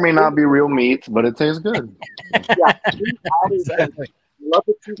 it may or may not be real meat, but it tastes good. Yeah, exactly.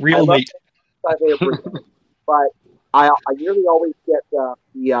 Real meat. But I nearly always get the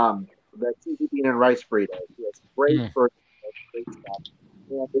cheesy bean and rice burrito. It's great for great stuff.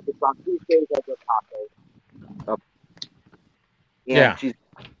 And if it's on Tuesdays, I get tacos. Yeah.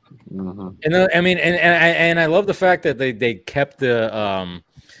 Mm-hmm. And I love the fact that they kept the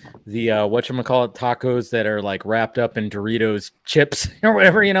whatchamacallit tacos that are like wrapped up in Doritos chips or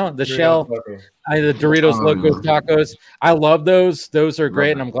whatever, the shell. The Doritos Locos tacos. I love those. Those are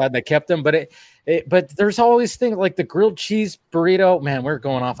great, and I'm glad they kept them. But but there's always things like the grilled cheese burrito. Man, we're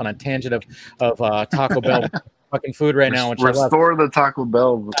going off on a tangent of Taco Bell fucking food right now. Restore the Taco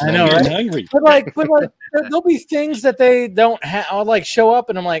Bell. I know, right? Hungry. But there'll be things that they don't have. I'll like show up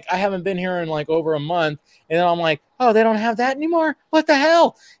and I'm like, I haven't been here in like over a month, and then I'm like, oh, they don't have that anymore. What the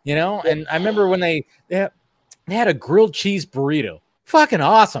hell, And I remember when they had a grilled cheese burrito. Fucking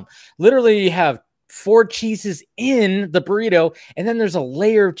awesome. Literally, you have 4 cheeses in the burrito, and then there's a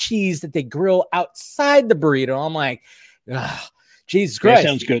layer of cheese that they grill outside the burrito. I'm like, Jesus Christ. That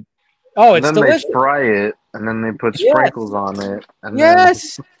sounds good. Oh, it's delicious. They fry it, and then they put sprinkles on it. And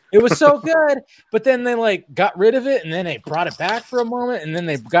it was so good. But then they like got rid of it, and then they brought it back for a moment, and then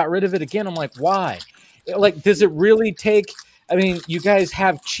they got rid of it again. I'm like, why? Like, does it really take? I mean, you guys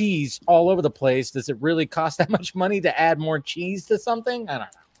have cheese all over the place. Does it really cost that much money to add more cheese to something? I don't know.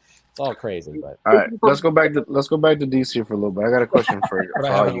 It's all crazy, but all right. Let's go back to DC for a little bit. I got a question for you. I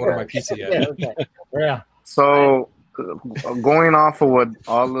haven't ordered my pizza yet. Yeah. So, going off of what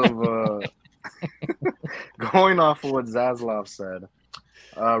all of going off of what Zaslav said,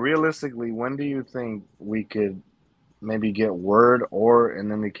 realistically, when do you think we could maybe get word or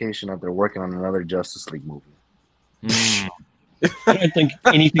an indication that they're working on another Justice League movie? I don't think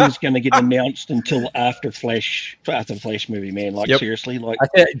anything's going to get announced until after the Flash movie, man. Like, seriously, like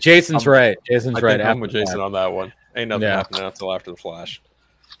Jason's right. Jason's right. I'm with Jason on that one. Ain't nothing happening until after the Flash.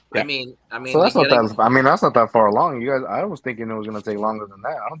 I mean, so that's not that. I mean, that's not that far along. You guys, I was thinking it was going to take longer than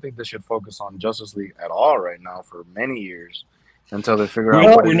that. I don't think they should focus on Justice League at all right now for many years until they figure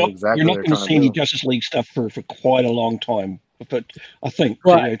out what exactly you're not going to see any Justice League stuff for quite a long time. But I think,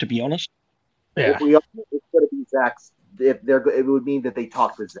 to be honest, if we are, it's going to be Zack's. If they're, it would mean that they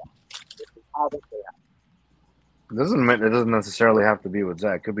talk with Zack. It doesn't necessarily have to be with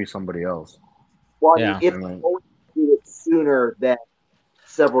Zack. It could be somebody else. Well, I mean, if they only do it sooner than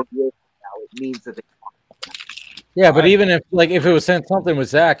several years from now, it means that they. Yeah, but even if it was something with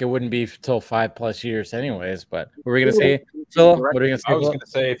Zack, it wouldn't be till 5+ years, anyways. But what were we gonna say, Phil? What are we gonna say? I was gonna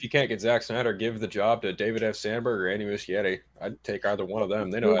say, if you can't get Zack Snyder, give the job to David F. Sandberg or Andy Muschietti. I'd take either one of them.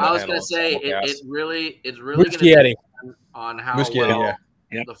 They know. I was gonna say it's really gonna Muschietti. depend on how well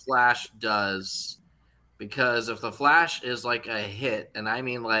the Flash does. Because if the Flash is like a hit, and I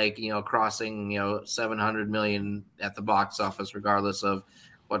mean like, crossing, 700 million at the box office, regardless of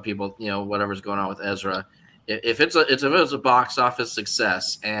what people, whatever's going on with Ezra, if it's a box office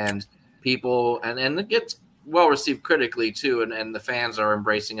success and people, and it gets well received critically too, and the fans are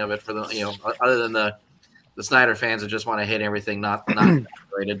embracing of it for the, other than the Snyder fans that just want to hit everything not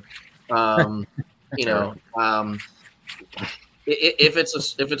rated, If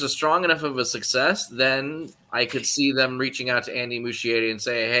it's a strong enough of a success, then I could see them reaching out to Andy Muschietti and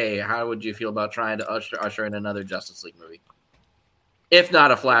say, "Hey, how would you feel about trying to usher in another Justice League movie? If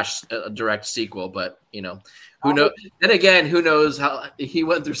not a Flash direct sequel, but who knows? Then again, who knows how he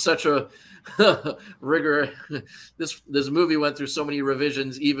went through such a rigor. This movie went through so many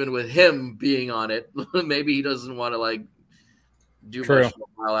revisions, even with him being on it. Maybe he doesn't want to do much for a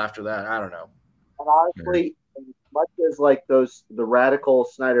while after that. I don't know. And honestly, as much as the radical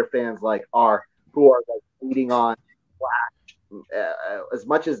Snyder fans who are leading on Flash, as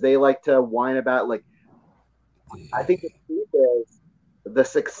much as they like to whine about I think the truth is the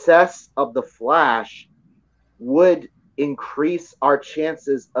success of the Flash would increase our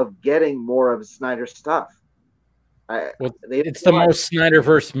chances of getting more of Snyder's stuff. It's the most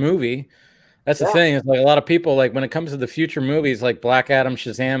Snyderverse movie. That's the thing. It's a lot of people when it comes to the future movies like Black Adam,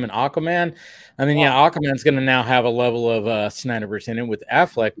 Shazam, and Aquaman. I mean, Aquaman's going to now have a level of Snyderverse in it with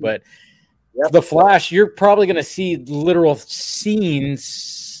Affleck, but the Flash, you're probably going to see literal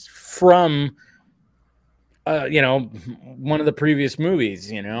scenes from one of the previous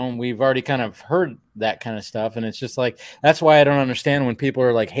movies. We've already kind of heard that kind of stuff, and it's just that's why I don't understand when people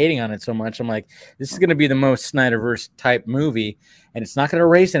are hating on it so much. I'm like, this is going to be the most Snyderverse type movie, and it's not going to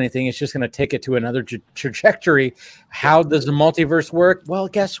erase anything. It's just going to take it to another trajectory. How does the multiverse work? Well,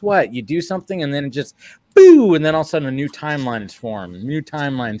 guess what? You do something, and then it just boo, and then all of a sudden a new timelines form, and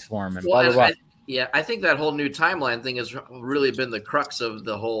blah blah blah. I think that whole new timeline thing has really been the crux of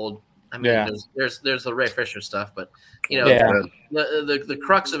the whole. I mean, there's the Ray Fisher stuff, but the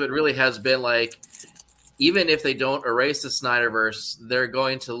crux of it really has been even if they don't erase the Snyderverse, they're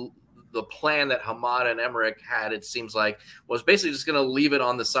going to the plan that Hamada and Emmerich had. It seems was basically just going to leave it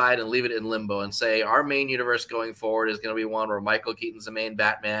on the side and leave it in limbo and say our main universe going forward is going to be one where Michael Keaton's the main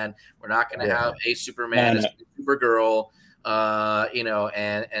Batman. We're not going to have a Superman, a Supergirl.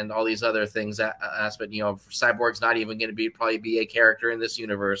 And all these other things aspect, Cyborg's not even going to probably be a character in this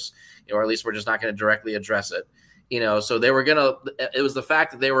universe, or at least we're just not going to directly address it, so it was the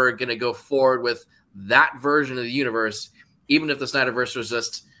fact that they were going to go forward with that version of the universe, even if the Snyderverse was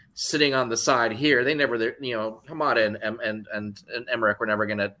just sitting on the side here. They never, Hamada and Emmerich were never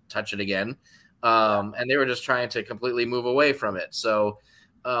going to touch it again. And they were just trying to completely move away from it. So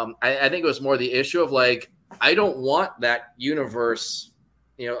I think it was more the issue of I don't want that universe.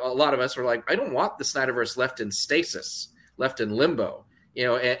 A lot of us were I don't want the Snyderverse left in stasis, left in limbo,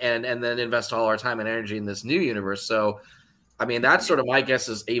 and then invest all our time and energy in this new universe. So, I mean, that's sort of my guess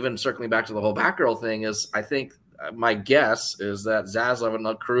is even circling back to the whole Batgirl thing is I think my guess is that Zaslav and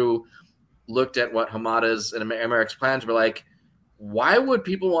the crew looked at what Hamada's and Emmerich's plans were why would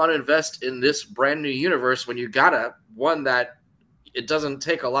people want to invest in this brand new universe when you got one that it doesn't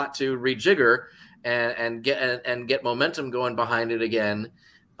take a lot to rejigger and get momentum going behind it again.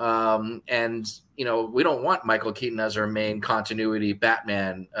 We don't want Michael Keaton as our main continuity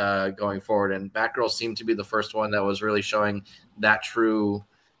Batman going forward. And Batgirl seemed to be the first one that was really showing that true,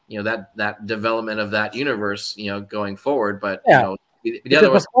 that development of that universe, going forward. But The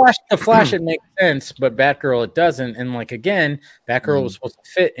other was the Flash it makes sense, but Batgirl it doesn't. And like again, Batgirl was supposed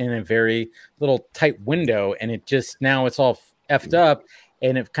to fit in a very little tight window, and it just now it's all effed up,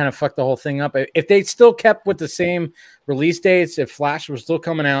 and it kind of fucked the whole thing up. If they still kept with the same release dates, if Flash was still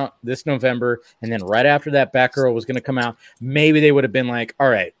coming out this November, and then right after that Batgirl was going to come out, maybe they would have been like, all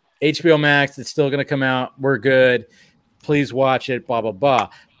right, HBO Max, it's still going to come out, we're good, please watch it, blah blah blah.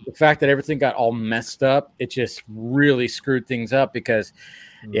 The fact that everything got all messed up, it just really screwed things up because,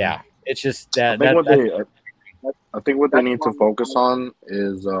 yeah, it's just that. I think what they need to focus on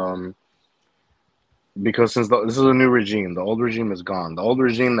is because since this is a new regime, the old regime is gone. The old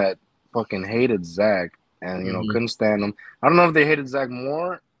regime that fucking hated Zack and couldn't stand him. I don't know if they hated Zack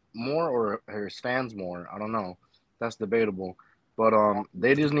more or his fans more. I don't know. That's debatable. But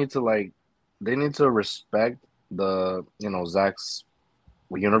they just need to respect the Zack's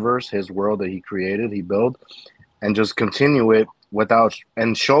universe, his world that he created, he built, and just continue it without,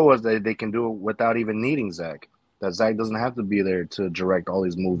 and show us that they can do it without even needing Zack. That Zack doesn't have to be there to direct all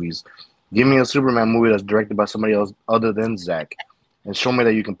these movies. Give me a Superman movie that's directed by somebody else other than Zack, and show me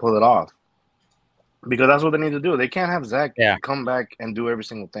that you can pull it off. Because that's what they need to do. They can't have Zack come back and do every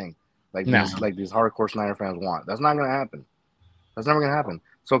single thing like these hardcore Snyder fans want. That's not going to happen. That's never going to happen.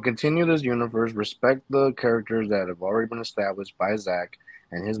 So continue this universe, respect the characters that have already been established by Zack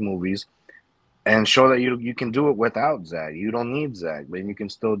and his movies, and show that you can do it without Zack. You don't need Zack, but you can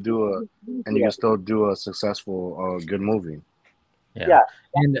still do a successful, good movie. Yeah.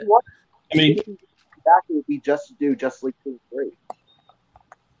 And I mean, exactly would be just to do Justice League 2 3.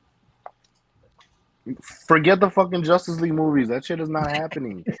 Forget the fucking Justice League movies. That shit is not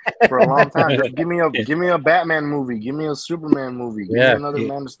happening for a long time. Just give me a Batman movie. Give me a Superman movie. Give me another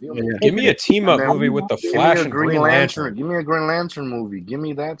Man of Steel movie. Give me a team up movie with the Flash and Green Lantern. Give me a Green Lantern movie. Give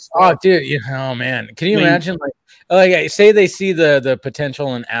me that stuff. Oh, dude! Oh man, can you imagine? Like, say they see the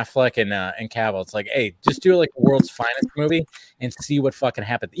potential in Affleck and Cavill. It's like, hey, just do like the world's finest movie and see what fucking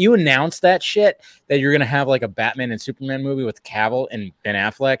happens. You announce that shit that you're gonna have like a Batman and Superman movie with Cavill and Ben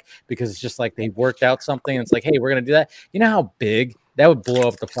Affleck because it's just like they worked out something. And it's like, hey, we're gonna do that. You know how big that would blow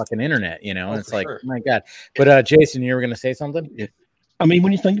up the fucking internet, and it's like, oh my god. But Jason, you were gonna say something? Yeah. I mean,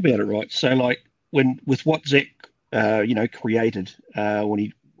 when you think about it, right? So like with what Zack created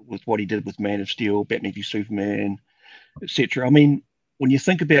with what he did with Man of Steel, Batman v Superman, etc. I mean, when you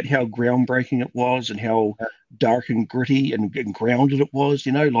think about how groundbreaking it was and how dark and gritty and grounded it was,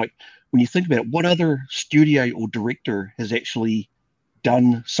 like when you think about it, what other studio or director has actually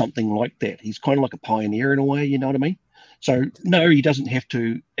done something like that? He's kind of like a pioneer in a way, you know what I mean? So no, he doesn't have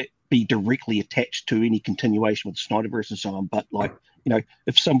to be directly attached to any continuation with Snyderverse and so on, but like,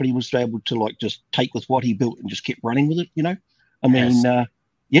 if somebody was able to like just take with what he built and just keep running with it, I mean,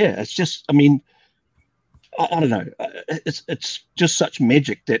 it's just, I mean, I don't know. It's just such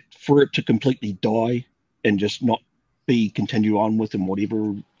magic that for it to completely die and just not be continued on with in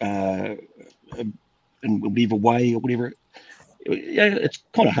whatever way or whatever, it's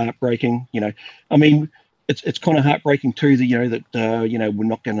kind of heartbreaking. I mean, it's kind of heartbreaking too that we're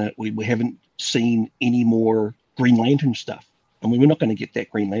not gonna we haven't seen any more Green Lantern stuff. I mean, we're not going to get that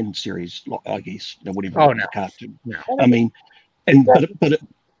Green Lantern series, I guess, whatever. Oh no, cartoon. No. I mean,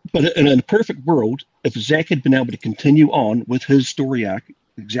 but in a perfect world, if Zack had been able to continue on with his story arc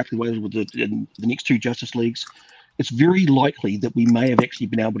exactly what it was with the next two Justice Leagues, it's very likely that we may have actually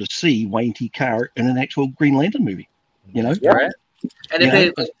been able to see Wayne T. Carr in an actual Green Lantern movie. Right?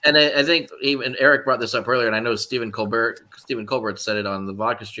 And I think even Eric brought this up earlier, and I know Stephen Colbert said it on the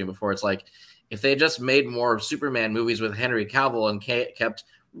Vodka stream before. It's like if they just made more Superman movies with Henry Cavill and kept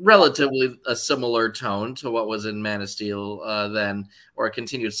relatively a similar tone to what was in Man of Steel, then, or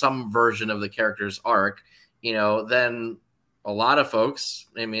continued some version of the character's arc, then a lot of folks,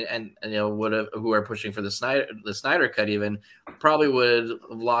 I mean, and would have, who are pushing for the Snyder cut, even probably would have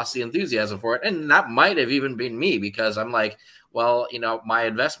lost the enthusiasm for it, and that might have even been me, because I'm like, well, my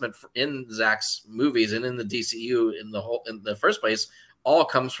investment in Zack's movies and in the DCU in the first place all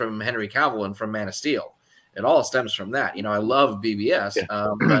comes from Henry Cavill and from Man of Steel. It all stems from that. I love BVS,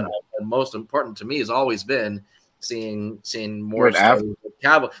 but most important to me has always been seeing more stories with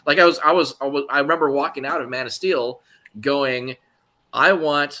Cavill. Like I remember walking out of Man of Steel going, I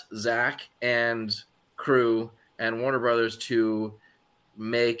want Zack and crew and Warner Brothers to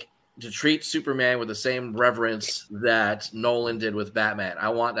treat Superman with the same reverence that Nolan did with Batman. I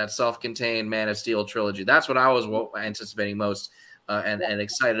want that self-contained Man of Steel trilogy. That's what I was anticipating most and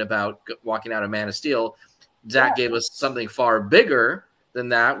excited about walking out of Man of Steel. Zack gave us something far bigger than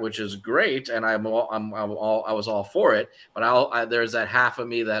that, which is great, and I was all for it. But there's that half of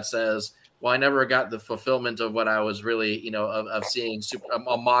me that says, well, I never got the fulfillment of what I was really, of seeing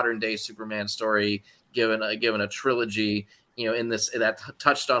a modern day Superman story given a trilogy, in this that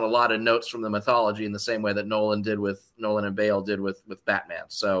touched on a lot of notes from the mythology in the same way that Nolan and Bale did with Batman.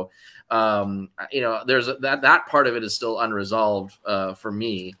 So, there's that part of it is still unresolved for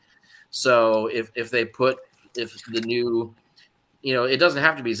me. So if the new, it doesn't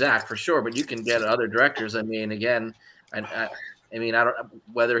have to be Zach for sure, but you can get other directors. I mean, again, I don't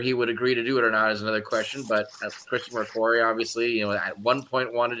whether he would agree to do it or not is another question. But Christopher McQuarrie, obviously, at one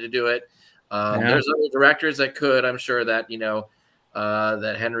point wanted to do it. There's other directors that could. I'm sure that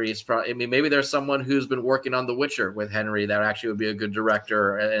that Henry's probably. I mean, maybe there's someone who's been working on The Witcher with Henry that actually would be a good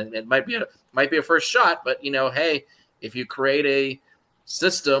director, and it might be a first shot. But hey, if you create a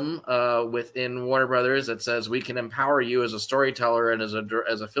system within Warner Brothers that says we can empower you as a storyteller and as a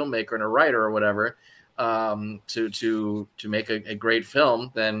filmmaker and a writer or whatever to make a great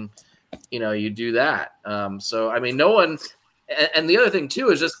film, then you do that. So I mean, no one. And the other thing too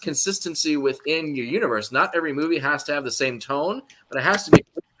is just consistency within your universe. Not every movie has to have the same tone, but it has to be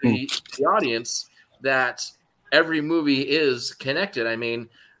the audience that every movie is connected. I mean,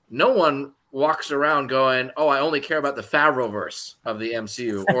 no one walks around going, "Oh, I only care about the Favreauverse of the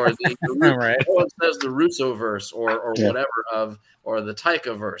MCU," or right. No one says the Russoverse or whatever or the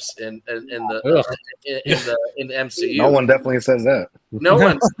Taika-verse in the MCU. No one definitely says that. No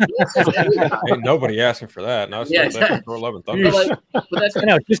one. Ain't nobody asking for that. No, exactly. But that's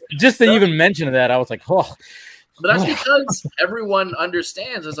just to even mention that, I was like, oh. But that's because everyone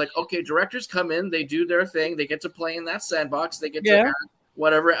understands. It's like, okay, directors come in, they do their thing, they get to play in that sandbox, they get to add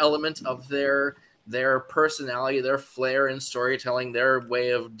whatever element of their personality, their flair in storytelling, their way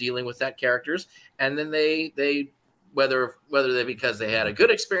of dealing with that characters, and then they whether they because they had a good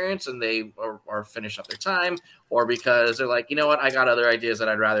experience and they are finish up their time, or because they're like, you know what, I got other ideas that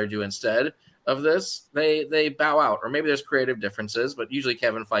I'd rather do instead of this, they bow out. Or maybe there's creative differences, but usually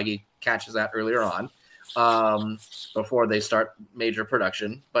Kevin Feige catches that earlier on before they start major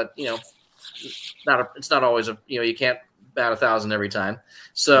production. But it's not always you can't bat 1,000 every time.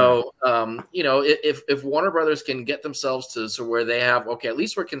 So if Warner Brothers can get themselves to where they have, okay, at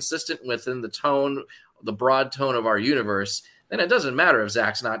least we're consistent within the broad tone of our universe, then it doesn't matter if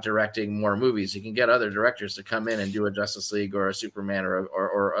Zach's not directing more movies. You can get other directors to come in and do a Justice League or a Superman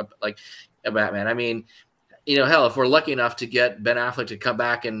or like a Batman. I mean, hell, if we're lucky enough to get Ben Affleck to come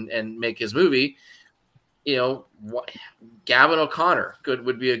back and make his movie, Gavin O'Connor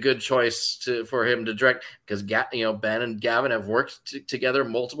would be a good choice for him to direct, because Ben and Gavin have worked together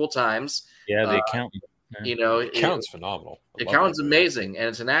multiple times. Yeah, the accountant. Accountant's phenomenal. The accountant's amazing, and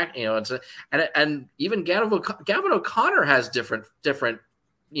it's an act. And even Gavin O'Connor has different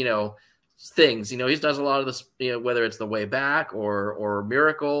things. He does a lot of this. Whether it's The Way Back or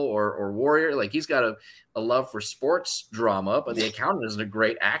Miracle or Warrior, like he's got a love for sports drama. But The Accountant is a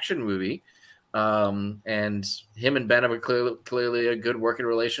great action movie. And him and Ben have clearly a good working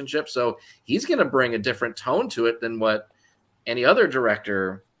relationship. So he's going to bring a different tone to it than what any other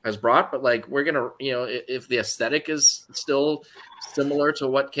director has brought. But like, we're going to, if the aesthetic is still similar to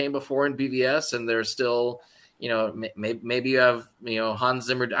what came before in BVS, and there's still, maybe you have, Hans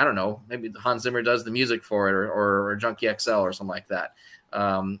Zimmer, I don't know, maybe Hans Zimmer does the music for it or Junkie XL or something like that.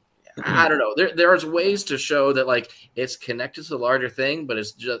 I don't know. There's ways to show that like it's connected to the larger thing, but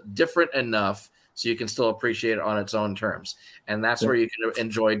it's just different enough so you can still appreciate it on its own terms. And that's where you can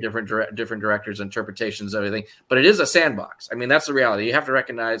enjoy different directors' interpretations of everything. But it is a sandbox. I mean, that's the reality. You have to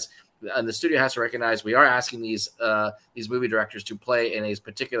recognize, and the studio has to recognize, we are asking these movie directors to play in a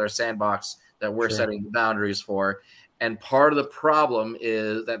particular sandbox that we're setting the boundaries for. And part of the problem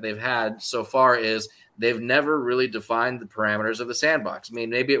is that they've had so far is they've never really defined the parameters of the sandbox. I mean,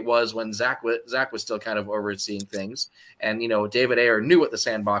 maybe it was when Zach was still kind of overseeing things, and David Ayer knew what the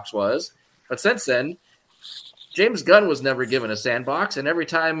sandbox was. But since then, James Gunn was never given a sandbox, and every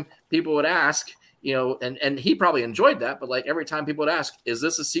time people would ask, and he probably enjoyed that, but like every time people would ask, is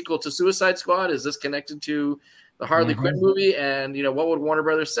this a sequel to Suicide Squad? Is this connected to the Harley Quinn movie? And what would Warner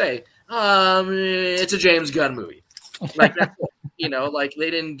Brothers say? It's a James Gunn movie. Like that's like they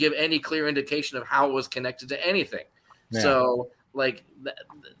didn't give any clear indication of how it was connected to anything. Yeah. So like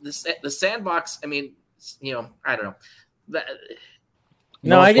the sandbox, I mean, I don't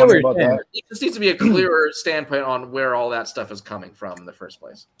know. I get what you're saying. It just needs to be a clearer standpoint on where all that stuff is coming from in the first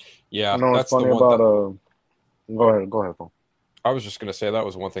place. Yeah, that's funny about. Go ahead, Paul. I was just gonna say that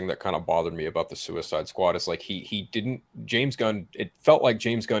was one thing that kind of bothered me about the Suicide Squad. Is like James Gunn. It felt like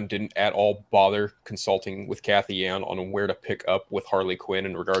James Gunn didn't at all bother consulting with Kathy Yan on where to pick up with Harley Quinn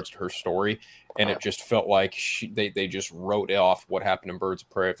in regards to her story, and it just felt like they just wrote off what happened in Birds of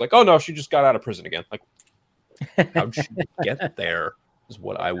Prey. It's like, oh no, she just got out of prison again. Like, how'd she get there? Is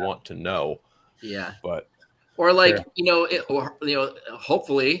what I want to know. Yeah, but. Or like,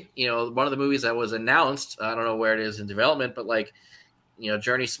 hopefully, one of the movies that was announced, I don't know where it is in development, but like,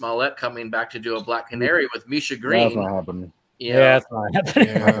 Journey Smollett coming back to do a Black Canary with Misha Green. That's not happening. That's not happening.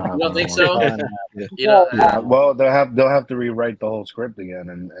 You don't think so? Yeah. Well, they'll have to rewrite the whole script again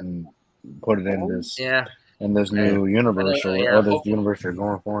and put it in this new universe or this universe they're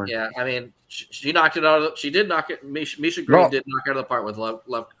going for. Yeah, I mean, she knocked it out. She did knock it. Misha Green did knock it out of the park with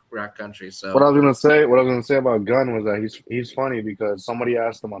Lovecraft Country. So what I was gonna say about Gunn was that he's funny because somebody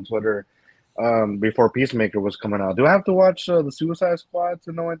asked him on Twitter before Peacemaker was coming out, do I have to watch the Suicide Squad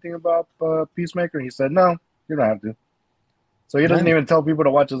to know anything about Peacemaker? And he said, no, you don't have to. So he doesn't even tell people to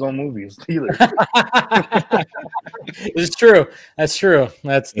watch his own movies either. It's true. That's true.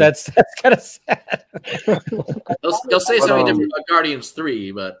 That's kind of sad. He'll say something different about Guardians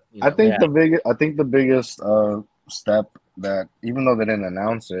 3, but I think the biggest step that, even though they didn't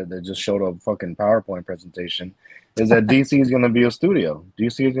announce it, they just showed a fucking PowerPoint presentation, is that DC is going to be a studio.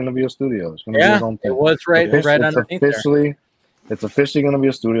 DC is going to be a studio. It's going to be its own thing. It was right underneath It's officially going to be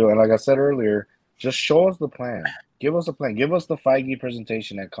a studio. And like I said earlier, just show us the plan. Give us a plan. Give us the Feige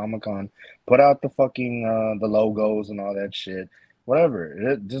presentation at Comic-Con. Put out the fucking the logos and all that shit.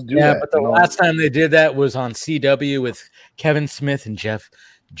 Whatever. Just do that. Yeah, but the last time they did that was on CW with Kevin Smith and Jeff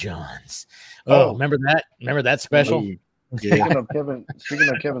Johns. Oh, remember that? Remember that special? Speaking of Kevin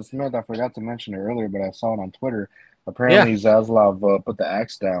Smith, I forgot to mention it earlier, but I saw it on Twitter. Apparently, Zaslav put the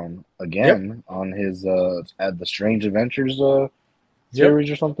axe down again on his at the Strange Adventures series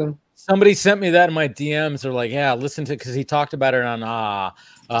or something. Somebody sent me that in my DMs. They're like, yeah, listen to, because he talked about it on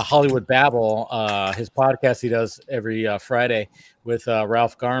Hollywood Babble, his podcast he does every Friday with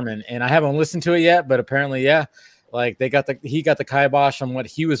Ralph Garman. And I haven't listened to it yet, but apparently, like he got the kibosh on what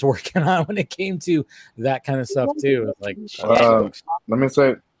he was working on when it came to that kind of stuff too. Like, can I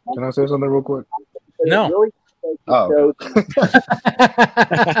say something real quick? No. Oh,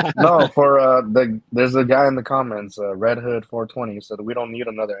 no. For there's a guy in the comments, Red Hood 420 said we don't need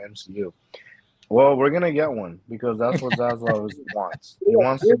another MCU. Well, we're gonna get one because that's what Zaslav wants. He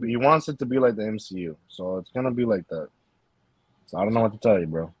wants it to be like the MCU, so it's gonna be like that. So I don't know what to tell you,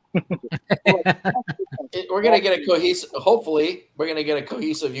 bro. We're gonna get a cohesive. Hopefully, we're gonna get a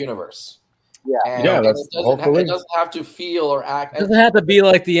cohesive universe. Yeah, that's hopefully. It doesn't have to feel or act. It doesn't have to be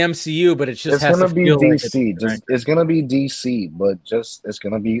like the MCU, but it's gonna be DC. It's gonna be DC, but it's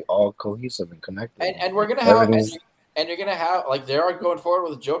gonna be all cohesive and connected. And we're gonna have, and you're gonna have, like, they are going forward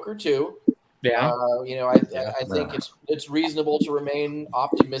with Joker 2. Yeah. I think it's reasonable to remain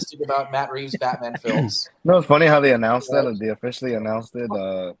optimistic about Matt Reeves' Batman films. No, it's funny how they announced that. They officially announced it.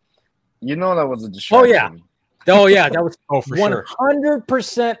 That was a distraction. Oh yeah, that was for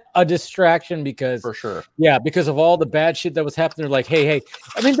 100% a distraction because because of all the bad shit that was happening. They're like, hey,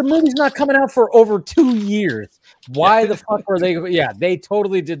 I mean, the movie's not coming out for over 2 years. Why the fuck were they? Yeah, they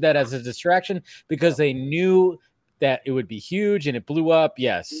totally did that as a distraction because they knew that it would be huge and it blew up.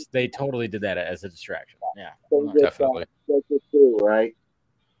 Yes, they totally did that as a distraction. Yeah, definitely. Joker 2, right?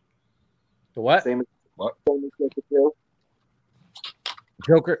 The what? Same as Joker 2.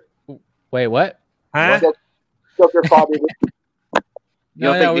 Joker. Wait, what? Huh? Joker probably.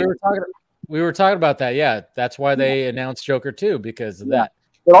 No, we were talking about that. Yeah, that's why they announced Joker 2 because of that.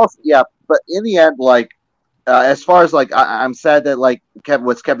 But also, but in the end, like, as far as like, I'm sad that like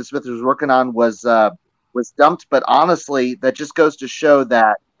what Kevin Smith was working on was dumped. But honestly, that just goes to show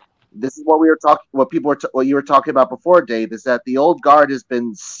that this is what we were talking, what you were talking about before, Dave, is that the old guard has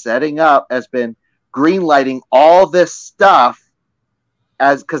been greenlighting all this stuff.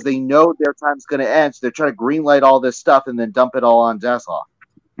 Because they know their time's going to end, so they're trying to greenlight all this stuff and then dump it all on Zaslav.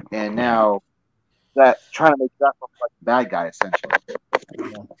 And now trying to make Zaslav like the bad guy, essentially.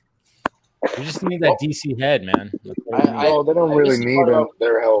 You just need that DC head, man. They don't really need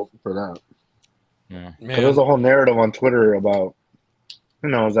their help for that. Yeah. There's a whole narrative on Twitter about,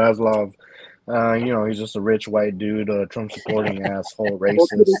 Zaslav. He's just a rich white dude, Trump supporting asshole,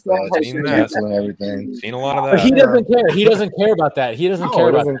 racist, canceling everything. Seen a lot of that. But he doesn't care. He doesn't care about that. He doesn't care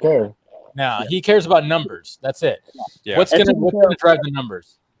about that. No, he cares about numbers. That's it. Yeah. What's gonna drive the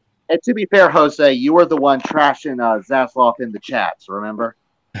numbers? And to be fair, Jose, you were the one trashing Zaslav in the chats, remember?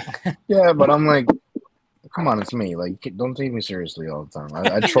 Yeah, but I'm like, come on, it's me. Like, don't take me seriously all the time.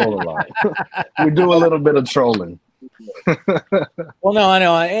 I troll a lot. We do a little bit of trolling. Well, no, I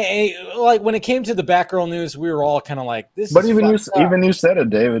know. Like when it came to the Batgirl news, we were all kind of like, "This." But is even you said it,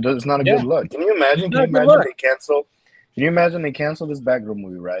 David. It's not a good look. Can you imagine? It's Can not you a good imagine look. they cancel? Can you imagine they cancel this Batgirl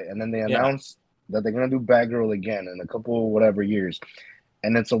movie, right? And then they announce that they're gonna do Batgirl again in a couple whatever years,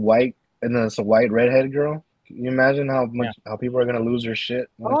 and it's a white redhead girl. Can you imagine how people are gonna lose their shit?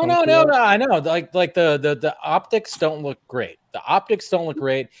 Oh no! I know. Like the optics don't look great. The optics don't look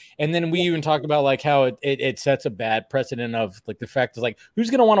great. And then we even talked about like how it sets a bad precedent of like the fact is like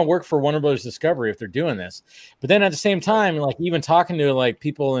who's gonna want to work for Warner Brothers Discovery if they're doing this. But then at the same time, like even talking to like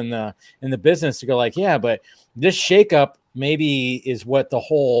people in the business to go like, yeah, but this shakeup maybe is what the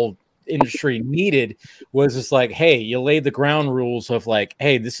whole industry needed was just like, hey, you laid the ground rules of like,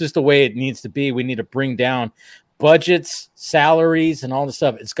 hey, this is the way it needs to be. We need to bring down budgets, salaries, and all this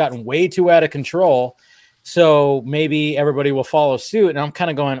stuff. It's gotten way too out of control. So maybe everybody will follow suit. And I'm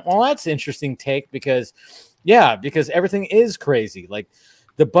kind of going, well, that's an interesting take because everything is crazy. Like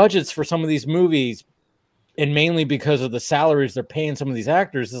the budgets for some of these movies, and mainly because of the salaries they're paying some of these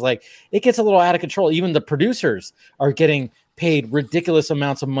actors, is like it gets a little out of control. Even the producers are getting paid ridiculous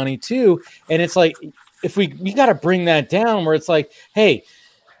amounts of money too. And it's like, if we got to bring that down where it's like, hey,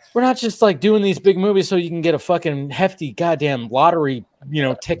 we're not just like doing these big movies so you can get a fucking hefty goddamn lottery,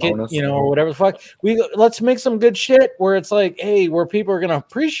 ticket, bonus, or whatever the fuck. Let's make some good shit where it's like, hey, where people are gonna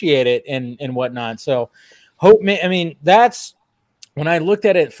appreciate it and whatnot. So, that's when I looked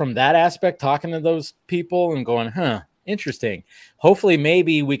at it from that aspect, talking to those people and going, interesting. Hopefully,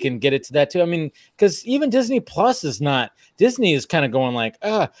 maybe we can get it to that too. I mean, because even Disney Plus is not. Disney is kind of going like,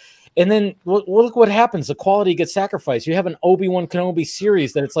 and then look what happens. The quality gets sacrificed. You have an Obi-Wan Kenobi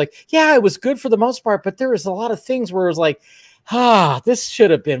series that it's like, yeah, it was good for the most part, but there was a lot of things where it was like, this should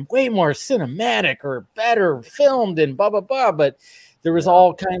have been way more cinematic or better filmed and blah, blah, blah. But there was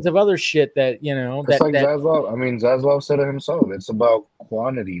all kinds of other shit that, It's like Zaslav. I mean, Zaslav said it himself. It's about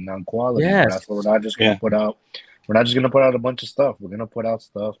quantity, not quality. Yes. That's what we're not just going to put out. We're not just going to put out a bunch of stuff. We're going to put out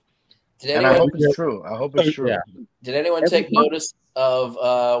stuff. And I hope it's true. Yeah. Did anyone take notice of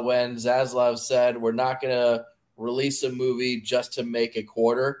when Zaslav said we're not going to release a movie just to make a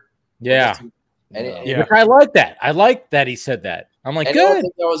quarter? Yeah. And I like that. I like that he said that. I'm like, good. I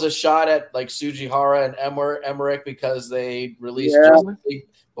think there was a shot at like Sujihara and Emmerich because they released Justice League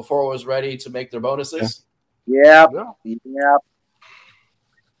before it was ready to make their bonuses. Yeah. You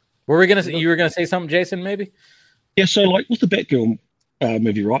were gonna say something, Jason? Maybe. Yeah. So like with the Batgirl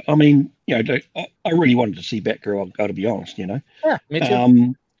movie, right? I mean, I really wanted to see Batgirl. I've got to be honest, Yeah, me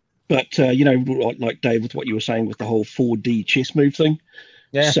too. But like Dave, with what you were saying with the whole 4D chess move thing.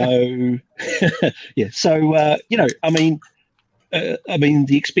 Yeah. So yeah. So I mean,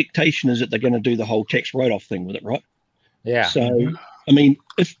 the expectation is that they're going to do the whole tax write-off thing with it, right? Yeah. So I mean,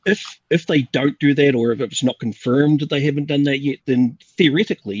 if they don't do that, or if it's not confirmed that they haven't done that yet, then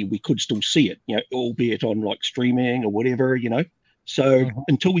theoretically we could still see it, albeit on like streaming or whatever, So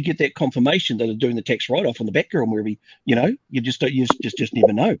until we get that confirmation that they're doing the tax write-off on the Batgirl movie, you just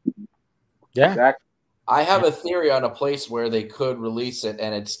never know. Yeah. Exactly. I have a theory on a place where they could release it,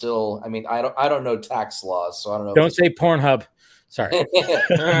 and it's still. I mean, I don't know tax laws, so I don't know. Don't say Pornhub. Sorry.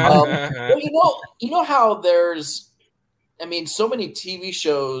 Well, you know how there's. I mean, so many TV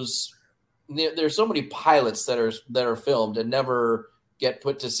shows. There's so many pilots that are filmed and never get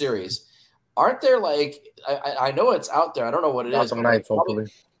put to series. Aren't there like I know it's out there. I don't know what it is. Nights,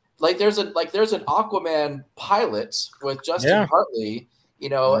 hopefully. Like there's an Aquaman pilot with Justin Hartley.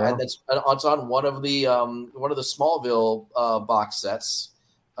 And it's on one of the Smallville box sets,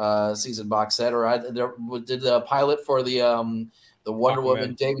 season box set, or did the pilot for the Wonder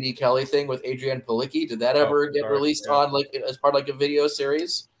Woman David E. Kelly thing with Adrienne Palicki. Did that ever get released on like as part of like a video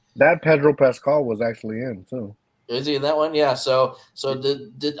series? That Pedro Pascal was actually in too. Is he in that one? Yeah. So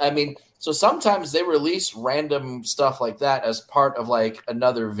sometimes they release random stuff like that as part of like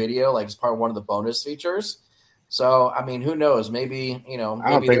another video, like as part of one of the bonus features. So, I mean, who knows? Maybe, I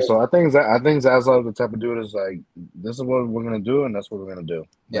don't think so. I think Zaslav, the type of dude, is like, this is what we're going to do, and that's what we're going to do.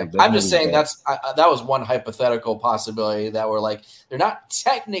 Yeah. I'm just saying that was one hypothetical possibility that we're like, they're not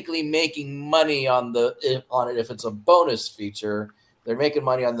technically making money on it if it's a bonus feature. They're making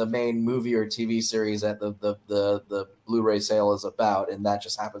money on the main movie or TV series that the Blu-ray sale is about, and that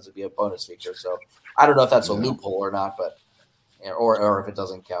just happens to be a bonus feature. So, I don't know if that's a loophole or not, but or if it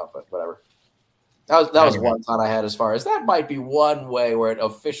doesn't count, but whatever. That was one thought I had as far as that might be one way where it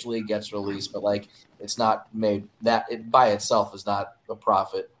officially gets released, but like it's not made that it by itself is not a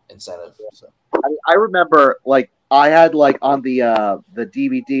profit incentive. So I remember like I had like on the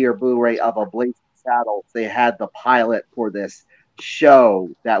DVD or Blu-ray of a Blazing Saddles, they had the pilot for this show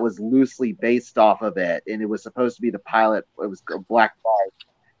that was loosely based off of it, and it was supposed to be the pilot. It was Black Bart,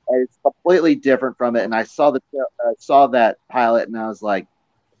 and it's completely different from it. And I saw that pilot, and I was like,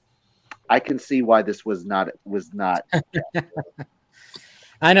 I can see why this was not.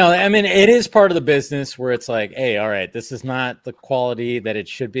 I know. I mean, it is part of the business where it's like, hey, all right, this is not the quality that it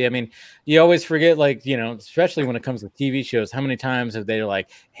should be. I mean, you always forget, like, you know, especially when it comes to TV shows, how many times have they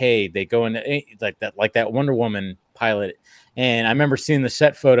like, hey, they go into like that Wonder Woman pilot. And I remember seeing the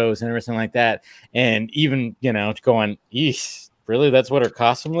set photos and everything like that. And even, you know, going, eesh, really? That's what her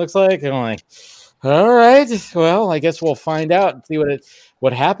costume looks like? And I'm like, all right, well, I guess we'll find out and see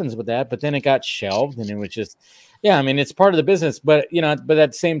what happens with that. But then it got shelved, and it was just, yeah, I mean, it's part of the business, but you know, but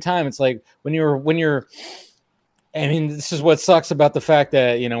at the same time, it's like when you're, I mean, this is what sucks about the fact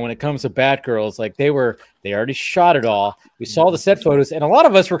that, you know, when it comes to Batgirl, it's like they already shot it all. We saw the set photos, and a lot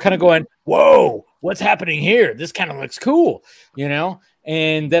of us were kind of going, whoa, what's happening here? This kind of looks cool, you know?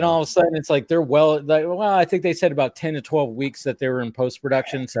 And then all of a sudden it's like well, I think they said about 10 to 12 weeks that they were in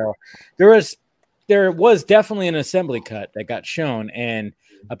post-production. So there was definitely an assembly cut that got shown, and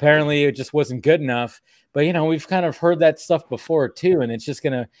apparently it just wasn't good enough. But, you know, we've kind of heard that stuff before too, and it's just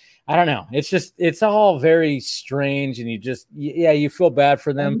gonna, I don't know. It's all very strange, and you feel bad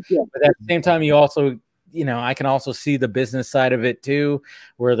for them. But at the same time, you also, you know, I can also see the business side of it too,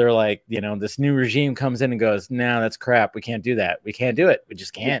 where they're like, you know, this new regime comes in and goes, no, that's crap. We can't do that. We can't do it. We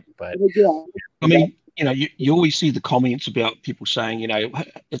just can't. But I mean, you know, you always see the comments about people saying, you know,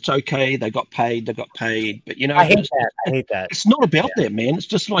 it's okay, they got paid, but you know, I hate that. It's not about that, man. It's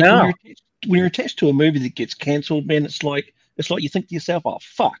just like when you're attached to a movie that gets cancelled, man, it's like you think to yourself, oh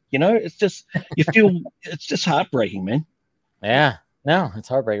fuck, you know, it's just you feel it's just heartbreaking, man. Yeah, no, it's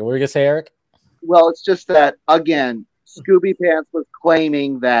heartbreaking. What were you gonna say, Eric? Well, it's just that, again, Scooby Pants was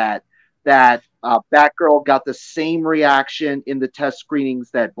claiming that Batgirl got the same reaction in the test screenings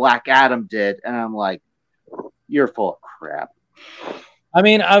that Black Adam did, and I'm like, you're full of crap. I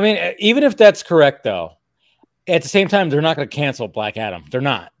mean, even if that's correct, though, at the same time, they're not going to cancel Black Adam. They're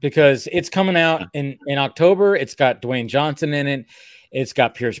not, because it's coming out in October. It's got Dwayne Johnson in it. It's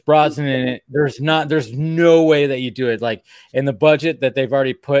got Pierce Brosnan in it. There's no way that you do it like in the budget that they've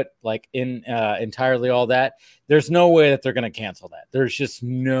already put like in entirely all that. There's no way that they're going to cancel that. There's just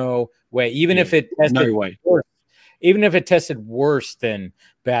no way. Even if it tested worse, even if it tested worse than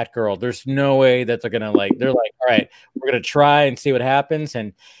Batgirl, there's no way that they're going to they're like, all right, we're going to try and see what happens.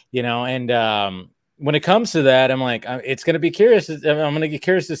 And, you know, and, when it comes to that, I'm like, it's going to be curious. I'm going to get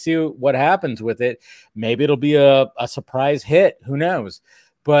curious to see what happens with it. Maybe it'll be a surprise hit. Who knows?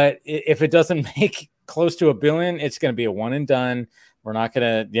 But if it doesn't make close to $1 billion, it's going to be a one and done. We're not going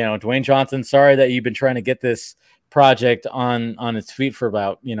to, you know, Dwayne Johnson, sorry that you've been trying to get this project on its feet for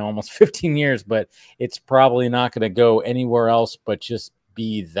about, you know, almost 15 years, but it's probably not going to go anywhere else but just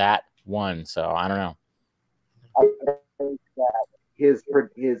be that one. So I don't know. I think that his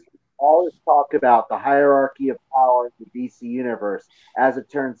all this talk about the hierarchy of power in the DC universe, as it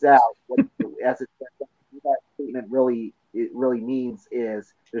turns out, what that statement really means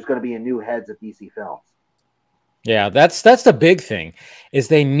is there's going to be a new heads of DC films. Yeah, that's the big thing, is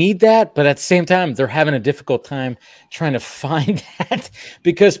they need that, but at the same time, they're having a difficult time trying to find that,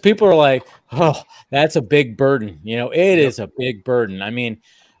 because people are like, oh, that's a big burden. You know, it is a big burden. I mean,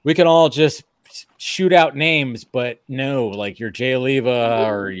 we can all just shoot out names, but no, like your Jay Oliva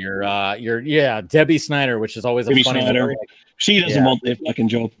or your Debbie Snyder, which is always a funny story. She doesn't want that fucking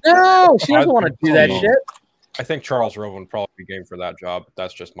job. No, she doesn't want to do that shit. I think Charles Roven would probably be game for that job.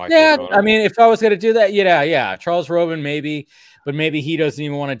 That's just my I mean, if I was going to do that, yeah, Charles Roven maybe, but maybe he doesn't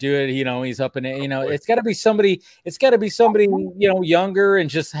even want to do it. You know, he's up in it. You know, it's got to be somebody. It's got to be somebody, you know, younger and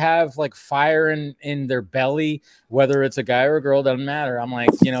just have like fire in their belly. Whether it's a guy or a girl, doesn't matter. I'm like,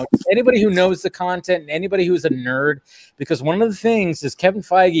 you know, anybody who knows the content, anybody who's a nerd, because one of the things is Kevin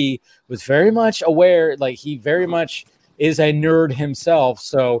Feige was very much aware, like he very much is a nerd himself.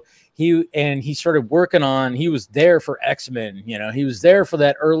 So he started working on, he was there for X-Men, you know, he was there for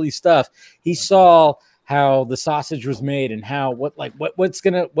that early stuff. He saw how the sausage was made and how what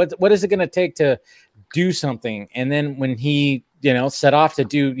is it gonna take to do something. And then when he, you know, set off to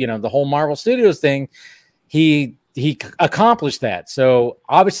do, you know, the whole Marvel Studios thing, he accomplished that. So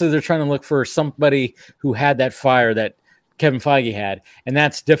obviously they're trying to look for somebody who had that fire that Kevin Feige had, and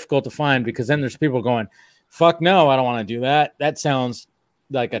that's difficult to find, because then there's people going, fuck no, I don't want to do that. That sounds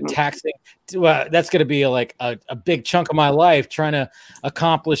like a taxing. That's going to be like a big chunk of my life trying to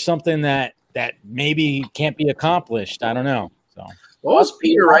accomplish something that maybe can't be accomplished. I don't know. So what's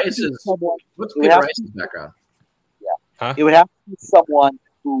Peter Rice's background? Yeah, it would have to be someone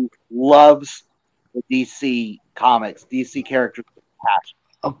who loves the DC comics, DC characters.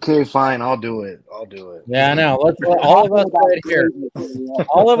 Okay, fine. I'll do it. Yeah, I know. All of us right here.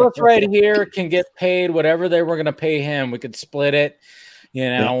 All of us right here can get paid whatever they were going to pay him. We could split it.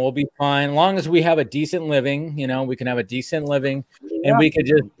 We'll be fine. As long as we have a decent living, we can have a decent living and we could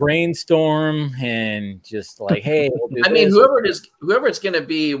just brainstorm and just like, hey, we'll do this. Whoever it's going to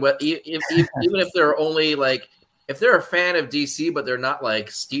be, even if they're only like, if they're a fan of DC, but they're not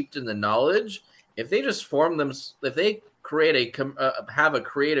like steeped in the knowledge, if they just if they create have a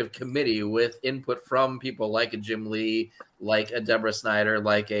creative committee with input from people like a Jim Lee, like a Deborah Snyder,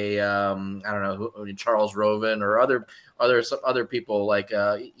 like a I don't know Charles Roven or other people like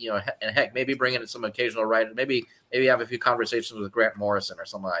and heck, maybe bring in some occasional writer, maybe have a few conversations with Grant Morrison or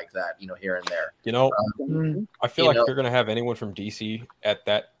something like that, here and there. I feel like if you're going to have anyone from DC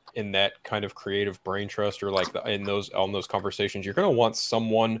in that kind of creative brain trust or like on those conversations, you're going to want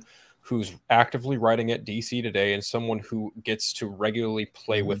someone who's actively writing at DC today and someone who gets to regularly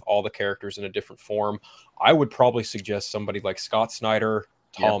play with all the characters in a different form. I would probably suggest somebody like Scott Snyder,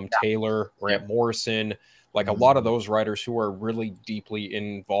 Tom Taylor, Grant Morrison, like a lot of those writers who are really deeply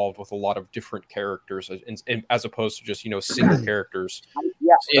involved with a lot of different characters as opposed to just, single characters.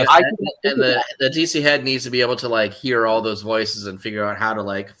 And the DC head needs to be able to like hear all those voices and figure out how to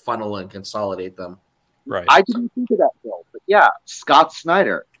like funnel and consolidate them. Right. I didn't think of that, Bill, but yeah, Scott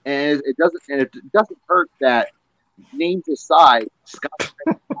Snyder. And it doesn't hurt that, names aside, Scott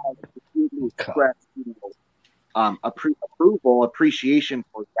expressed appreciation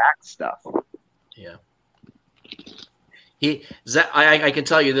for Zack stuff. Yeah. I can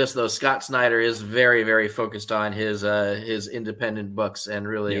tell you this though, Scott Snyder is very, very focused on his independent books, and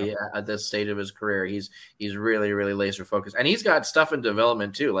really at this stage of his career, he's really, really laser focused, and he's got stuff in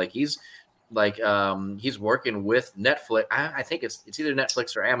development too. Like he's working with Netflix. I think it's either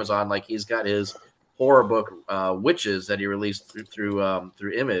Netflix or Amazon. Like he's got his horror book Witches that he released through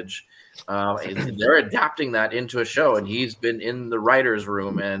Image. They're adapting that into a show, and he's been in the writer's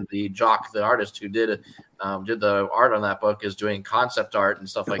room, and the artist who did the art on that book, is doing concept art and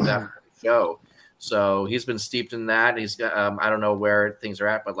stuff like that for the show. So he's been steeped in that. He's got I don't know where things are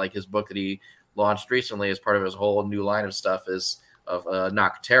at, but like his book that he launched recently as part of his whole new line of stuff of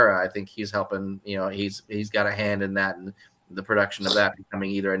Noctera. I think he's helping, he's got a hand in that and the production of that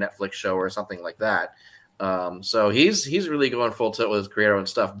becoming either a Netflix show or something like that. So he's really going full tilt with his creator and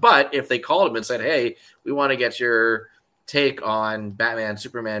stuff. But if they called him and said, hey, we want to get your take on Batman,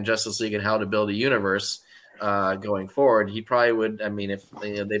 Superman, Justice League, and how to build a universe going forward, he probably would. I mean,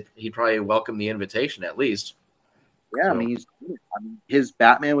 he'd probably welcome the invitation at least. Yeah, so. His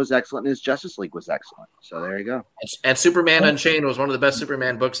Batman was excellent, and his Justice League was excellent. So there you go. And Superman Unchained was one of the best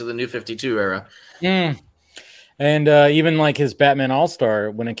Superman books of the New 52 era. Yeah. And even like his Batman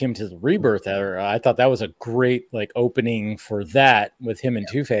All-Star, when it came to the Rebirth era, I thought that was a great like opening for that with him and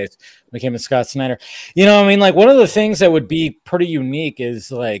Two-Face. When it came to Scott Snyder. Like one of the things that would be pretty unique is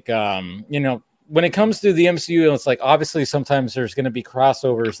like, when it comes to the MCU, it's like obviously sometimes there's going to be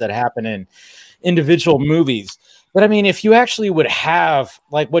crossovers that happen in individual movies. But I mean, if you actually would have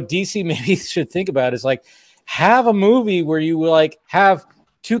like what DC maybe should think about is like have a movie where you like have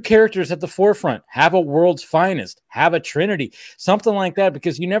two characters at the forefront, have a world's finest, have a trinity, something like that,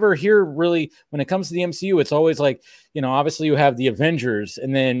 because you never hear really when it comes to the MCU, it's always like, obviously you have the Avengers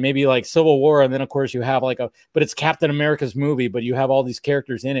and then maybe like Civil War. And then of course you have like but it's Captain America's movie, but you have all these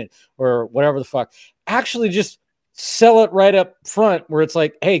characters in it or whatever the fuck. Actually just sell it right up front where it's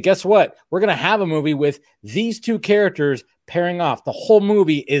like, hey, guess what? We're going to have a movie with these two characters pairing off. The whole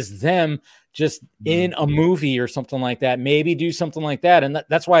movie is them just in a movie or something like that. Maybe do something like that. And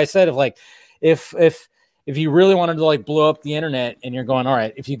that's why I said if you really wanted to like blow up the internet and you're going, all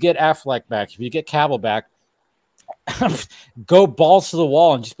right, if you get Affleck back, if you get Cavill back, go balls to the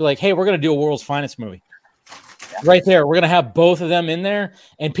wall and just be like, hey, we're going to do a world's finest movie. Right there. We're going to have both of them in there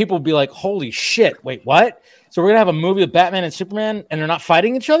and people will be like, holy shit, wait, what? So we're going to have a movie with Batman and Superman and they're not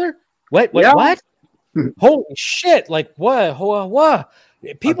fighting each other? What? Holy shit. Like, what?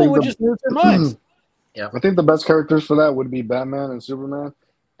 People would just lose their minds. Yeah. I think the best characters for that would be Batman and Superman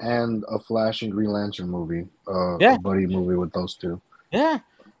and a Flash and Green Lantern movie. A buddy movie with those two. Yeah.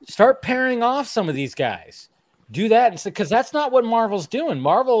 Start pairing off some of these guys. Do that because that's not what Marvel's doing.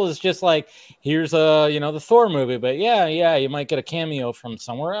 Marvel is just like, here's the Thor movie, but yeah, you might get a cameo from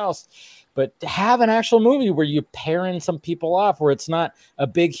somewhere else. But to have an actual movie where you pairing some people off, where it's not a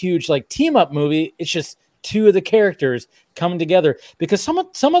big, huge like team up movie, it's just two of the characters coming together. Because some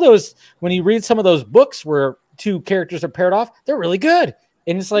of those, when you read some of those books where two characters are paired off, they're really good.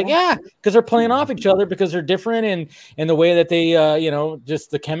 And it's like, because they're playing off each other because they're different and the way that they,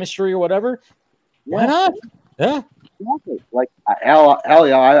 just the chemistry or whatever. Why not? Yeah. Like hell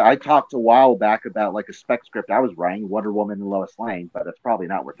yeah, I talked a while back about like a spec script I was writing, Wonder Woman and Lois Lane, but that's probably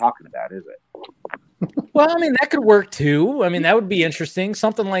not what we're talking about, is it? Well, I mean, that could work too. I mean, that would be interesting.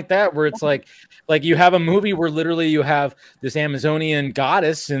 Something like that, where it's like you have a movie where literally you have this Amazonian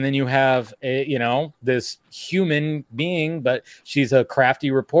goddess, and then you have this human being, but she's a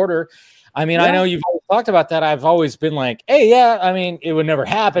crafty reporter. I mean, I know you've always talked about that. I've always been like, hey, yeah, I mean, it would never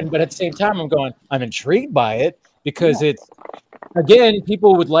happen, but at the same time, I'm intrigued by it because it's, again,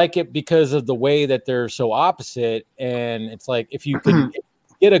 people would like it because of the way that they're so opposite, and it's like if you can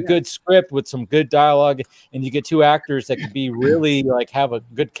get a good script with some good dialogue, and you get two actors that could be really like have a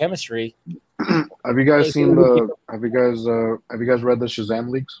good chemistry. Have you guys seen the? Have you guys read the Shazam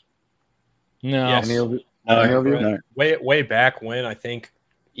leaks? No. Yes. Any of you? No. Way back when, I think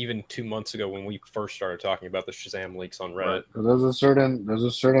even 2 months ago when we first started talking about the Shazam leaks on Reddit. Right. There's a certain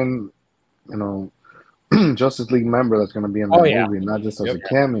Justice League member that's going to be in the movie, not just as a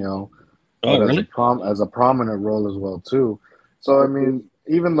cameo, but as a prominent role as well too. So I mean,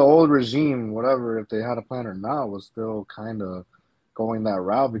 even the old regime, whatever, if they had a plan or not, was still kind of going that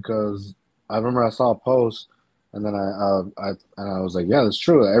route, because I remember I saw a post and then I was like, yeah, that's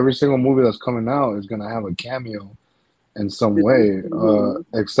true. Every single movie that's coming out is going to have a cameo in some way,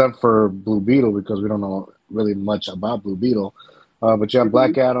 except for Blue Beetle, because we don't know really much about Blue Beetle. But you have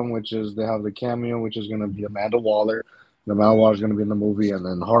Black Adam, they have the cameo, which is going to be Amanda Waller. Amanda Waller is going to be in the movie, and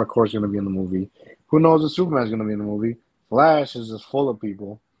then Hardcore is going to be in the movie. Who knows if Superman is going to be in the movie? Flash is just full of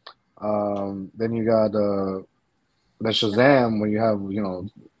people. Then you got the Shazam, where you have,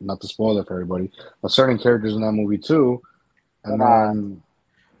 not to spoil it for everybody, but certain characters in that movie too. And then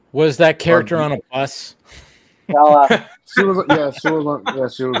was that character on a bus? She was on the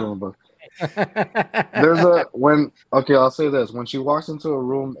bus. I'll say this. When she walks into a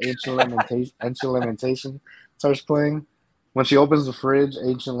room, Ancient Lamentation starts playing. When she opens the fridge,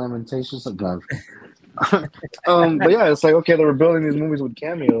 Ancient Lamentations. But yeah, it's like, okay, they were building these movies with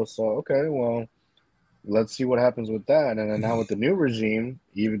cameos, so okay, well, let's see what happens with that. And then now with the new regime,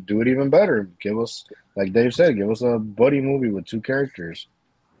 do it even better. Give us, like Dave said, a buddy movie with two characters.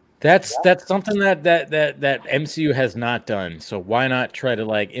 That's something that MCU has not done. So why not try to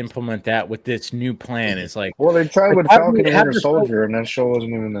like implement that with this new plan? It's like, well, they tried with Falcon and Winter Soldier, and that show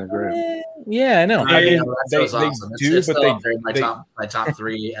wasn't even that great. Yeah, I know. They awesome. do, but my top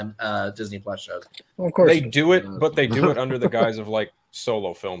three Disney Plus shows. Well, of course they do it, but they do it under the guise of like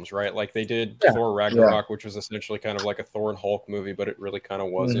solo films, right? Like they did Thor Ragnarok, which was essentially kind of like a Thor and Hulk movie, but it really kind of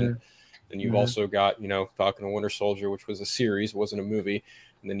wasn't. Mm-hmm. And you've also got Falcon and Winter Soldier, which was a series, wasn't a movie.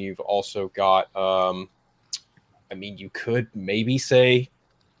 And then you've also got, you could maybe say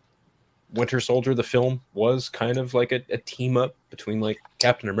Winter Soldier, the film, was kind of like a team up between like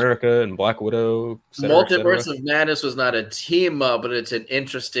Captain America and Black Widow. Multiverse of Madness was not a team up, but it's an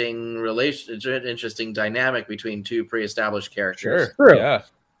interesting interesting dynamic between two pre-established characters. Sure. Yeah.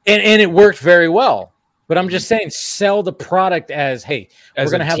 And it worked very well. But I'm just saying, sell the product as, hey, we're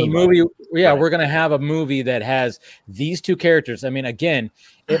going to have a movie. Yeah, right. We're going to have a movie that has these two characters. I mean, again,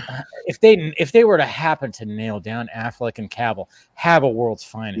 if they were to happen to nail down Affleck and Cavill, have a world's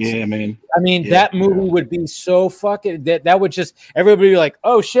finest. Yeah, man. I mean, that movie would be so fucking that would just everybody would be like,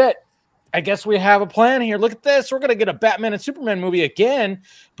 oh shit, I guess we have a plan here. Look at this. We're going to get a Batman and Superman movie again,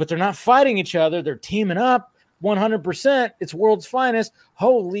 but they're not fighting each other. They're teaming up 100%. It's world's finest.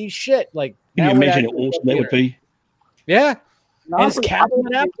 Holy shit. Like, can you imagine how awesome that would be? Yeah. And it's Cavill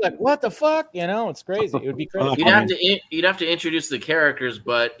and Affleck. What the fuck? It's crazy. It would be crazy. You'd have to introduce the characters,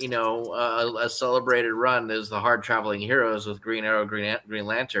 but a celebrated run is the hard traveling heroes with Green Arrow, Green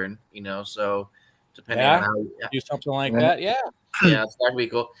Lantern. So depending on how you do something like that, yeah, that would be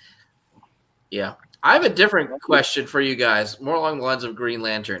cool. Yeah, I have a different question for you guys, more along the lines of Green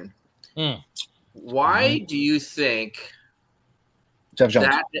Lantern. Why do you think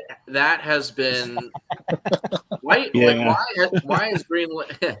that has been why has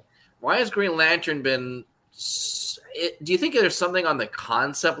Green Lantern been do you think there's something on the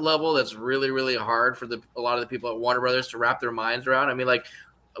concept level that's really, really hard for a lot of the people at Warner Brothers to wrap their minds around? I mean, like,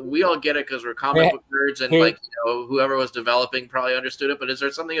 we all get it because we're comic book nerds, and whoever was developing probably understood it, but is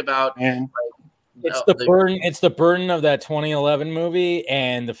there something about it's the burden of that 2011 movie,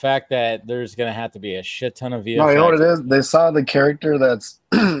 and the fact that there's gonna have to be a shit ton of VFX. No, you know what it is? They saw the character that's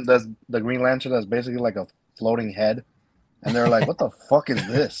the Green Lantern that's basically like a floating head, and they're like, "What the fuck is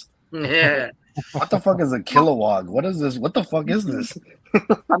this? Yeah, what the fuck is a Kilowog? What is this? What the fuck is this?"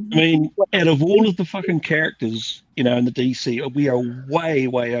 I mean, out of all of the fucking characters, in the DC, we are way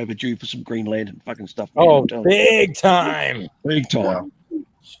overdue for some Green Lantern fucking stuff. Oh, big time. Big time.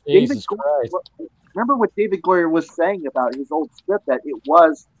 Jesus Christ. Remember what David Goyer was saying about his old script, that it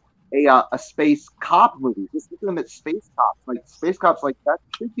was a space cop movie. Just look at them at space cops. Like space cops, like that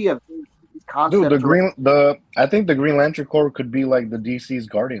should be a very easy concept. Dude, I think the Green Lantern Corps could be like the DC's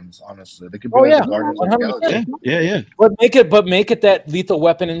Guardians. Honestly, they could be the Guardians of the Galaxy. Yeah. But make it that Lethal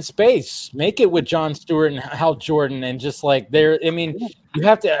Weapon in space. Make it with Jon Stewart and Hal Jordan, and just like there. I mean, you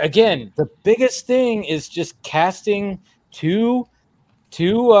have to, again. The biggest thing is just casting two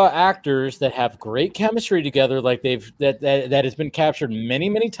actors that have great chemistry together, like that has been captured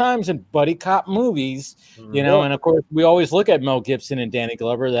many times in buddy cop movies, you know. And of course, we always look at Mel Gibson and Danny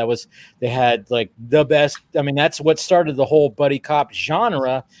Glover. They had like the best. I mean, that's what started the whole buddy cop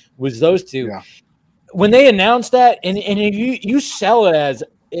genre, was those two. Yeah. When they announced that, and you sell it as,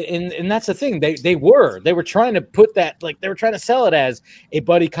 and that's the thing, they were trying to put that, like they were trying to sell it as a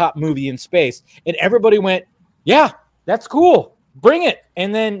buddy cop movie in space, and everybody went, yeah, that's cool. Bring it.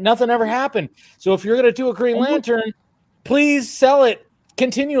 And then nothing ever happened. So if you're going to do a Green Lantern, please sell it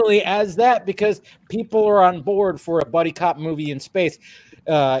continually as that, because people are on board for a buddy cop movie in space,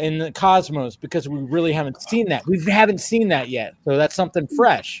 in the cosmos, because we really haven't seen that. We haven't seen that yet. So that's something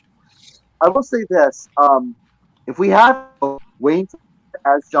fresh. I will say this. If we had Wayne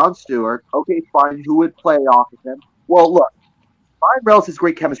as Jon Stewart, okay, fine. Who would play off of him? Well, look, Ryan Reynolds has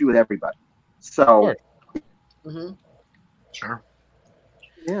great chemistry with everybody. So, Sure.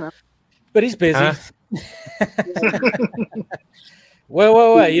 Yeah. But he's busy.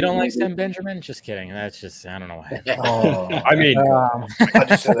 What? You don't like Sam Benjamin? Just kidding. That's just, I don't know. I mean,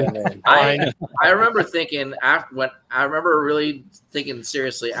 I remember thinking I remember really thinking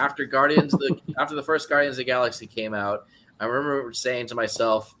seriously after the first Guardians of the Galaxy came out. I remember saying to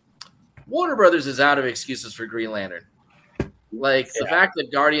myself, Warner Brothers is out of excuses for Green Lantern. Like the fact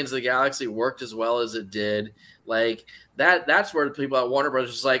that Guardians of the Galaxy worked as well as it did, like that's where the people at Warner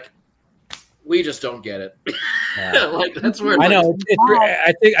Brothers is like, we just don't get it. Like that's where I know.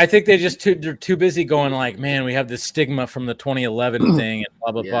 I think they're too busy going like, man, we have this stigma from the 2011 thing and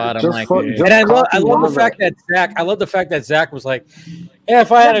blah blah blah. I'm like, and I love the fact that Zach was like, yeah,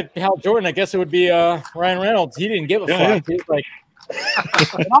 if I had a Hal Jordan, I guess it would be Ryan Reynolds. He didn't give a fuck. He's like,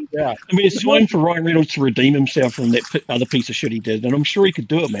 I mean, it's time for Ryan Reynolds to redeem himself from that other piece of shit he did, and I'm sure he could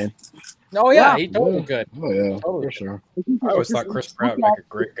do it, man. Oh yeah, he totally could. Oh yeah, for sure. I always thought Chris Pratt would make a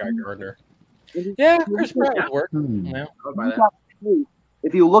great Guy Gardner. Yeah, Chris Pratt would work. Yeah.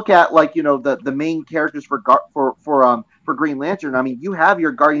 If you look at the main characters for Green Lantern, I mean, you have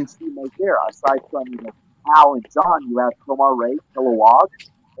your Guardians team right there. Aside from Hal and John, you have Tomar Ray, Kilowog,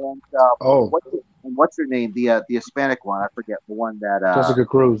 and what's her name? The Hispanic one, I forget the one that Jessica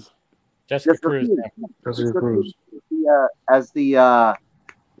Cruz. Jessica Cruz. What's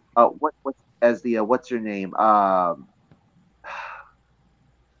her name?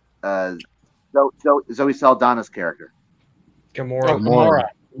 Zoe Saldana's character. Gamora.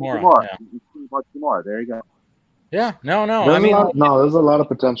 Gamora. There you go. Yeah. No. There's a lot of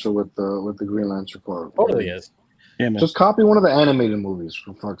potential with the Green Lantern Corps. Totally is. Yeah, man. Just copy one of the animated movies,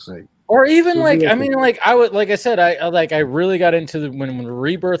 for fuck's sake. Or even I really got into when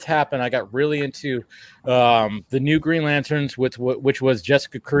Rebirth happened. I got really into the new Green Lanterns, which was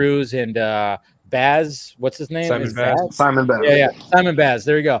Jessica Cruz and Baz. What's his name? Simon Baz. Yeah, Simon Baz.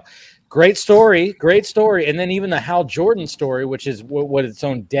 There you go. Great story. And then even the Hal Jordan story, which is what its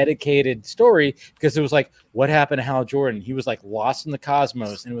own dedicated story, because it was like, what happened to Hal Jordan? He was like lost in the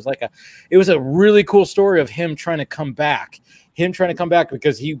cosmos, and it was a really cool story of him trying to come back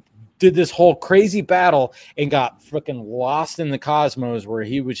because he did this whole crazy battle and got freaking lost in the cosmos, where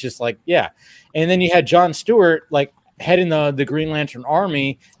he was just like, yeah. And then you had Jon Stewart like heading the Green Lantern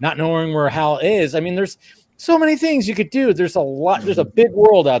army, not knowing where Hal is. I mean, there's so many things you could do. There's a big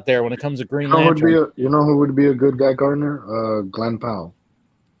world out there when it comes to Green Lantern. You know who would be a good Guy Gardner? Glenn Powell.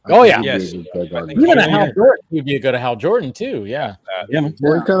 Yes. Even a Hal Jordan would be a good Hal Jordan too. Yeah.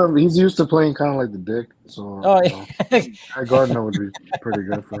 Well, he's used to playing kind of like the dick. So Guy Gardner would be pretty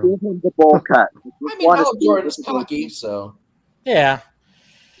good for him. The bowl cut. I mean, Hal Jordan's cocky, so yeah.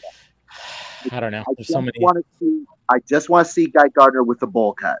 I don't know. There's so many. I just want to see Guy Gardner with the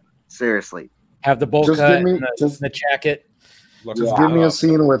bowl cut. Seriously. Have the bowl cut, the jacket. Just give me a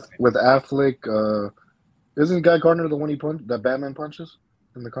scene with Affleck. Isn't Guy Gardner the one that Batman punches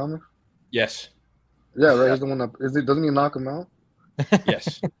in the comic? Yes. Yeah, right. He's the one that doesn't he knock him out?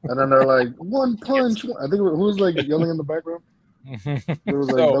 Yes. And then they're like, one punch. I think who was like yelling in the background? It was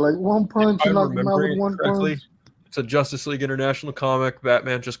like they're like, one punch, you knock him out with one punch. It's a Justice League International comic.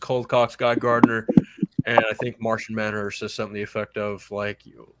 Batman just cold cocks Guy Gardner, and I think Martian Manhunter says something to the effect of like,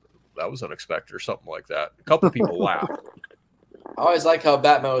 that was unexpected or something like that. A couple of people laughed. I always like how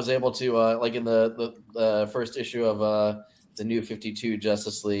Batman was able to, like in the first issue of the New 52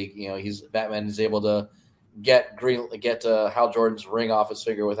 Justice League. You know, Batman is able to get Hal Jordan's ring off his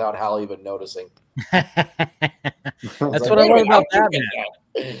finger without Hal even noticing. That's what I love about Batman.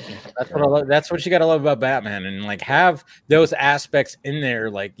 That's what I love. That's what you got to love about Batman, and like have those aspects in there.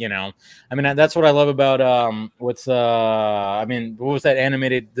 Like, you know, I mean, that's what I love about what was that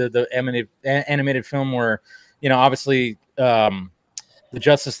animated film where, you know, obviously the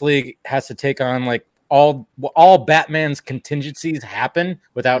Justice League has to take on like all Batman's contingencies happen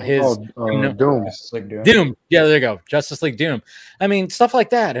without his Doom. Doom. Yeah, there you go. Justice League Doom. I mean, stuff like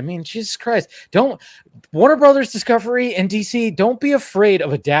that. I mean, Jesus Christ. Warner Brothers Discovery and DC, don't be afraid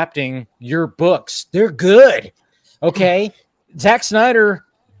of adapting your books. They're good. Okay? Zack Snyder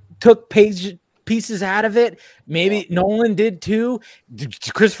took pieces out of it. Maybe Nolan did too. Matt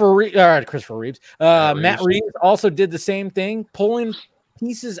Reeves also did the same thing, pulling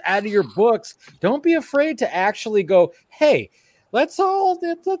pieces out of your books. Don't be afraid to actually go, hey, let's do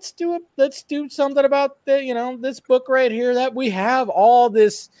something about this book right here that we have all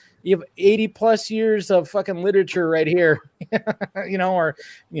this. You have 80 plus years of fucking literature right here, and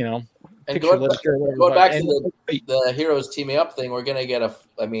going back to the heroes teaming up thing, we're gonna get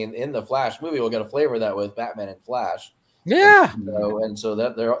in the Flash movie, we'll get a flavor of that with Batman and Flash. Yeah, and so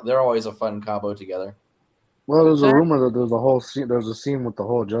that they're always a fun combo together. Well, there's a rumor that there's a scene with the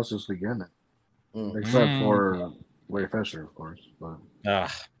whole Justice League in it, except for Ray Fisher, of course. But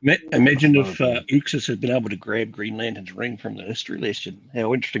imagine if Uxas had been able to grab Green Lantern's ring from the history lesson.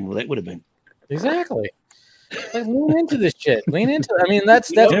 How interesting that would have been. Exactly. Like, lean into this shit. Lean into it. I mean,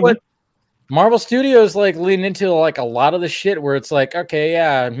 that's what Marvel Studios like lean into, like a lot of the shit where it's like, okay,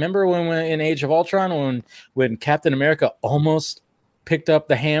 yeah, remember when in Age of Ultron when Captain America almost picked up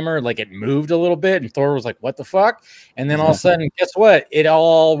the hammer, like it moved a little bit, and Thor was like, what the fuck? And then all of a sudden, guess what? It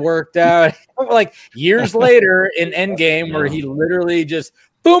all worked out like years later in Endgame, where he literally just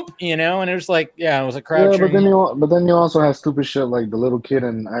boom, and it was like, it was a crowd. Yeah, but then you also have stupid shit like the little kid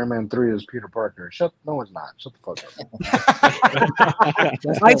in Iron Man 3 is Peter Parker. No, it's not. Shut the fuck up.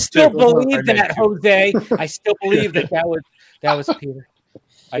 I still believe that, Jose. I still believe that was Peter.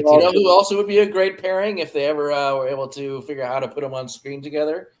 You know who also would be a great pairing if they ever were able to figure out how to put them on screen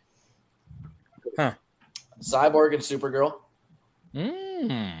together? Cyborg and Supergirl.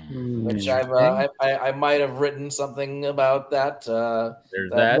 Which I might have written something about that.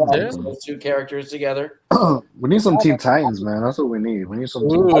 There's that too. Those two characters together. We need some Teen Titans, man. That's what we need. We need some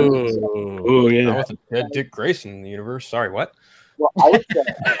Teen Titans. Oh yeah, with a dead Dick Grayson in the universe. Sorry, what? Well, I would say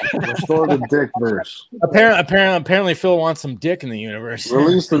restore the Dick verse. Apparently, Phil wants some dick in the universe.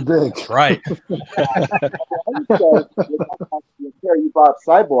 Release the dick. Right. You brought up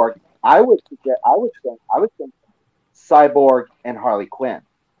Cyborg. I would think Cyborg and Harley Quinn.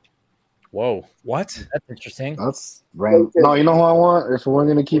 Whoa, what? That's interesting. That's random. No, you know who I want? If we're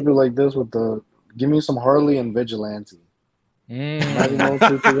gonna keep it like this, give me some Harley and Vigilante. I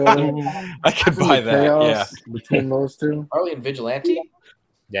could buy that. Yeah, between those two, Harley and Vigilante.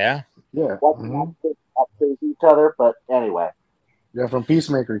 Yeah. Upstage each other, but anyway. Yeah, from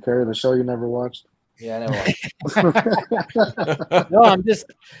Peacemaker, Carrie, the show you never watched. Yeah, I never watched. No,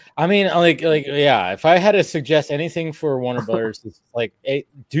 if I had to suggest anything for Warner Brothers, it's like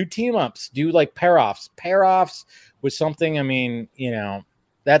do team ups, do like pair offs with something. I mean,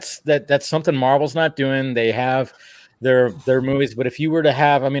 that's something Marvel's not doing. They have their movies, but if you were to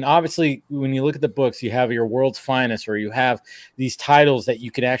have, I mean, obviously when you look at the books, you have your World's Finest, or you have these titles that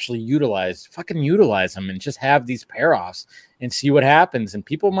you could actually utilize them and just have these pair offs and see what happens. And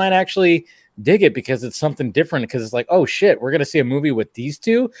people might actually dig it because it's something different, because it's like, oh shit, we're going to see a movie with these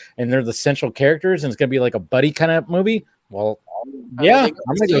two and they're the central characters and it's going to be like a buddy kind of movie. Well, yeah,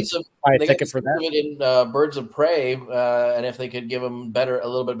 I'm going to buy a ticket for that. In Birds of Prey, and if they could give them a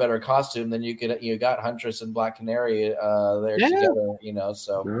little bit better costume, then you got Huntress and Black Canary there together.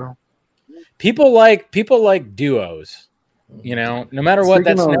 So people like duos. No matter what,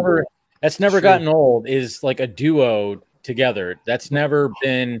 that's never gotten old. Is like a duo together. That's never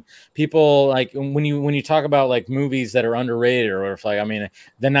been people like when you talk about like movies that are underrated, or if The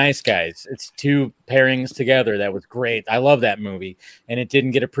Nice Guys, it's two pairings together. That was great. I love that movie, and it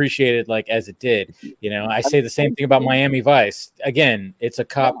didn't get appreciated like as it did. I say the same thing about Miami Vice. Again, it's a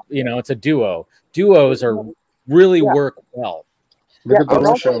cop, it's a duo. Duos are really work well. Look at the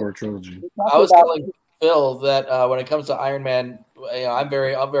Rush Hour trilogy. I was telling Phil that when it comes to Iron Man, I'm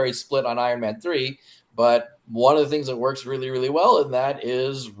very split on Iron Man 3, but one of the things that works really, really well in that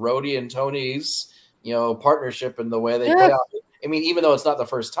is Rhodey and Tony's, partnership and the way they play out. I mean, even though it's not the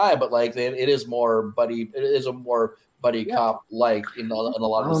first time, but like it is more buddy. It is a more buddy cop like in a lot I of the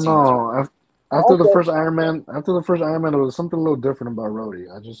don't scenes. know. After the first Iron Man, there was something a little different about Rhodey.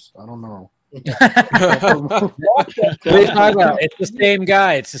 I don't know. What are you talking about? It's the same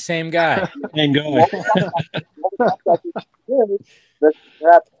guy. It's the same guy. And guy. That's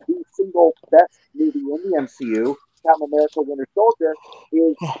perhaps the single best movie in the MCU, Captain America: Winter Soldier,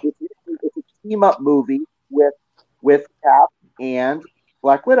 is it's a team up movie with Cap and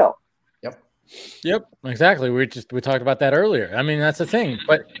Black Widow. Yep, exactly. We talked about that earlier. I mean, that's the thing,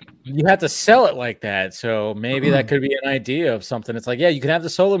 but you have to sell it like that. So maybe that could be an idea of something. It's like, yeah, you can have the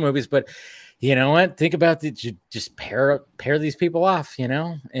solo movies, but you know what? Think about just pair these people off, you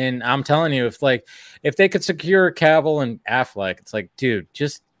know? And I'm telling you, if they could secure Cavill and Affleck, it's like, dude,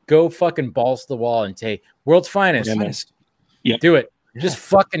 just go fucking balls to the wall and take world's finest. Yep. Do it. Just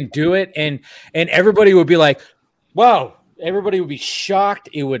fucking do it. And everybody would be like, wow. Everybody would be shocked.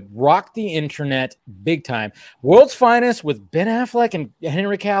 It would rock the internet big time. World's Finest with Ben Affleck and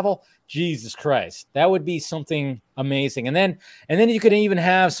Henry Cavill. Jesus Christ, that would be something amazing. And then you could even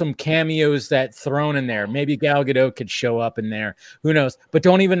have some cameos that thrown in there. Maybe Gal Gadot could show up in there. Who knows? But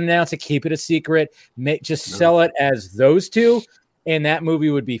don't even announce it. Keep it a secret. Sell it as those two, and that movie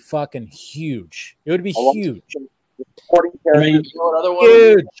would be fucking huge. It would be huge. You know what other one?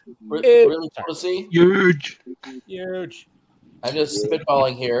 Huge. Really cool to see? Huge. I'm just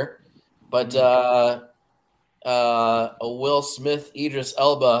spitballing here, but a Will Smith, Idris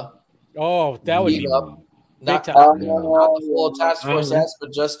Elba. Oh, that would be not the full task force,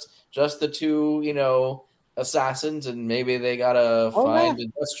 but just the two, assassins, and maybe they gotta find a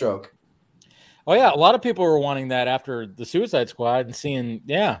Deathstroke. Oh yeah, a lot of people were wanting that after the Suicide Squad and seeing,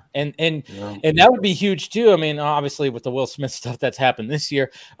 and that would be huge too. I mean, obviously with the Will Smith stuff that's happened this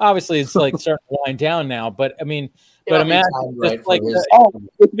year, obviously it's like starting to wind down now. But I mean, imagine everybody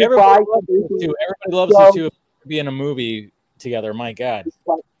loves these two be in a movie together. My God,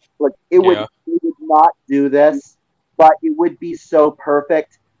 like it would not do this, but it would be so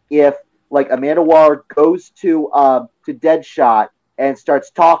perfect if like Amanda Waller goes to Deadshot and starts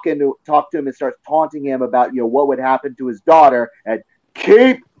talk to him and starts taunting him about what would happen to his daughter, and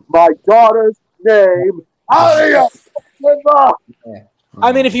keep my daughter's name out of your.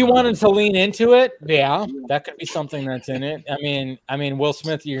 I mean, if you wanted to lean into it, that could be something that's in it. I mean, Will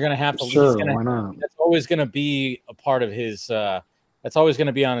Smith, you're gonna have to. Sure, why not? That's always gonna be a part of his. That's always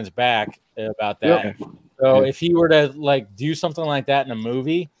gonna be on his back about that. Yep. So if he were to do something like that in a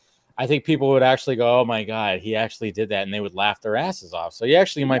movie, I think people would actually go, "Oh my God, he actually did that," and they would laugh their asses off. So you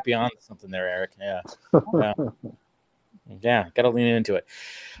actually might be on something there, Eric. Yeah, got to lean into it.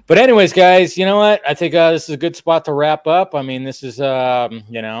 But anyways, guys, you know what? I think this is a good spot to wrap up. I mean, this is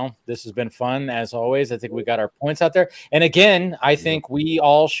this has been fun as always. I think we got our points out there. And again, I think we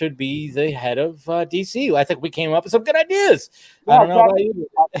all should be the head of DC. I think we came up with some good ideas. I don't know about you.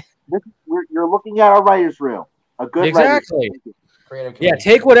 You're looking at our writer's room. A good exactly. Yeah,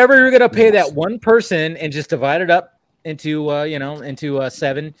 take whatever you're gonna pay that one person and just divide it up into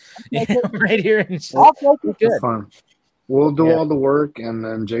 7 right here. And That's fun. We'll do all the work, and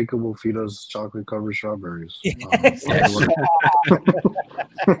then Jacob will feed us chocolate-covered strawberries.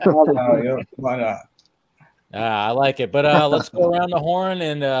 Why not? I like it. But let's go around the horn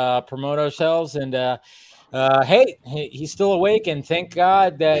and promote ourselves. And hey, he's still awake. And thank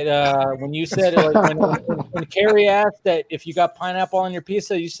God that when you said, when Carrie asked that if you got pineapple on your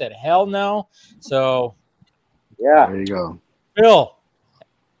pizza, you said, hell no. So, yeah. There you go. Phil.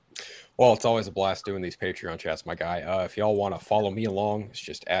 Well, it's always a blast doing these Patreon chats, my guy. If y'all want to follow me along, it's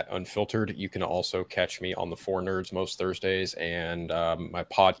just @Unfiltered. You can also catch me on the Four Nerds most Thursdays and my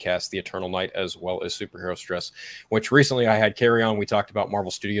podcast, The Eternal Night, as well as Superhero Stress, which recently I had Carrie on. We talked about Marvel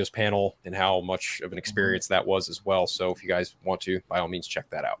Studios panel and how much of an experience that was as well. So if you guys want to, by all means, check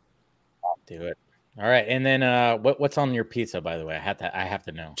that out. I'll do it. All right, and then what's on your pizza, by the way? I have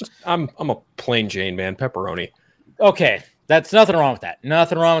to know. I'm a plain Jane, man. Pepperoni. Okay, that's nothing wrong with that.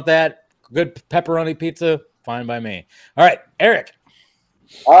 Nothing wrong with that. Good pepperoni pizza, fine by me. All right, Eric.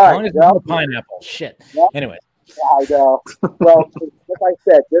 All right, as long as no pineapple. Shit. Yeah. Anyway. I know. Well, like I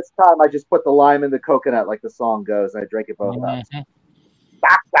said, this time I just put the lime in the coconut, like the song goes, and I drank it both times.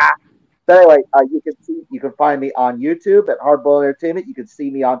 So anyway, you can find me on YouTube at Hardboiled Entertainment. You can see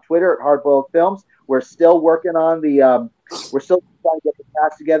me on Twitter at Hardboiled Films. We're still working on we're still trying to get the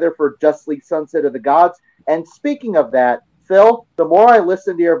cast together for Just League Sunset of the Gods. And speaking of that, Phil, the more I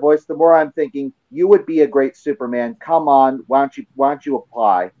listen to your voice, the more I'm thinking you would be a great Superman. Come on, why don't you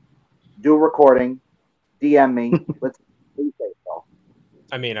apply? Do a recording, DM me. Let's say so.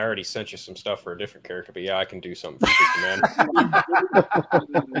 I mean, I already sent you some stuff for a different character, but yeah, I can do something for Superman.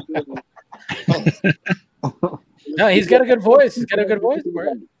 No, he's got a good voice. He's got a good voice for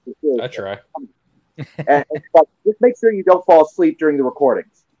it. I try. But just make sure you don't fall asleep during the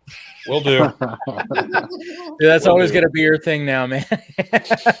recordings. Will do. Dude, that's always going to be your thing now, man.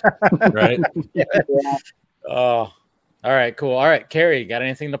 Right? Yeah. Oh, all right, cool. All right, Carrie, got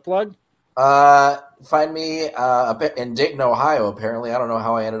anything to plug? Find me a bit in Dayton, Ohio. Apparently, I don't know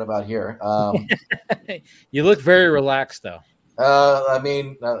how I ended up out here. You look very relaxed, though. I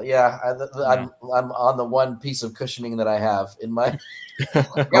mean, yeah, I'm on the one piece of cushioning that I have in my.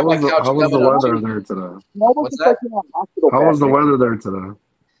 How was the weather there today? What's that? How was the weather there today?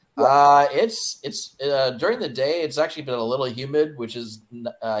 It's during the day. It's actually been a little humid, which is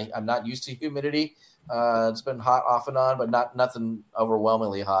I'm not used to humidity. It's been hot off and on, but nothing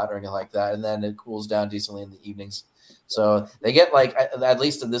overwhelmingly hot or anything like that. And then it cools down decently in the evenings. So they get like, at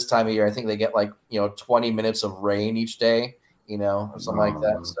least at this time of year, I think they get like 20 minutes of rain each day, or something like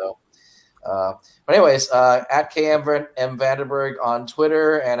that. So, but anyways, at KM Vandenberg on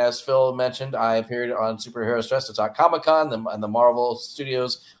Twitter, and as Phil mentioned, I appeared on Superheroes Dress to Talk Comic-Con and the Marvel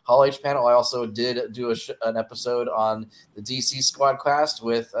Studios Hall H panel. I also did do an episode on the DC Squadcast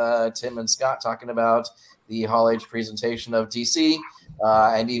with Tim and Scott talking about the Hall H presentation of DC,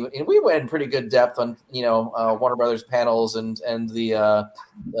 and we went in pretty good depth on Warner Brothers panels and the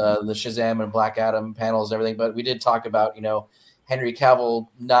Shazam and Black Adam panels and everything. But we did talk about Henry Cavill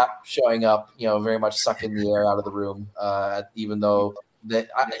not showing up, very much sucking the air out of the room, even though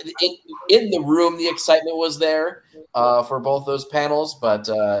in the room the excitement was there for both those panels, but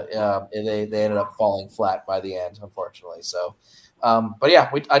they ended up falling flat by the end, unfortunately. So, but yeah,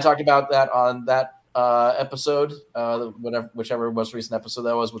 I talked about that on that episode, whichever most recent episode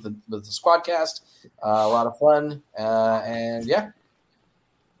that was with the Squadcast. A lot of fun, and yeah.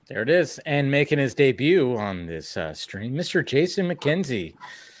 There it is. And making his debut on this stream, Mr. Jason McKenzie.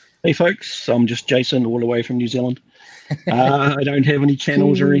 Hey, folks. I'm just Jason, all the way from New Zealand. I don't have any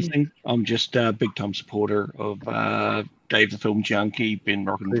channels or anything. I'm just a big-time supporter of Dave the Film Junkie. Been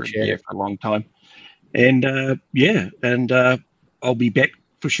rocking for a long time. And, I'll be back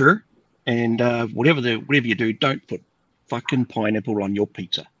for sure. And whatever you do, don't put fucking pineapple on your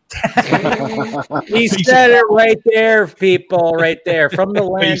pizza. He said it right there, people, right there from the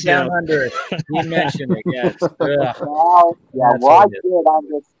land down under. He mentioned it. Yes. Well, I did on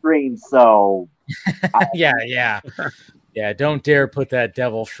this stream, so yeah. Don't dare put that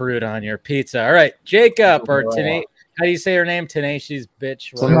devil fruit on your pizza. All right, Jacob or Tanae. How do you say her name? Tenacious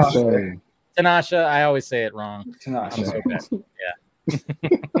bitch. Tanasha. I always say it wrong. Tanasha. I'm so bad.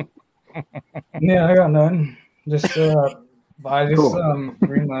 Yeah. Yeah, I got none. Just buy this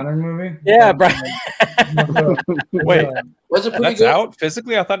Green Lantern movie. Yeah, Brian. Wait, was it pretty that's good? out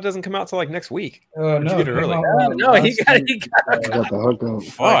physically? I thought it doesn't come out till like next week. No, you get it early? No, he got the hook up.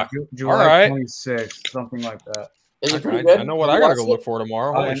 Fuck. July All right. 26th, something like that. Is it pretty good? I know what I gotta go look for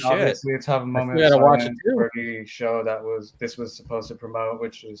tomorrow. Holy And shit! obviously, it's Have a Moment We of gotta watch it Silence too. for the show this was supposed to promote,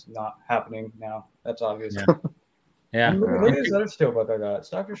 which is not happening now. That's obvious. Yeah. Look at this other steelbook I got. It's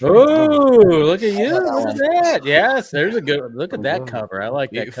Dr. Strange. Oh, look at you. Look at that. Yes, there's a good look at that cover. I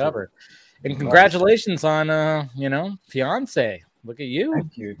like that cover. And congratulations on fiance. Look at you.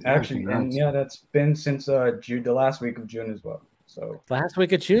 Thank you. Actually, and yeah, that's been since June, the last week of June as well. So last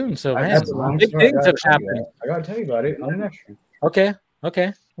week of June. So man, that's a long big story. things have happened. I gotta tell you about it on the next show. Okay.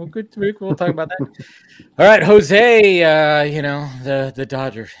 Well, good. We'll talk about that. All right, Jose. The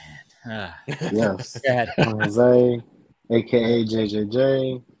Dodger fan. Yes. Go ahead. Jose, aka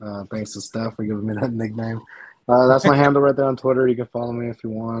JJJ. Thanks to Steph for giving me that nickname. That's my handle right there on Twitter. You can follow me if you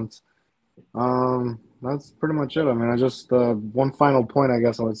want. That's pretty much it. I mean, I just one final point. I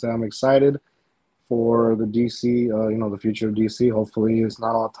guess I would say I'm excited for the DC. The future of DC. Hopefully, it's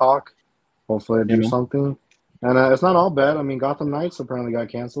not all talk. Hopefully, they do something. And it's not all bad. I mean, Gotham Knights apparently got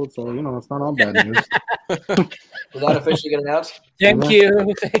canceled, so it's not all bad news. Did that officially get announced? Thank you.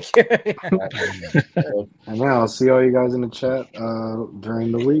 And yeah, I'll see all you guys in the chat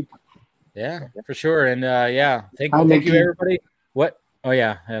during the week. Yeah, for sure. And thank you, everybody. What? Oh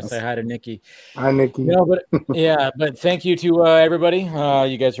yeah, say hi to Nikki. Hi, Nikki. But thank you to everybody.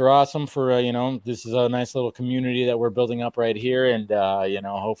 You guys are awesome for this is a nice little community that we're building up right here, and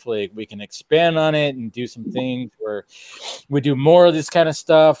hopefully we can expand on it and do some things where we do more of this kind of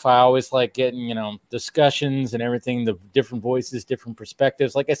stuff. I always like getting discussions and everything, the different voices, different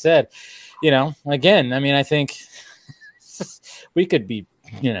perspectives. Like I said, again, I mean, I think we could be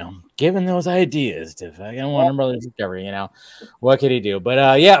given those ideas to Warner Brothers Discovery, what could he do? But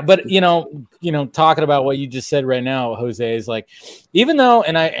talking about what you just said right now, Jose, is like, even though,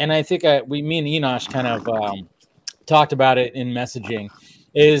 and I think me and Enosh kind of talked about it in messaging,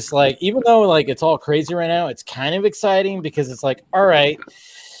 is like, even though like it's all crazy right now, it's kind of exciting because it's like, all right,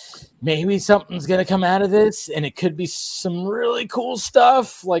 maybe something's going to come out of this and it could be some really cool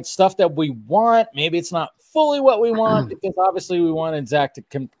stuff, like stuff that we want. Maybe it's not fully what we want because obviously we wanted Zach to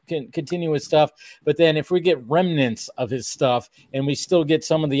continue his stuff. But then if we get remnants of his stuff and we still get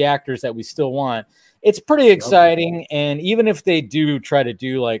some of the actors that we still want, it's pretty exciting. And even if they do try to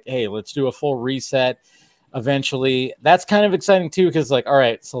do like, hey, let's do a full reset eventually, that's kind of exciting too, because like, all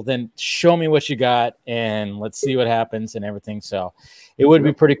right, so then show me what you got and let's see what happens and everything. So it would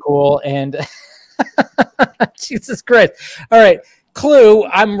be pretty cool. And Jesus Christ. All right, Clue,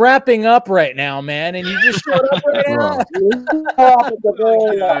 I'm wrapping up right now, man, and you just showed up right now.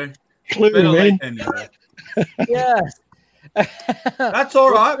 Clue, man. Yes. That's all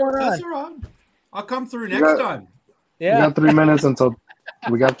right. That's all right. I'll come through next time. Yeah. We got 3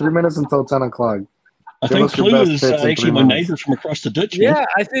 minutes until 10 o'clock. I think Clue is actually my neighbor from across the ditch. Yeah,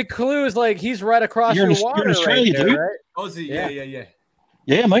 I think Clue is like he's right across the water. You're in Australia, right there, dude. right? Aussie, yeah.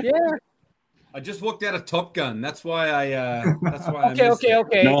 Yeah, mate. Yeah. I just walked out of Top Gun. That's why I.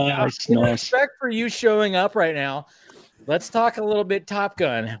 Okay. Nice. Respect for you showing up right now. Let's talk a little bit Top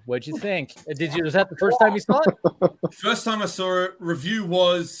Gun. What'd you think? Was that the first time you saw it? First time I saw it, review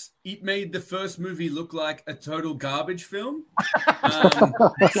was it made the first movie look like a total garbage film.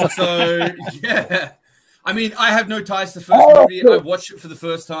 So yeah, I mean, I have no ties to the first movie. I watched it for the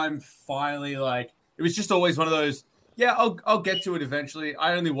first time. Finally, like it was just always one of those. Yeah, I'll get to it eventually.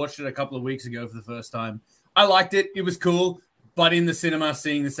 I only watched it a couple of weeks ago for the first time. I liked it. It was cool. But in the cinema,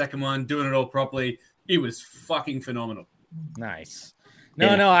 seeing the second one, doing it all properly, it was fucking phenomenal. Nice.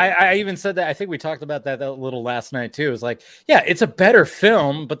 No, I even said that. I think we talked about that a little last night too. It was like, yeah, it's a better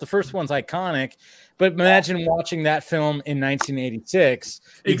film, but the first one's iconic. But imagine watching that film in 1986.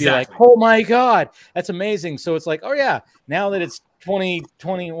 You'd be like, oh my God, that's amazing. So it's like, oh yeah, now that it's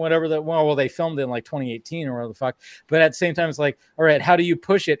 2020, whatever that, well, they filmed it in like 2018 or whatever the fuck. But at the same time, it's like, all right, how do you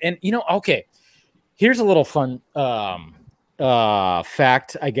push it? And okay, here's a little fun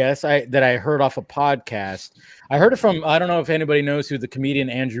fact, I guess, that I heard off a podcast. I heard it from, I don't know if anybody knows who the comedian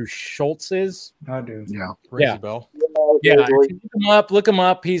Andrew Schultz is. I do. Rings a bell. Yeah, look him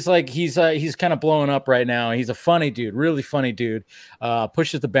up. He's like he's kind of blowing up right now. He's a funny dude, really funny dude.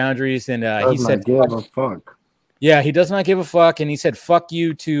 Pushes the boundaries, and he said, "Give a fuck." Yeah, he does not give a fuck, and he said, "Fuck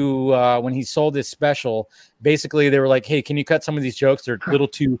you" to when he sold his special. Basically, they were like, "Hey, can you cut some of these jokes? They're a little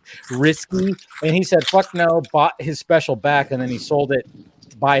too risky." And he said, "Fuck no," bought his special back, and then he sold it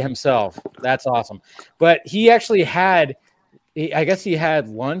by himself. That's awesome. But he actually had, I guess he had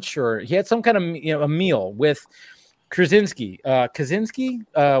lunch or he had some kind of a meal with Krasinski.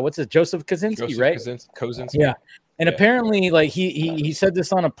 What's it? Joseph Kosinski, right? Kosinski. Yeah. And apparently, like he said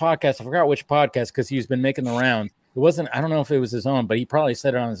this on a podcast. I forgot which podcast because he's been making the round. It wasn't. I don't know if it was his own, but he probably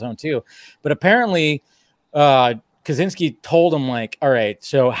said it on his own too. But apparently, Kosinski told him like, "All right,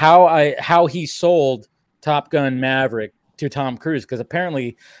 so how he sold Top Gun Maverick to Tom Cruise, because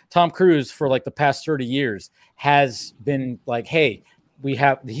apparently Tom Cruise for like the past 30 years has been like, hey."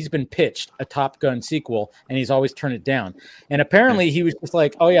 He's been pitched a Top Gun sequel and he's always turned it down. And apparently he was just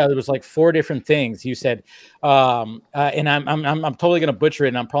like, oh yeah, there was like 4 different things. He said, and I'm totally going to butcher it.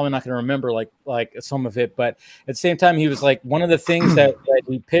 And I'm probably not going to remember like some of it, but at the same time, he was like, one of the things that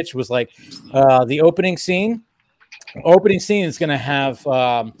he pitched was like, the opening scene is going to have,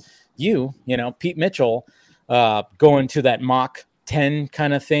 Pete Mitchell, going to that Mach 10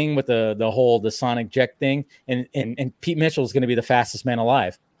 kind of thing with the sonic jet thing, and Pete Mitchell is going to be the fastest man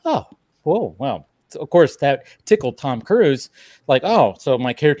alive. Oh, whoa, well, of course that tickled Tom Cruise. Like, oh, so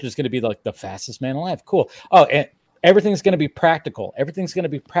my character is going to be like the fastest man alive. Cool. Oh, and everything's going to be practical. Everything's going to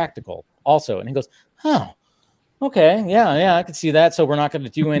be practical also. And he goes, oh, okay, yeah, I can see that. So we're not going to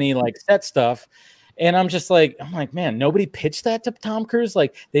do any like set stuff. And I'm like, man, nobody pitched that to Tom Cruise.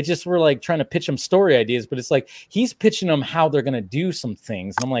 Like they just were like trying to pitch him story ideas, but it's like he's pitching them how they're going to do some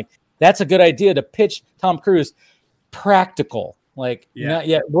things. And I'm like, that's a good idea to pitch Tom Cruise practical. Like, not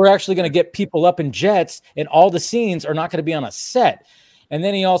yet. We're actually going to get people up in jets, and all the scenes are not going to be on a set. And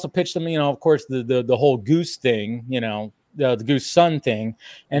then he also pitched them, of course, the whole goose thing, the Goose Sun thing.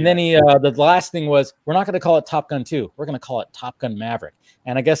 And then he the last thing was, we're not going to call it Top Gun 2. We're going to call it Top Gun Maverick.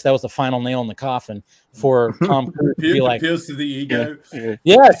 And I guess that was the final nail in the coffin for Tom Cruise to be like, appeals to the ego.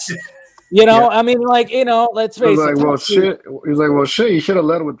 Yes. I mean, like, let's face it. He was like, well, shit, you should have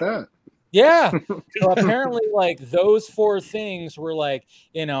led with that. Yeah. So apparently, like, those 4 things were like,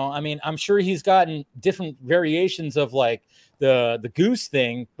 I mean, I'm sure he's gotten different variations of like the goose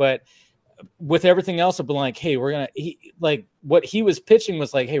thing, but with everything else, I've been like, hey, like what he was pitching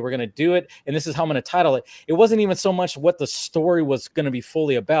was like, hey, we're gonna do it, and this is how I'm gonna title it. It wasn't even so much what the story was gonna be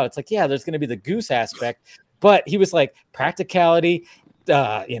fully about. It's like, yeah, there's gonna be the goose aspect, but he was like practicality.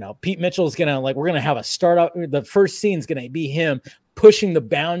 Pete Mitchell's gonna we're gonna have a start out. The first scene's gonna be him pushing the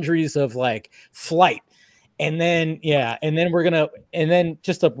boundaries of like flight. And then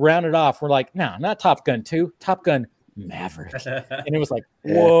just to round it off, we're like, no, not Top Gun 2, Top Gun Maverick. And it was like,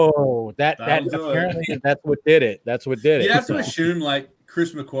 whoa, that apparently that's what did it. That's what did it. You have to assume like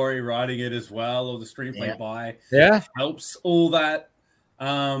Chris McQuarrie writing it as well, or the screenplay by helps all that.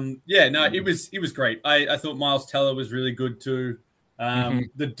 It was great. I thought Miles Teller was really good too.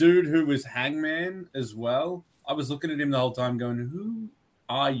 The dude who was Hangman as well. I was looking at him the whole time going, who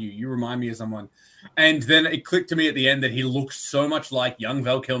are you? You remind me of someone. And then it clicked to me at the end that he looks so much like young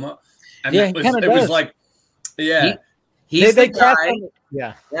Val Kilmer. And it was like, he's the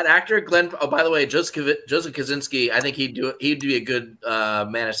guy. That actor, Glenn. Oh, by the way, Joseph Kaczynski. I think he'd be a good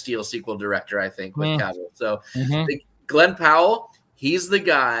Man of Steel sequel director. I think with Cavill. So Glenn Powell, he's the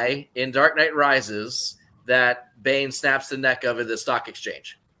guy in Dark Knight Rises that Bane snaps the neck of at the stock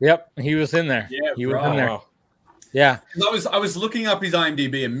exchange. Yep, he was in there. Yeah, he was in there. Yeah, I was looking up his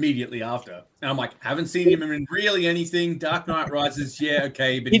IMDb immediately after, and I'm like, haven't seen him in really anything. Dark Knight Rises, but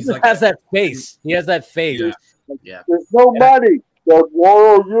he just has that face. He has that face. Yeah. There's no money. Then why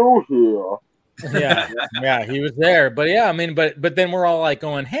are you here? Yeah, he was there. But yeah, I mean, but then we're all like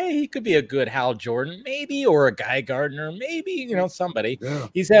going, hey, he could be a good Hal Jordan, maybe, or a Guy Gardner, maybe, somebody. Yeah.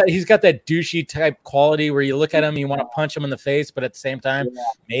 He's got that douchey type quality where you look at him, you want to punch him in the face, but at the same time,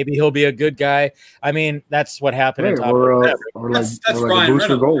 maybe he'll be a good guy. I mean, that's what happened in Top Gun. That's Ryan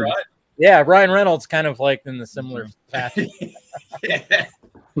Reynolds, right? Yeah, Ryan Reynolds kind of like in the similar fashion. In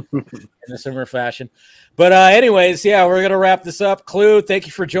a similar fashion. But anyways, we're going to wrap this up. Clue, thank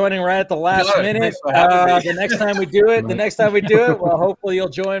you for joining right at the last minute. The next time we do it, well, hopefully you'll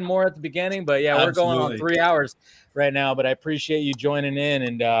join more at the beginning. But we're going on 3 hours right now. But I appreciate you joining in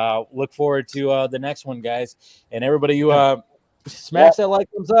and look forward to the next one, guys. And everybody, you smash that like,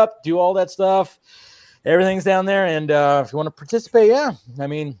 thumbs up, do all that stuff. Everything's down there. And if you want to participate, I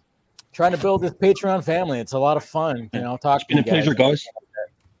mean, trying to build this Patreon family. It's a lot of fun. Talk to you guys. It's been a pleasure, guys.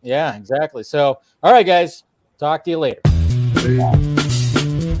 Yeah, exactly. So, all right, guys. Talk to you later.